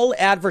all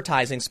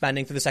advertising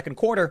spending through the second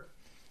quarter.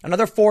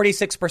 Another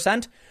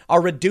 46%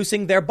 are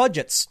reducing their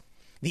budgets.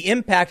 The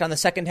impact on the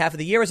second half of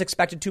the year is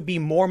expected to be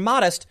more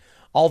modest,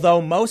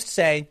 although most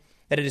say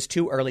that it is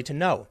too early to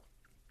know.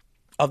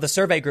 Of the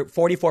survey group,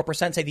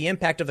 44% say the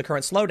impact of the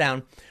current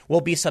slowdown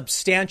will be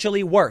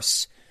substantially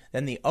worse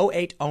than the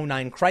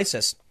 2008-09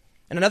 crisis.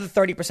 And another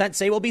 30%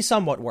 say it will be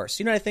somewhat worse.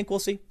 You know what I think we'll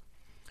see?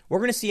 We're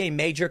going to see a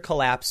major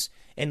collapse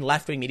in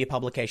left-wing media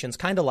publications,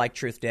 kind of like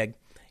Truthdig.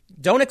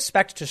 Don't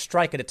expect to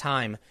strike at a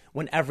time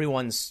when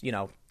everyone's,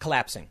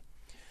 collapsing.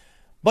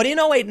 But in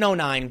 2008 and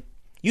 2009,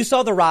 you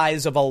saw the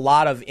rise of a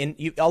lot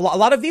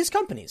of these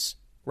companies,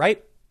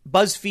 right?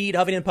 BuzzFeed,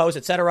 Huffington Post,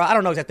 etc. I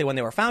don't know exactly when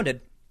they were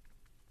founded,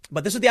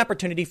 but this was the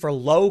opportunity for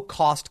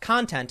low-cost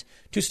content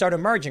to start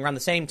emerging around the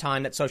same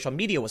time that social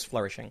media was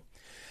flourishing.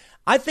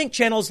 I think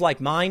channels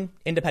like mine,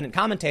 independent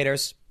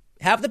commentators,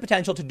 have the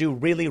potential to do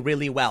really,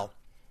 really well.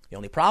 The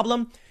only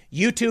problem,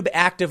 YouTube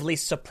actively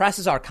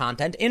suppresses our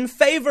content in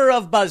favor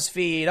of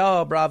BuzzFeed.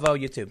 Oh, bravo,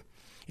 YouTube.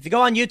 If you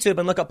go on YouTube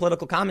and look up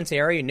political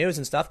commentary and news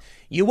and stuff,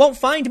 you won't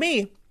find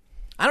me.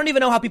 I don't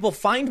even know how people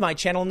find my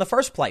channel in the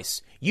first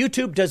place.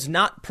 YouTube does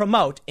not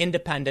promote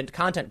independent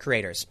content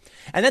creators.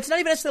 And that's not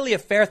even necessarily a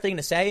fair thing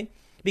to say,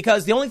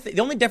 because the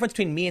only difference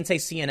between me and, say,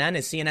 CNN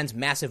is CNN's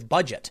massive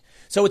budget.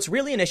 So it's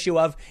really an issue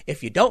of,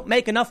 if you don't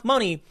make enough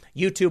money,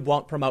 YouTube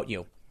won't promote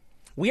you.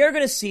 We are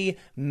going to see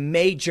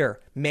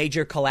major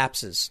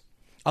collapses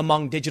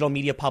among digital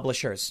media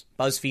publishers,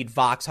 BuzzFeed,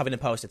 Vox, Huffington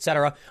Post,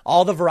 etc.,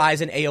 all the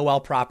Verizon,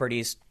 AOL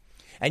properties.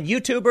 And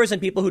YouTubers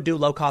and people who do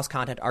low-cost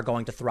content are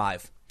going to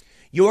thrive.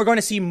 You are going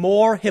to see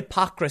more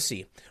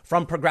hypocrisy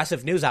from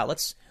progressive news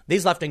outlets,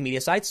 these left-wing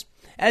media sites,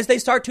 as they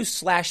start to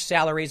slash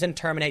salaries and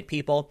terminate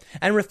people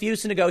and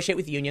refuse to negotiate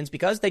with unions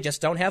because they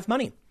just don't have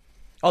money.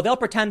 Oh, they'll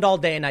pretend all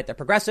day and night they're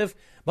progressive,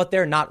 but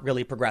they're not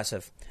really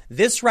progressive.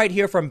 This right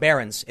here from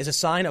Barron's is a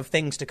sign of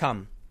things to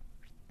come.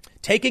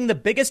 Taking the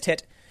biggest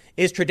hit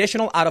is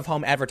traditional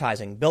out-of-home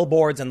advertising,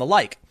 billboards and the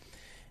like.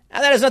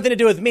 And that has nothing to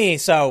do with me,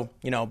 so,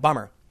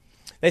 bummer.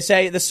 They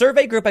say the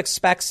survey group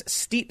expects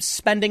steep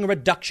spending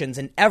reductions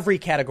in every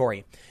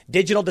category: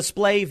 digital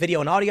display, video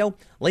and audio,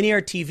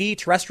 linear TV,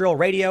 terrestrial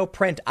radio,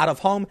 print,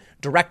 out-of-home,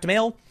 direct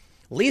mail.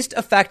 Least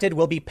affected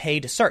will be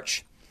paid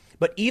search.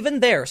 But even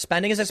there,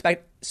 spending is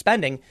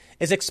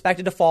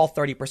expected to fall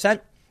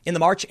 30% in the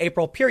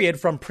March-April period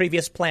from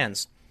previous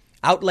plans.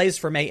 Outlays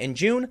for May and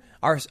June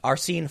are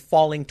seen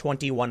falling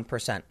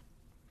 21%.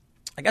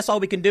 I guess all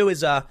we can do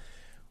is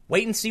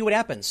wait and see what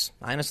happens.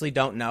 I honestly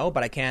don't know,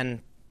 but I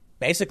can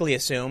basically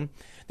assume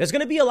there's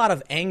going to be a lot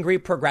of angry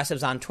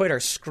progressives on Twitter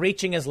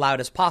screeching as loud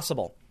as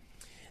possible.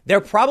 They're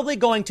probably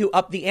going to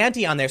up the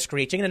ante on their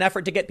screeching in an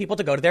effort to get people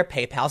to go to their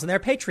PayPals and their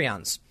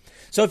Patreons.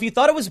 So if you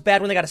thought it was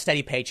bad when they got a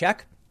steady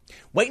paycheck,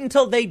 Wait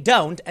until they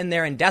don't and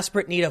they're in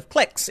desperate need of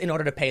clicks in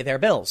order to pay their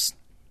bills.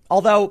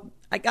 Although,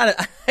 I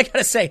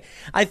gotta say,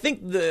 I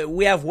think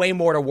we have way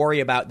more to worry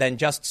about than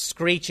just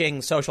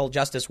screeching social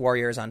justice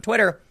warriors on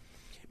Twitter.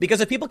 Because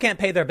if people can't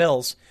pay their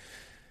bills,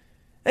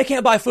 they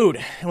can't buy food.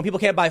 And when people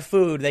can't buy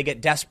food, they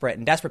get desperate.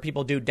 And desperate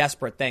people do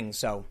desperate things.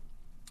 So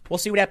we'll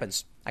see what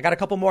happens. I got a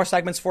couple more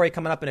segments for you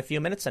coming up in a few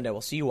minutes, and I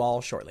will see you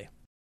all shortly.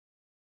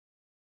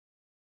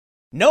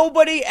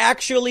 Nobody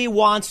actually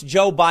wants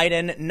Joe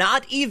Biden,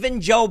 not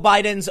even Joe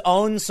Biden's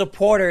own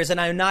supporters.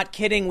 And I'm not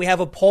kidding. We have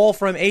a poll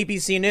from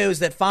ABC News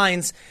that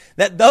finds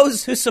that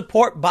those who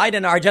support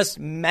Biden are just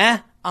meh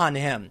on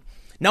him.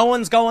 No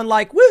one's going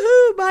like,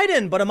 woohoo,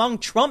 Biden. But among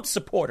Trump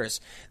supporters,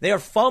 they are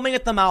foaming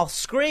at the mouth,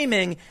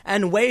 screaming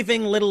and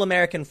waving little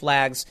American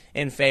flags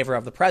in favor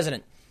of the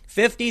president.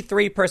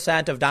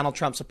 53% of Donald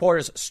Trump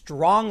supporters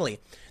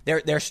strongly,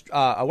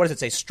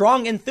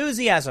 strong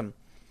enthusiasm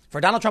for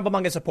Donald Trump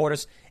among his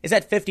supporters is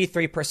at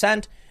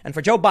 53%. And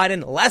for Joe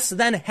Biden, less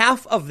than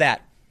half of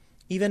that.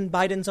 Even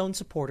Biden's own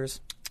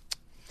supporters.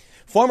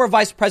 Former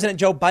Vice President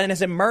Joe Biden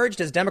has emerged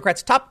as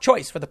Democrats' top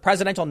choice for the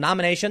presidential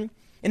nomination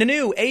in a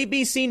new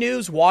ABC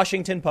News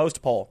Washington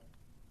Post poll.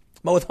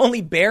 But with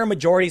only bare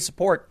majority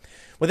support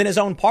within his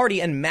own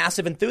party and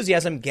massive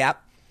enthusiasm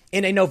gap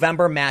in a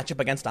November matchup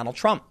against Donald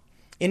Trump.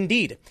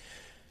 Indeed,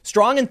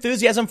 strong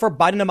enthusiasm for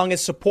Biden among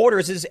his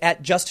supporters is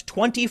at just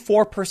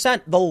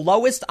 24%, the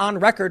lowest on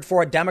record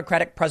for a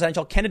Democratic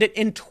presidential candidate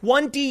in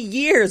 20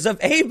 years of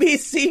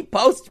ABC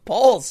Post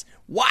polls.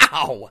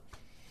 Wow!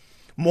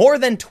 More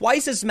than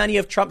twice as many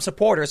of Trump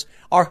supporters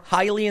are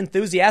highly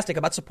enthusiastic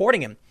about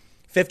supporting him,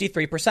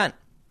 53%.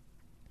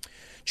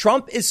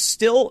 Trump's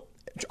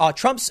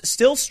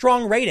still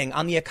strong rating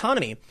on the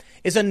economy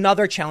is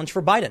another challenge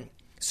for Biden.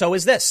 So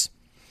is this.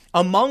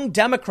 Among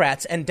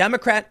Democrats and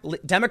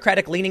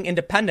Democratic-leaning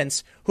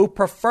independents who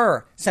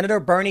prefer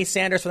Senator Bernie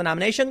Sanders for the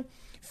nomination,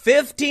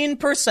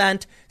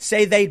 15%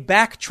 say they'd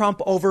back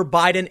Trump over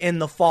Biden in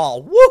the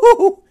fall.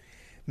 Woo!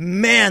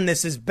 Man,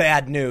 this is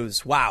bad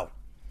news. Wow.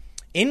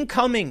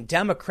 Incoming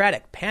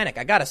Democratic panic.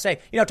 I got to say,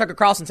 Tucker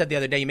Carlson said the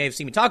other day, you may have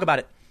seen me talk about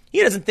it.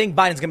 He doesn't think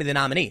Biden's going to be the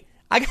nominee.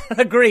 I got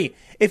to agree.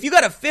 If you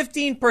got a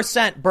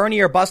 15% Bernie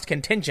or bust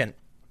contingent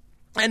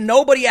and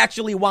nobody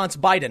actually wants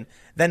Biden,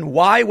 then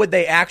why would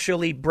they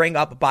actually bring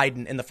up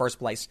Biden in the first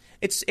place?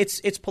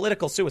 It's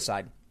political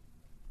suicide.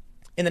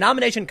 In the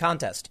nomination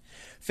contest,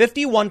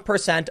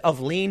 51% of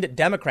leaned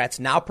Democrats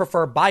now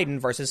prefer Biden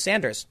versus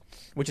Sanders,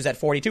 which is at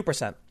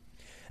 42%.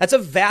 That's a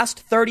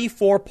vast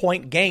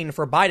 34-point gain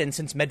for Biden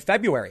since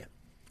mid-February.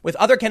 With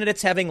other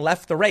candidates having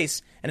left the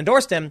race and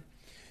endorsed him,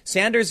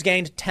 Sanders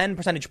gained 10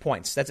 percentage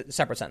points. That's a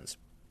separate sentence.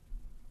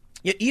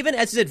 Yet even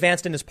as he's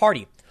advanced in his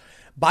party,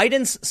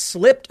 Biden's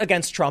slipped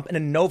against Trump in a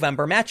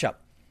November matchup.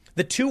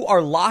 The two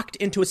are locked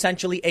into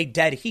essentially a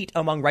dead heat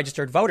among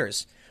registered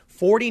voters,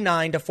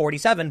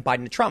 49-47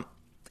 Biden to Trump,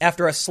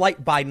 after a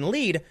slight Biden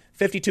lead,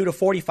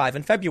 52-45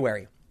 in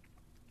February.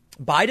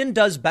 Biden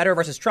does better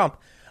versus Trump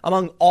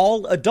among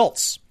all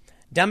adults.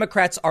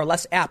 Democrats are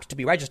less apt to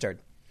be registered,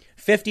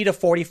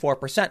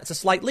 50-44%. It's a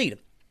slight lead.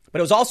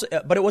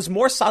 But it was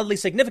more solidly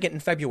significant in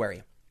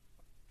February.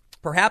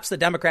 Perhaps the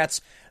Democrats'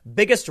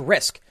 biggest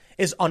risk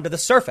is under the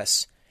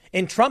surface.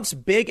 In Trump's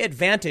big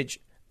advantage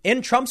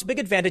in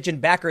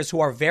backers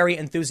who are very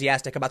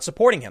enthusiastic about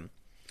supporting him.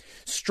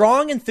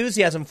 Strong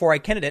enthusiasm for a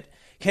candidate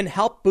can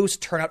help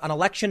boost turnout on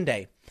Election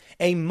Day,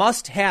 a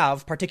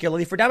must-have,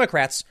 particularly for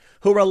Democrats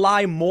who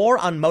rely more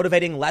on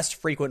motivating less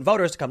frequent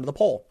voters to come to the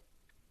poll.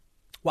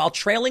 While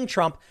trailing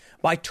Trump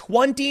by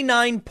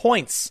 29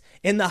 points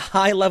in the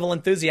high-level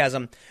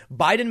enthusiasm,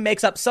 Biden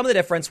makes up some of the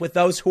difference with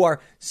those who are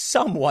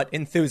somewhat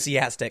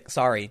enthusiastic.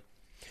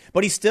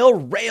 But he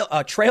still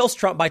trails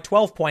Trump by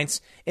 12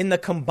 points in the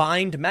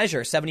combined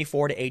measure,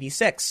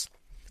 74-86.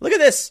 Look at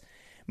this.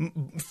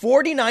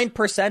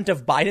 49%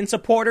 of Biden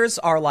supporters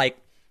are like,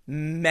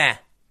 meh.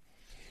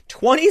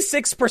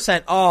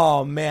 26%.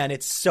 Oh, man,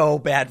 it's so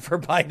bad for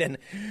Biden.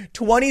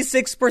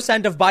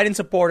 26% of Biden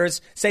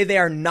supporters say they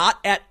are not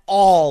at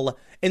all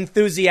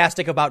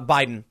enthusiastic about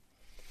Biden.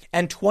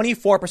 And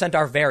 24%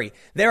 are very.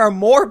 There are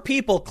more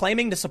people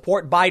claiming to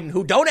support Biden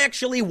who don't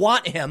actually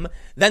want him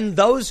than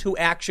those who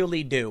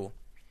actually do.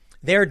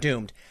 They're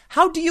doomed.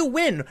 How do you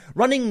win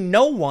running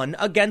no one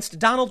against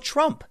Donald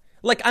Trump?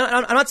 Like,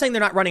 I'm not saying they're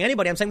not running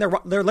anybody. I'm saying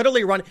they're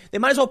literally running. They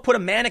might as well put a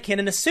mannequin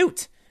in a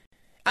suit.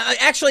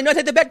 Actually, no,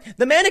 take that back.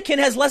 The mannequin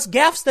has less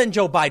gaffes than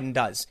Joe Biden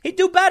does. He'd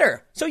do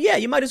better. So, yeah,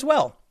 you might as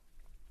well.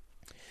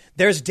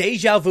 There's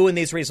deja vu in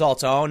these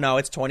results. Oh, no,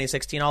 it's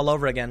 2016 all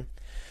over again.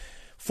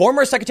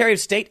 Former Secretary of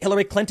State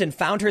Hillary Clinton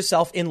found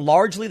herself in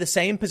largely the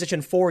same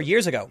position 4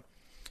 years ago.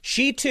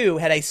 She, too,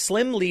 had a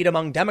slim lead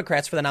among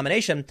Democrats for the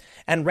nomination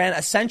and ran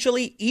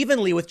essentially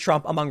evenly with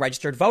Trump among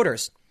registered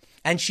voters.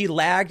 And she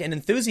lagged in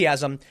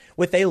enthusiasm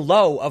with a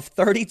low of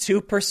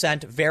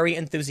 32% very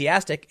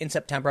enthusiastic in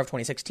September of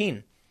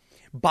 2016.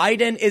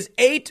 Biden is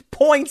 8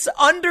 points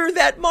under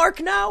that mark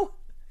now.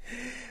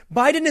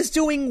 Biden is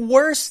doing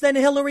worse than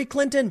Hillary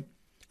Clinton.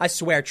 I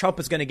swear Trump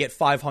is going to get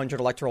 500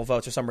 electoral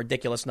votes or some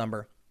ridiculous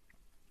number.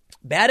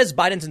 Bad as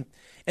Biden's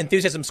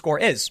enthusiasm score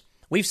is,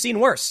 we've seen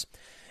worse.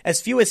 As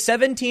few as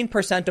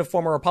 17% of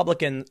former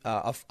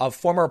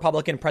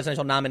Republican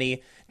presidential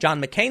nominee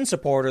John McCain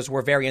supporters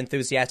were very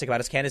enthusiastic about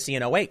his candidacy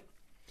in 2008.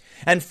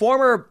 And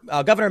former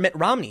Governor Mitt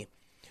Romney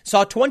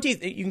saw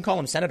you can call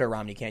him Senator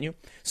Romney, can't you?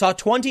 Saw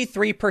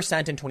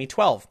 23% in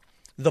 2012.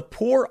 The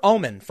poor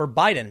omen for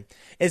Biden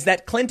is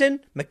that Clinton,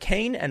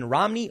 McCain, and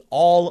Romney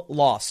all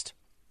lost.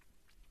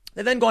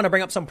 They then go on to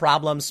bring up some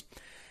problems.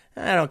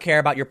 I don't care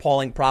about your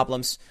polling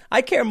problems.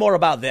 I care more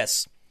about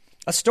this.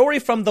 A story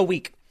from the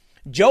week.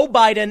 Joe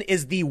Biden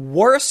is the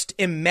worst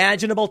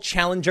imaginable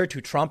challenger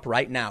to Trump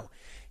right now.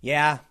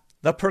 Yeah,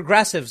 the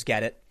progressives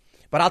get it.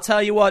 But I'll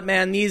tell you what,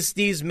 man,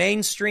 these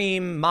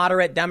mainstream,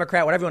 moderate,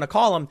 Democrat, whatever you want to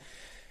call them,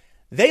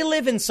 they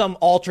live in some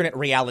alternate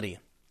reality.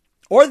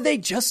 Or they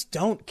just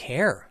don't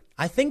care.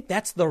 I think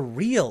that's the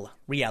real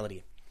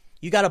reality.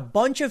 You got a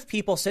bunch of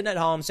people sitting at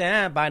home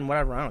saying, Biden,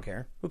 whatever, I don't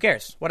care. Who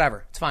cares?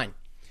 Whatever, it's fine.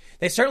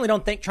 They certainly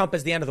don't think Trump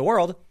is the end of the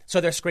world,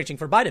 so they're screeching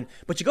for Biden.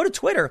 But you go to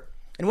Twitter,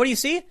 and what do you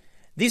see?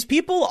 These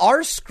people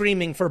are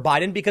screaming for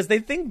Biden because they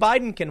think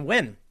Biden can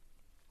win.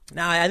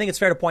 Now, I think it's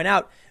fair to point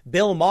out,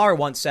 Bill Maher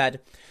once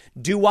said,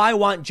 do I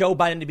want Joe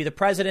Biden to be the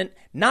president?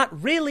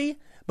 Not really,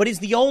 but he's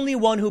the only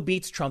one who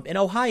beats Trump in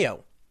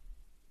Ohio.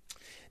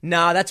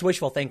 Nah, that's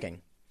wishful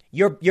thinking.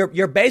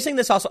 You're basing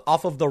this also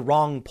off of the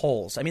wrong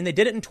polls. I mean, they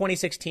did it in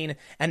 2016,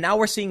 and now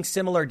we're seeing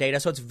similar data,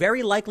 so it's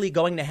very likely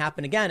going to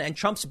happen again, and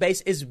Trump's base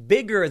is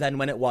bigger than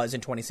when it was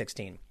in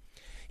 2016.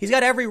 He's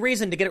got every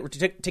reason to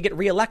get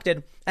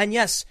reelected, and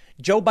yes,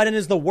 Joe Biden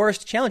is the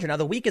worst challenger. Now,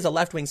 The Week is a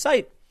left-wing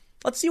site.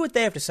 Let's see what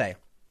they have to say.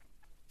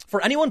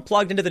 For anyone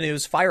plugged into the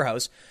news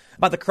firehose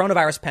about the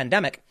coronavirus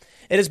pandemic,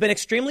 it has been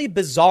extremely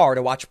bizarre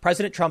to watch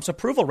President Trump's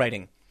approval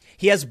rating.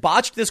 He has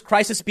botched this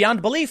crisis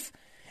beyond belief,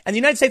 and the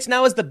United States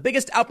now is the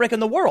biggest outbreak in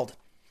the world.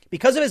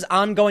 Because of his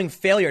ongoing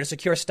failure to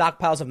secure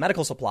stockpiles of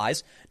medical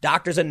supplies,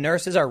 doctors and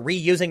nurses are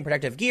reusing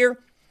protective gear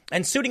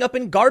and suiting up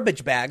in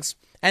garbage bags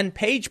and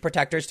page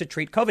protectors to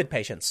treat COVID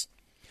patients.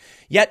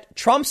 Yet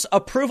Trump's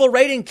approval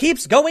rating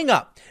keeps going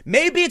up.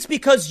 Maybe it's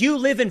because you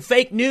live in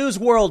fake news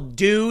world,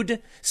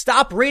 dude.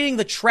 Stop reading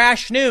the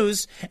trash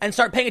news and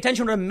start paying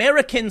attention to what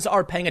Americans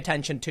are paying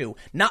attention to,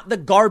 not the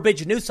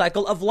garbage news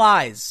cycle of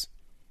lies.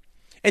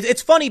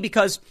 It's funny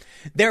because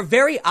they're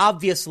very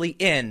obviously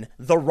in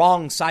the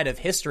wrong side of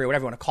history, or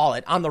whatever you want to call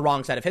it, on the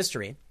wrong side of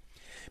history.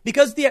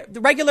 Because the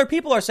regular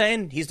people are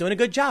saying he's doing a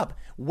good job.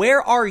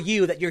 Where are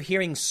you that you're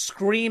hearing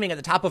screaming at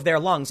the top of their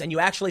lungs and you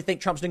actually think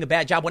Trump's doing a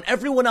bad job when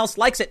everyone else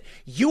likes it?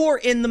 You're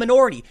in the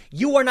minority.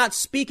 You are not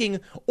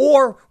speaking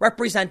or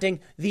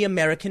representing the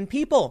American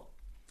people.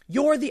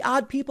 You're the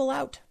odd people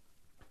out.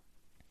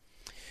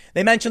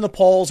 They mention the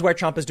polls where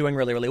Trump is doing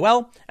really, really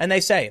well. And they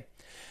say,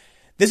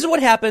 this is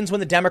what happens when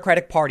the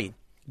Democratic Party,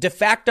 de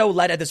facto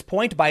led at this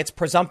point by its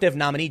presumptive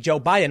nominee Joe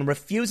Biden,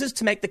 refuses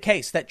to make the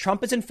case that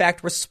Trump is in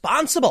fact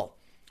responsible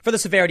for the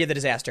severity of the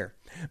disaster.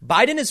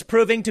 Biden is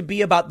proving to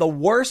be about the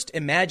worst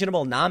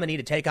imaginable nominee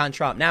to take on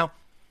Trump. Now,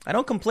 I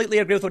don't completely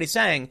agree with what he's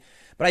saying,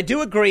 but I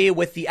do agree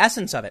with the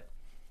essence of it.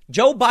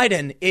 Joe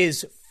Biden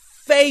is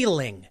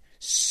failing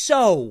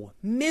so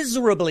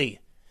miserably.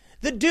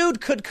 The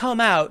dude could come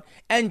out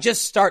and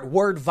just start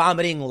word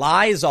vomiting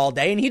lies all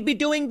day and he'd be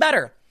doing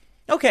better.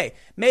 Okay,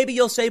 maybe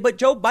you'll say, but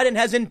Joe Biden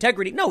has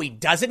integrity. No, he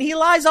doesn't. He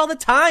lies all the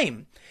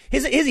time.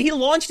 He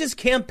launched his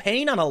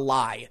campaign on a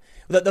lie,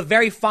 the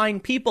very fine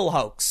people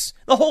hoax.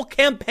 The whole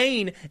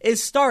campaign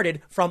is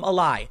started from a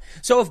lie.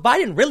 So if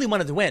Biden really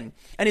wanted to win,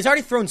 and he's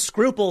already thrown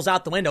scruples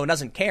out the window and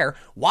doesn't care,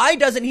 why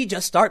doesn't he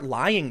just start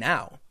lying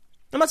now?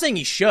 I'm not saying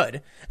he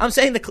should. I'm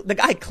saying the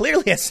guy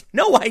clearly has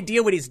no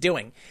idea what he's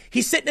doing.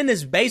 He's sitting in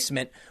his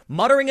basement,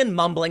 muttering and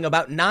mumbling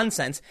about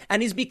nonsense,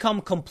 and he's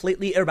become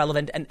completely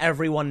irrelevant, and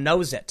everyone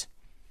knows it.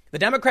 The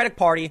Democratic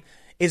Party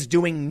is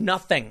doing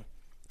nothing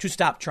to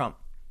stop Trump.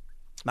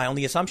 My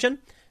only assumption,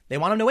 they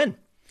want him to win.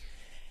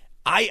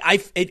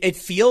 It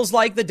feels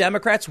like the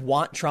Democrats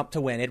want Trump to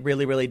win. It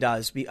really, really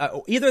does.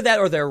 Either that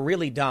or they're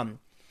really dumb.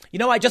 You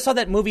know, I just saw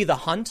that movie, The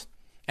Hunt,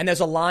 and there's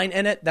a line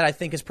in it that I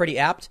think is pretty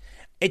apt.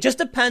 It just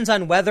depends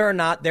on whether or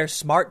not they're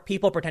smart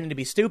people pretending to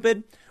be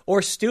stupid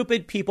or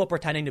stupid people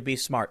pretending to be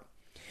smart.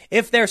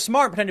 If they're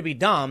smart pretending to be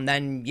dumb,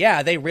 then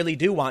yeah, they really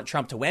do want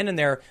Trump to win and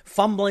they're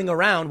fumbling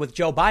around with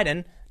Joe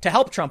Biden to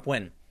help Trump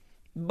win.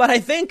 But I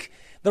think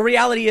the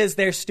reality is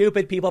they're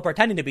stupid people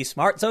pretending to be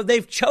smart, so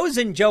they've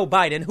chosen Joe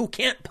Biden, who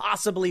can't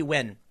possibly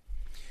win.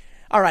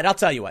 All right, I'll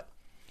tell you what.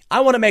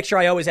 I want to make sure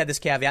I always had this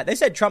caveat. They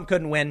said Trump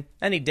couldn't win,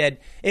 and he did.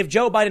 If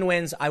Joe Biden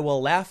wins, I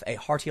will laugh a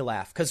hearty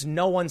laugh, because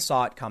no one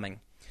saw it coming.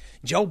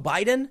 Joe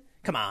Biden?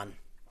 Come on.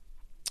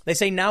 They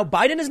say now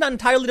Biden is not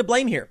entirely to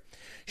blame here.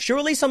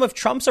 Surely some of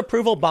Trump's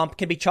approval bump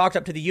can be chalked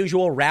up to the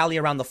usual rally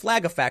around the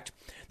flag effect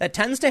that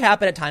tends to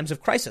happen at times of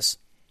crisis,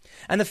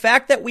 and the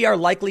fact that we are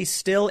likely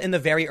still in the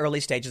very early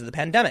stages of the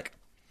pandemic.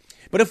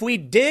 But if we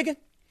dig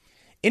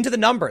into the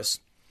numbers,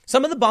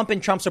 some of the bump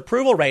in Trump's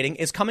approval rating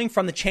is coming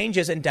from the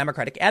changes in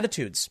Democratic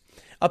attitudes.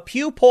 A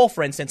Pew poll,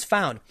 for instance,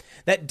 found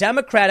that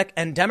Democratic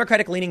and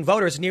Democratic-leaning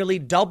voters nearly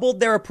doubled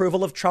their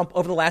approval of Trump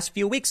over the last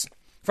few weeks.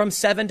 from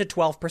 7 to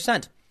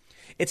 12%.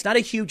 It's not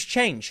a huge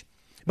change,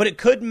 but it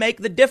could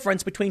make the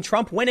difference between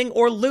Trump winning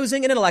or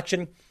losing in an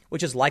election,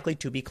 which is likely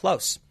to be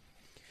close.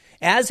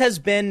 As has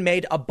been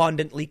made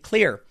abundantly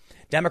clear,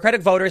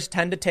 Democratic voters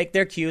tend to take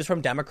their cues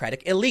from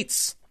Democratic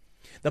elites.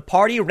 The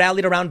party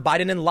rallied around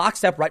Biden in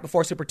lockstep right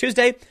before Super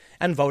Tuesday,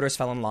 and voters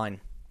fell in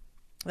line.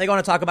 They go on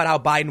to talk about how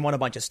Biden won a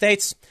bunch of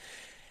states.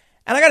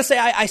 And I got to say,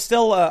 I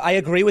still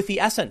agree with the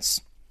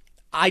essence.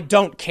 I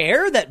don't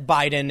care that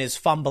Biden is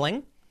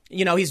fumbling.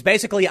 You know, he's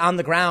basically on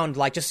the ground,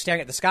 like just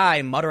staring at the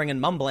sky, muttering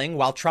and mumbling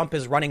while Trump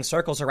is running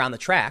circles around the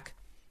track.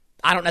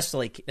 I don't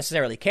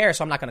necessarily care,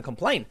 so I'm not going to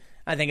complain.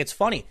 I think it's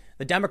funny.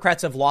 The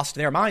Democrats have lost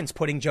their minds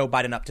putting Joe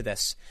Biden up to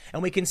this,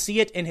 and we can see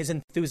it in his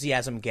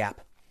enthusiasm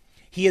gap.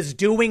 He is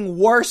doing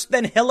worse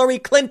than Hillary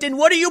Clinton.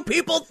 What are you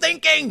people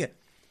thinking?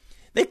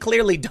 They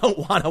clearly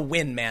don't want to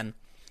win, man.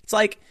 It's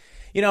like,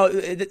 you know,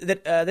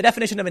 the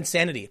definition of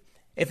insanity.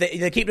 If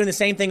they keep doing the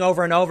same thing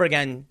over and over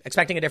again,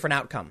 expecting a different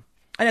outcome.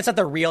 And that's not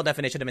the real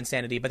definition of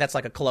insanity, but that's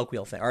like a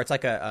colloquial thing, or it's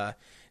like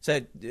it's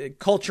a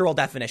cultural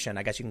definition,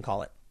 I guess you can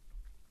call it.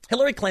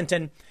 Hillary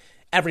Clinton,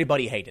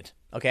 everybody hated,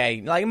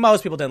 okay? Like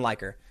most people didn't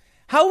like her.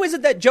 How is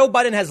it that Joe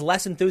Biden has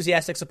less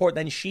enthusiastic support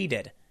than she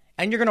did?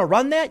 And you're going to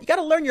run that? You got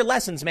to learn your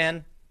lessons,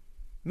 man.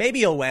 Maybe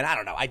you'll win. I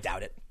don't know. I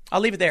doubt it. I'll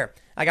leave it there.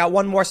 I got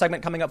one more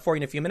segment coming up for you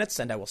in a few minutes,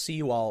 and I will see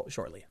you all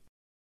shortly.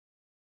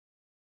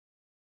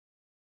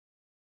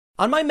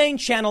 On my main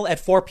channel at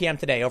 4 p.m.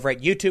 today over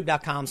at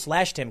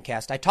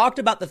youtube.com/Timcast, I talked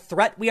about the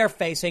threat we are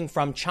facing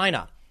from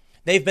China.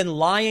 They've been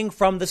lying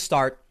from the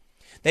start.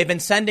 They've been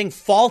sending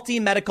faulty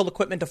medical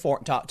equipment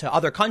to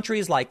other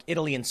countries like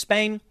Italy and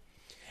Spain.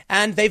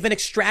 And they've been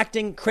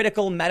extracting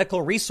critical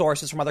medical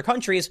resources from other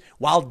countries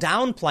while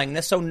downplaying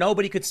this so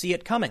nobody could see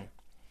it coming.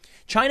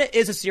 China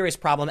is a serious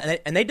problem,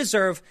 and they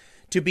deserve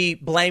to be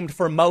blamed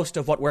for most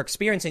of what we're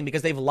experiencing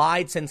because they've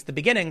lied since the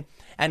beginning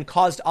and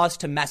caused us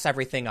to mess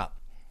everything up.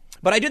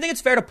 But I do think it's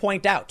fair to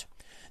point out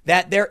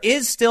that there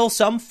is still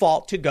some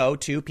fault to go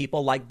to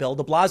people like Bill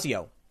de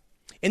Blasio.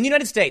 In the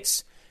United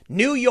States,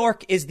 New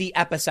York is the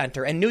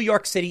epicenter, and New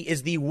York City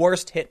is the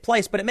worst hit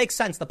place, but it makes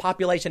sense. The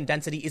population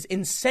density is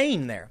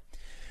insane there.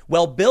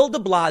 Well, Bill de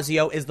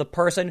Blasio is the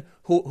person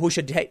who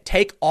should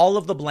take all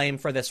of the blame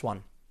for this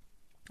one.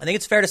 I think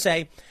it's fair to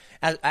say,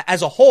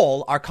 as a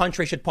whole, our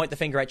country should point the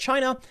finger at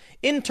China.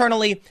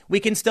 Internally, we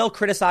can still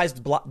criticize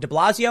de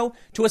Blasio,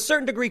 to a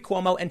certain degree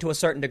Cuomo, and to a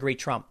certain degree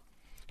Trump.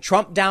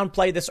 Trump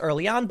downplayed this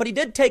early on, but he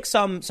did take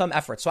some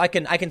effort, so I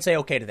can say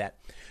okay to that.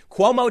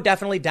 Cuomo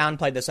definitely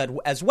downplayed this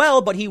as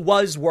well, but he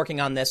was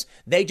working on this.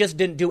 They just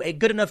didn't do a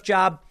good enough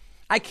job.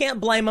 I can't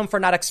blame them for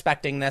not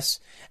expecting this,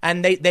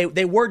 and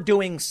they were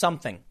doing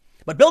something.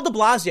 But Bill de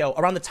Blasio,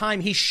 around the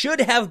time he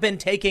should have been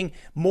taking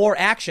more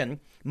action,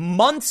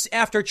 months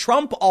after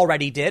Trump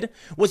already did,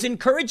 was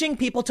encouraging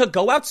people to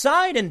go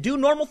outside and do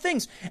normal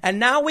things. And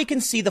now we can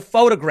see the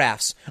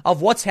photographs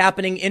of what's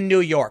happening in New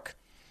York.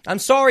 I'm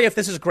sorry if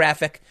this is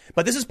graphic,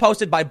 but this is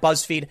posted by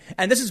BuzzFeed,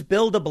 and this is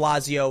Bill de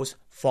Blasio's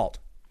fault.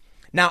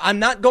 Now, I'm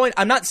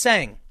not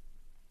saying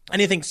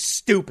anything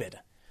stupid,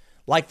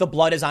 like the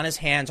blood is on his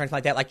hands or anything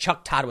like that, like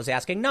Chuck Todd was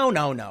asking.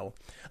 No.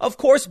 Of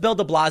course, Bill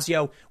de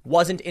Blasio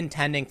wasn't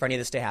intending for any of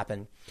this to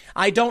happen.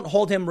 I don't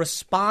hold him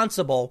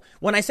responsible.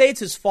 When I say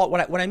it's his fault,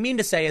 what I mean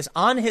to say is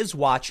on his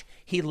watch,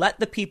 he let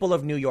the people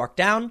of New York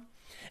down,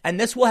 and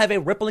this will have a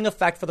rippling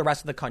effect for the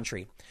rest of the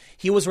country.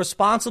 He was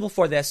responsible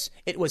for this.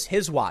 It was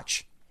his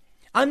watch.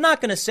 I'm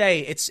not going to say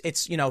it's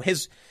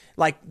his,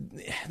 like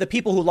the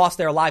people who lost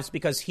their lives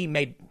because he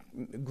made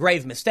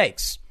grave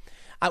mistakes.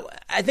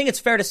 I think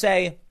it's fair to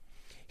say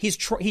he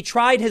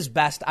tried his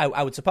best,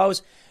 I would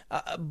suppose,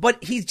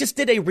 but he just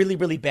did a really,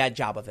 really bad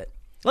job of it.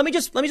 Let me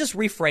just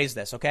rephrase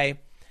this, okay?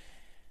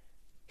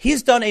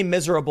 He's done a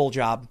miserable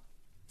job,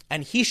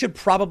 and he should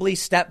probably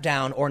step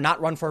down or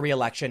not run for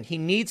re-election. He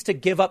needs to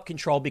give up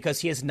control because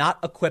he is not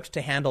equipped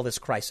to handle this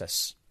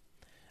crisis.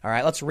 All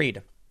right, let's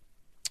read.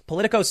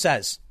 Politico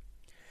says,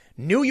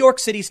 New York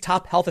City's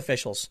top health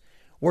officials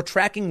were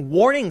tracking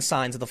warning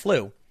signs of the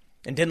flu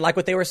and didn't like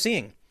what they were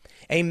seeing.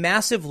 A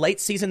massive late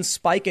season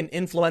spike in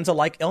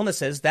influenza-like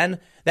illnesses then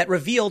that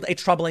revealed a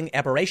troubling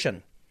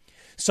aberration.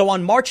 So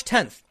on March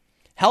 10th,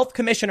 Health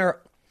Commissioner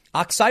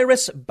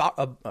Oxiris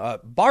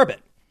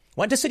Barbett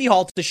went to City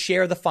Hall to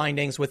share the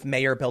findings with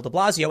Mayor Bill de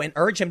Blasio and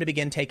urge him to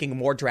begin taking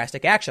more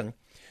drastic action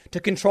to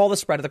control the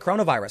spread of the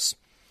coronavirus,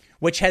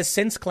 which has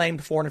since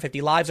claimed 450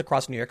 lives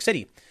across New York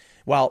City.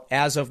 Well,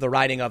 as of the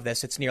writing of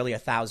this, it's nearly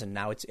 1,000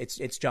 now.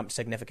 It's jumped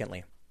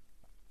significantly.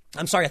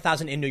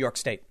 1,000 in New York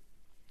State.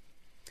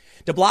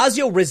 De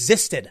Blasio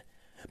resisted,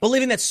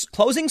 believing that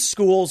closing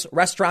schools,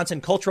 restaurants,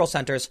 and cultural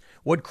centers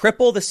would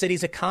cripple the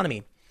city's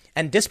economy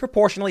and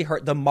disproportionately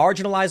hurt the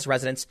marginalized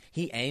residents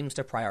he aims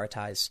to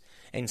prioritize.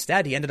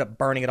 Instead, he ended up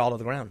burning it all to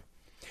the ground.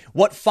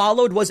 What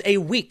followed was a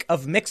week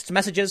of mixed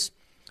messages,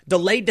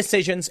 delayed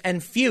decisions,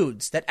 and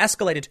feuds that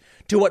escalated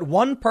to what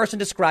one person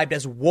described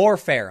as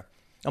warfare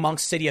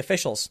amongst city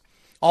officials,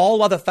 all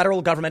while the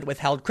federal government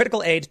withheld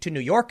critical aid to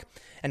New York,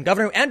 and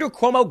Governor Andrew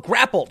Cuomo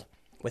grappled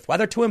with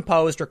whether to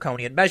impose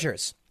draconian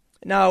measures.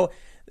 Now,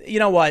 you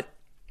know what?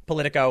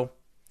 Politico,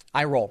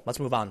 eye roll. Let's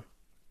move on.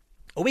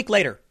 A week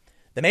later,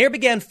 the mayor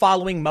began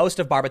following most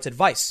of Barbatt's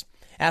advice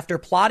after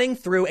plodding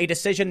through a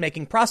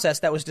decision-making process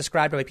that was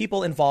described by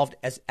people involved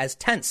as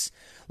tense,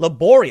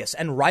 laborious,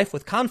 and rife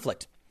with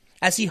conflict.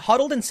 As he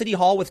huddled in City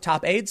Hall with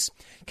top aides,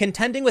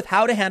 contending with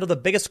how to handle the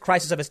biggest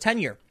crisis of his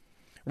tenure,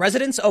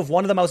 residents of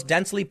one of the most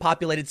densely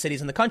populated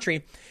cities in the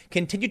country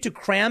continued to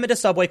cram into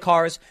subway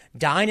cars,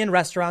 dine in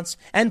restaurants,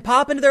 and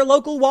pop into their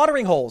local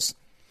watering holes,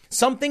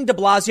 something de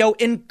Blasio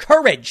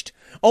encouraged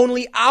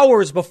only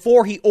hours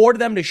before he ordered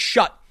them to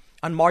shut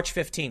on March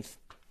 15th.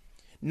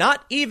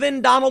 Not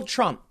even Donald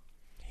Trump.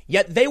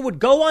 Yet they would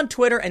go on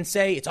Twitter and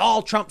say it's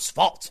all Trump's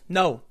fault.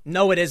 No,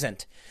 it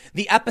isn't.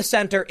 The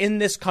epicenter in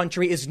this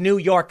country is New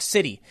York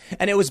City.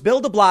 And it was Bill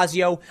de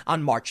Blasio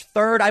on March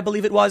 3rd, I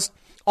believe it was,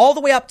 all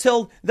the way up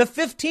till the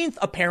 15th,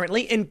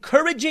 apparently,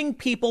 encouraging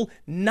people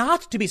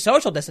not to be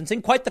social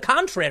distancing, quite the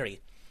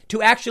contrary,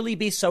 to actually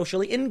be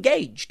socially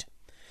engaged.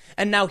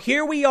 And now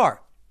here we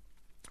are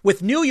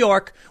with New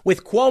York,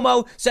 with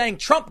Cuomo saying,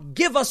 Trump,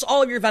 give us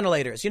all your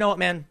ventilators. You know what,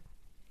 man?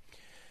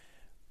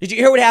 Did you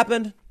hear what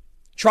happened?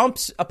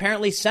 Trump's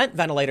apparently sent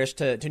ventilators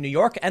to New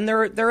York, and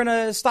they're in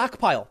a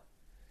stockpile.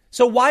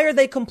 So why are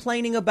they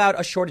complaining about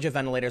a shortage of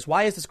ventilators?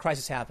 Why is this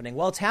crisis happening?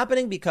 Well, it's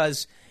happening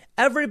because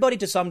everybody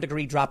to some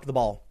degree dropped the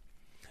ball.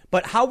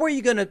 But how are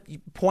you going to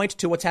point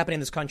to what's happening in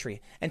this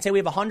country and say we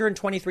have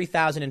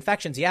 123,000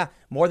 infections? Yeah,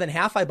 more than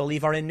half, I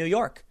believe, are in New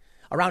York.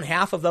 Around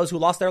half of those who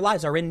lost their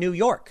lives are in New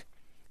York.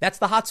 That's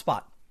the hot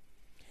spot.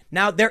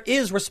 Now, there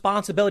is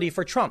responsibility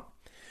for Trump.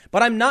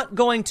 But I'm not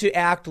going to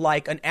act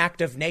like an act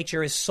of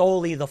nature is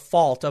solely the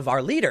fault of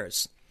our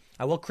leaders.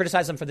 I will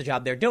criticize them for the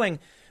job they're doing.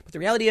 But the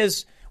reality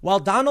is, while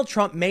Donald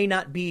Trump may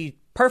not be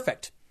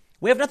perfect,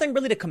 we have nothing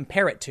really to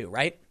compare it to,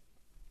 right?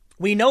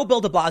 We know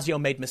Bill de Blasio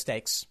made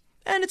mistakes.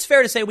 And it's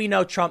fair to say we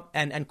know Trump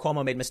and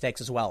Cuomo made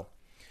mistakes as well.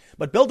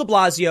 But Bill de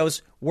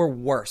Blasio's were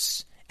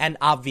worse and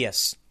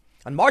obvious.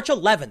 On March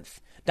 11th,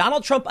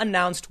 Donald Trump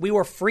announced we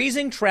were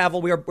freezing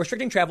travel. We were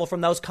restricting travel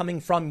from those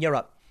coming from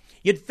Europe.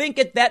 You'd think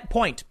at that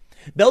point,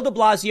 Bill de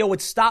Blasio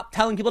would stop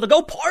telling people to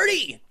go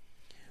party.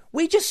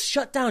 We just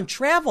shut down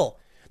travel.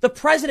 The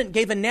president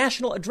gave a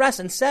national address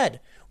and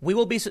said,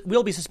 we'll be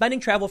suspending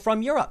travel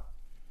from Europe.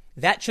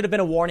 That should have been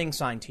a warning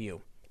sign to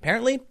you.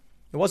 Apparently,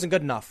 it wasn't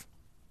good enough.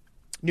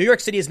 New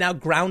York City is now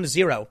ground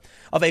zero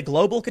of a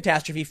global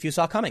catastrophe few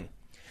saw coming.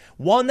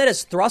 One that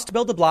has thrust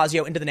Bill de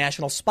Blasio into the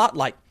national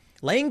spotlight,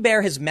 laying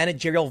bare his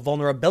managerial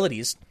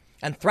vulnerabilities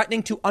and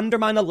threatening to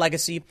undermine the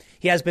legacy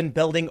he has been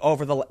building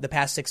over the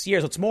past 6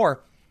 years. What's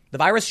more, the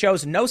virus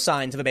shows no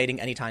signs of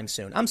abating anytime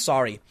soon. I'm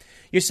sorry.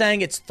 You're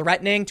saying it's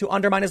threatening to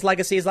undermine his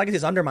legacy? His legacy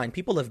is undermined.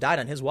 People have died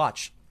on his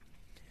watch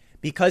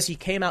because he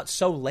came out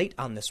so late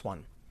on this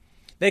one.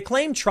 They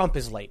claim Trump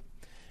is late.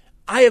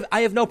 I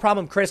have no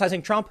problem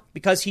criticizing Trump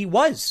because he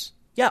was.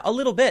 Yeah, a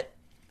little bit.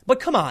 But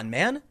come on,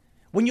 man.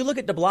 When you look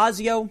at de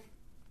Blasio,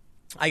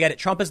 I get it.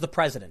 Trump is the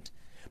president.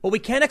 But we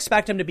can't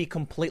expect him to be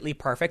completely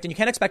perfect. And you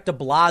can't expect de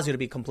Blasio to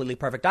be completely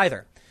perfect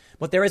either.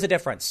 But there is a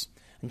difference.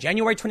 On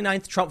January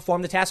 29th, Trump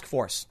formed the task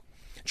force.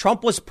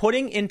 Trump was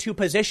putting into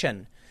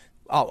position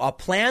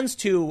plans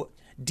to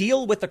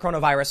deal with the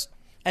coronavirus.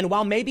 And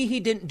while maybe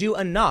he didn't do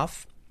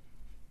enough,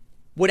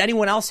 would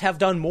anyone else have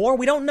done more?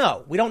 We don't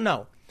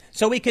know.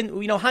 So we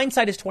can,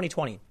 hindsight is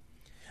 2020.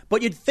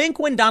 But you'd think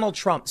when Donald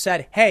Trump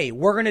said, hey,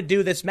 we're going to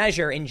do this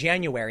measure in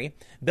January,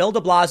 Bill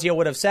de Blasio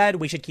would have said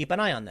we should keep an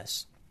eye on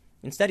this.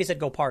 Instead, he said,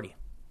 go party.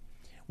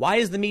 Why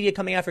is the media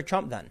coming after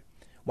Trump then?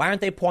 Why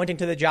aren't they pointing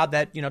to the job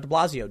that, de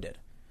Blasio did?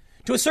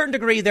 To a certain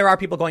degree, there are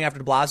people going after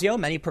de Blasio.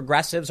 Many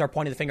progressives are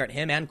pointing the finger at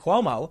him and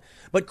Cuomo.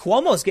 But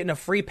Cuomo's getting a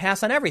free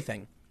pass on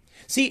everything.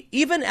 See,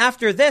 even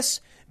after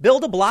this, Bill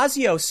de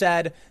Blasio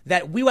said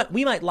that we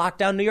might lock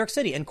down New York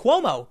City. And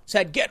Cuomo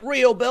said, get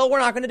real, Bill. We're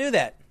not going to do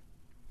that.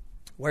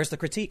 Where's the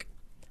critique?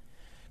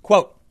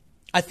 Quote,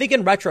 I think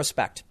in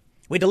retrospect,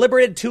 we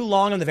deliberated too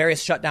long on the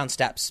various shutdown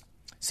steps.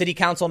 City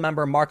Council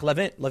member Mark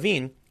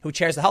Levine, who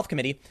chairs the Health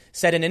Committee,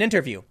 said in an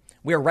interview,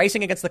 we are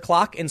racing against the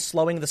clock in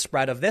slowing the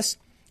spread of this.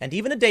 And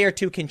even a day or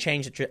two can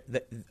change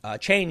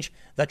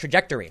the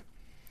trajectory.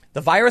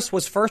 The virus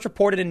was first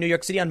reported in New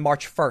York City on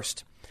March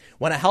 1st,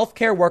 when a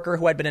healthcare worker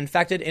who had been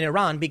infected in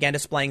Iran began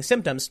displaying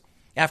symptoms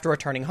after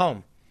returning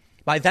home.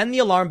 By then, the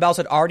alarm bells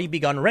had already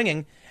begun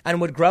ringing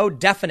and would grow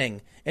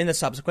deafening in the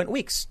subsequent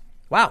weeks.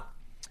 Wow.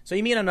 So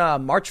you mean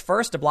on March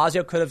 1st, de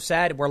Blasio could have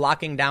said, we're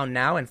locking down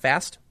now and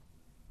fast?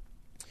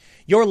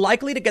 You're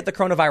likely to get the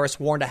coronavirus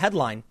warned a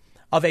headline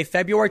of a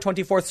February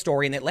 24th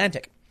story in The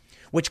Atlantic,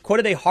 which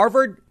quoted a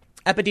Harvard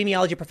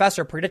epidemiology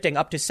professor predicting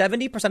up to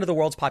 70% of the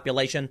world's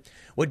population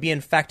would be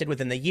infected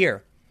within the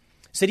year.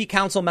 City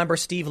Council member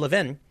Steve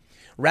Levin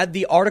read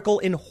the article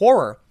in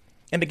horror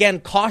and began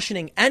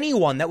cautioning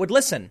anyone that would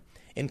listen,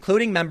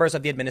 including members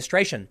of the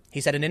administration.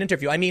 He said in an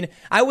interview,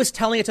 I was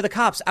telling it to the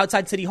cops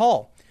outside City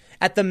Hall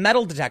at the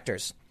metal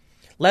detectors.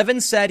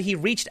 Levin said he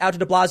reached out to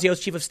de Blasio's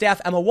chief of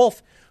staff, Emma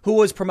Wolf, who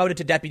was promoted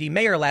to deputy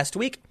mayor last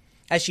week,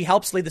 as she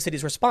helps lead the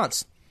city's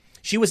response.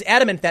 She was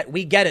adamant that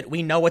we get it.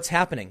 We know what's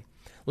happening.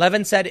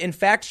 Levin said, in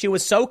fact, she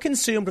was so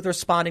consumed with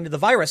responding to the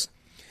virus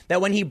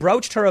that when he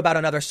broached her about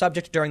another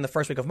subject during the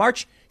first week of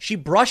March, she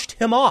brushed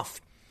him off,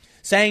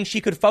 saying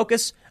she could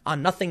focus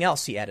on nothing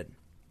else, he added.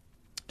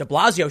 De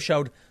Blasio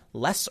showed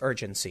less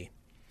urgency.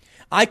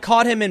 I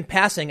caught him in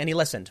passing and he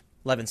listened,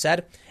 Levin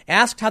said.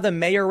 Asked how the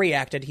mayor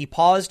reacted, he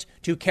paused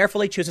to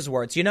carefully choose his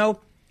words. You know,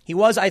 he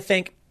was, I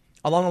think,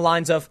 along the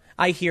lines of,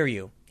 I hear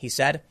you, he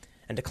said,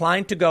 and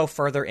declined to go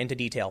further into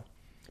detail.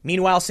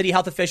 Meanwhile, city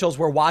health officials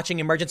were watching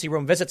emergency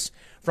room visits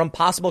from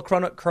possible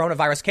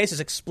coronavirus cases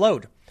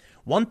explode.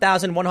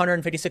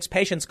 1,156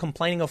 patients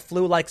complaining of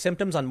flu-like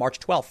symptoms on March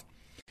 12th,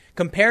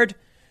 compared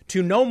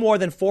to no more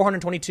than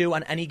 422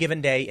 on any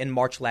given day in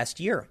March last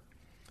year,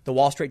 the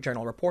Wall Street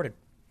Journal reported.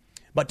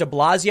 But de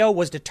Blasio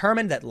was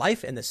determined that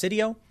life in the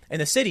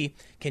city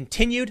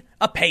continued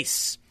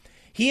apace.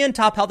 He and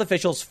top health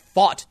officials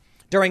fought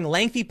during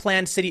lengthy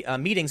planned city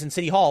meetings in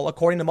City Hall,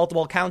 according to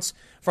multiple accounts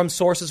from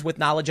sources with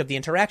knowledge of the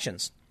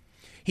interactions.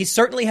 He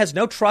certainly has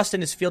no trust in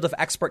his field of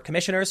expert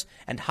commissioners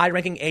and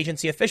high-ranking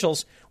agency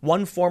officials,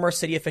 one former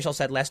city official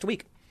said last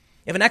week.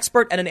 If an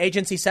expert at an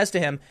agency says to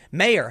him,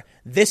 Mayor,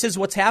 this is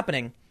what's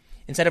happening,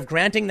 instead of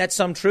granting that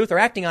some truth or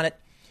acting on it,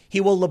 he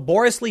will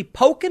laboriously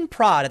poke and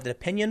prod at the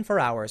opinion for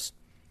hours.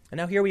 And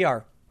now here we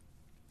are.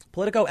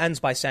 Politico ends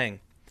by saying,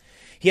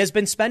 he has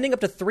been spending up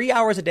to 3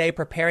 hours a day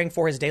preparing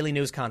for his daily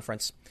news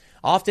conference,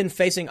 often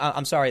facing, de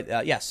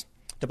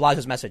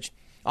Blasio's message,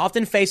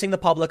 often facing the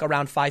public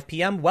around 5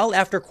 p.m., well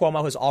after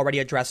Cuomo has already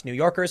addressed New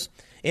Yorkers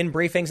in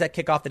briefings that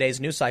kick off the day's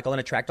news cycle and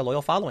attract a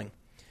loyal following.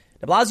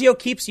 De Blasio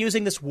keeps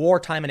using this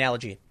wartime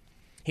analogy.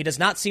 He does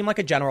not seem like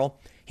a general.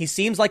 He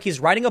seems like he's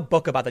writing a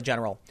book about the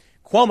general.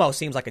 Cuomo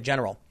seems like a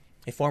general,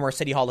 a former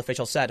City Hall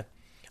official said.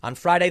 On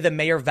Friday, the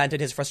mayor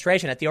vented his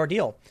frustration at the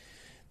ordeal.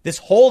 This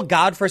whole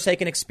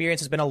godforsaken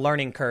experience has been a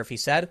learning curve, he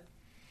said.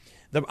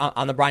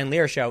 On the Brian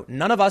Lear show,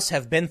 none of us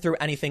have been through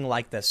anything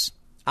like this.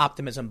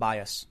 Optimism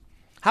bias.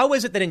 How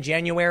is it that in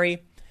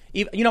January,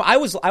 I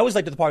was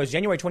like to the party, it was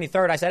January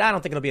 23rd. I said, I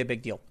don't think it'll be a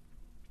big deal.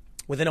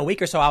 Within a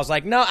week or so, I was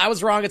like, no, I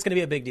was wrong. It's going to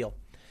be a big deal.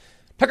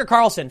 Tucker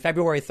Carlson,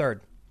 February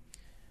 3rd.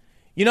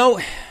 You know,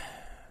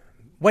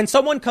 when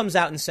someone comes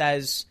out and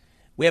says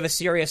we have a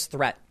serious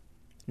threat,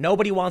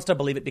 nobody wants to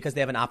believe it because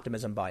they have an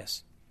optimism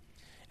bias.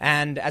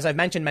 And as I've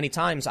mentioned many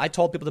times, I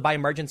told people to buy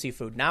emergency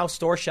food. Now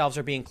store shelves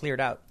are being cleared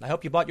out. I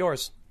hope you bought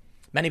yours.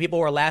 Many people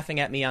were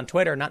laughing at me on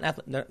Twitter.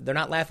 They're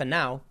not laughing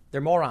now.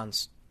 They're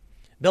morons.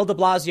 Bill de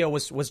Blasio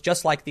was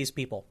just like these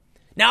people.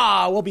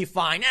 No, we'll be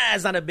fine.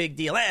 It's not a big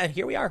deal.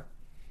 Here we are.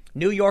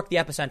 New York, the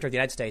epicenter of the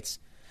United States.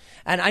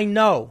 And I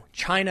know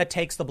China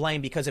takes the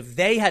blame because if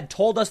they had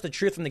told us the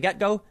truth from the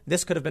get-go,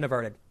 this could have been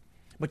averted.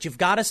 But you've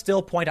got to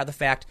still point out the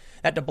fact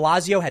that de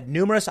Blasio had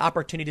numerous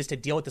opportunities to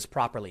deal with this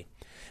properly.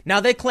 Now,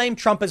 they claim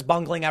Trump is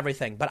bungling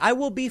everything, but I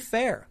will be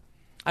fair.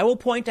 I will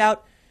point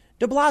out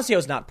de Blasio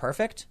is not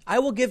perfect. I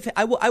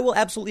will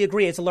absolutely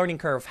agree it's a learning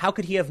curve. How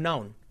could he have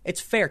known?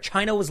 It's fair.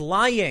 China was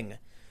lying.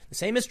 The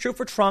same is true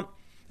for Trump.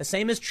 The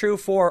same is true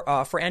for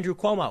Andrew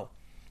Cuomo.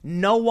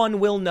 No one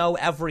will know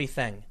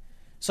everything.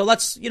 So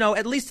let's,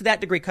 at least to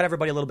that degree, cut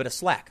everybody a little bit of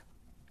slack.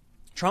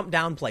 Trump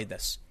downplayed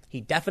this.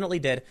 He definitely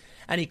did.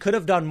 And he could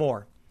have done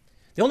more.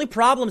 The only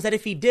problem is that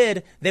if he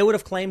did, they would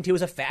have claimed he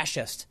was a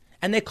fascist.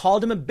 And they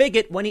called him a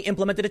bigot when he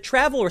implemented a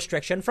travel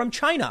restriction from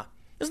China.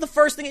 This is the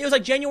first thing. It was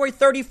like January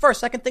 31st,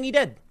 second thing he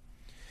did.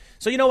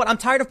 So you know what? I'm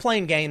tired of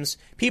playing games.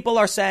 People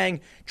are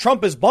saying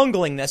Trump is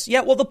bungling this.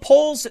 Yeah, well, the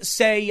polls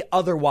say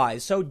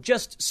otherwise. So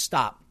just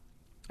stop.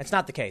 It's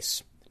not the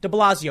case. De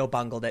Blasio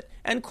bungled it.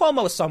 And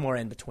Cuomo is somewhere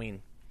in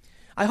between.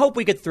 I hope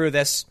we get through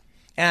this.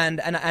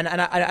 And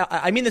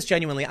I mean this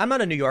genuinely. I'm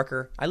not a New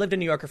Yorker. I lived in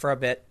New York for a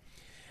bit.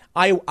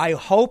 I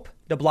hope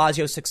de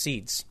Blasio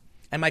succeeds.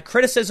 And my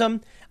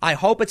criticism, I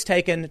hope it's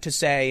taken to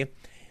say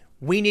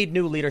we need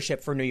new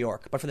leadership for New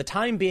York. But for the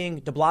time being,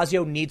 de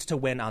Blasio needs to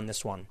win on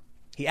this one.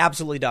 He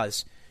absolutely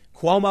does.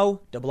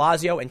 Cuomo, de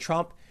Blasio, and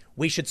Trump,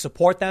 we should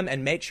support them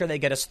and make sure they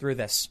get us through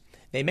this.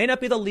 They may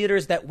not be the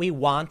leaders that we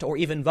want or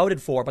even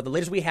voted for, but the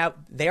leaders we have,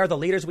 they are the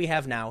leaders we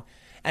have now.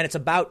 And it's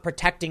about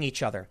protecting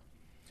each other.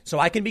 So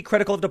I can be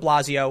critical of de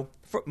Blasio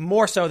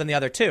more so than the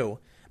other two,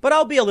 but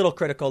I'll be a little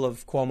critical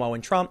of Cuomo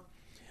and Trump.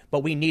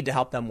 But we need to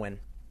help them win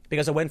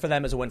because a win for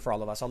them is a win for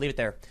all of us. I'll leave it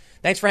there.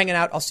 Thanks for hanging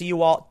out. I'll see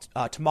you all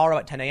tomorrow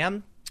at 10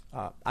 a.m.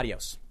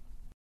 Adios.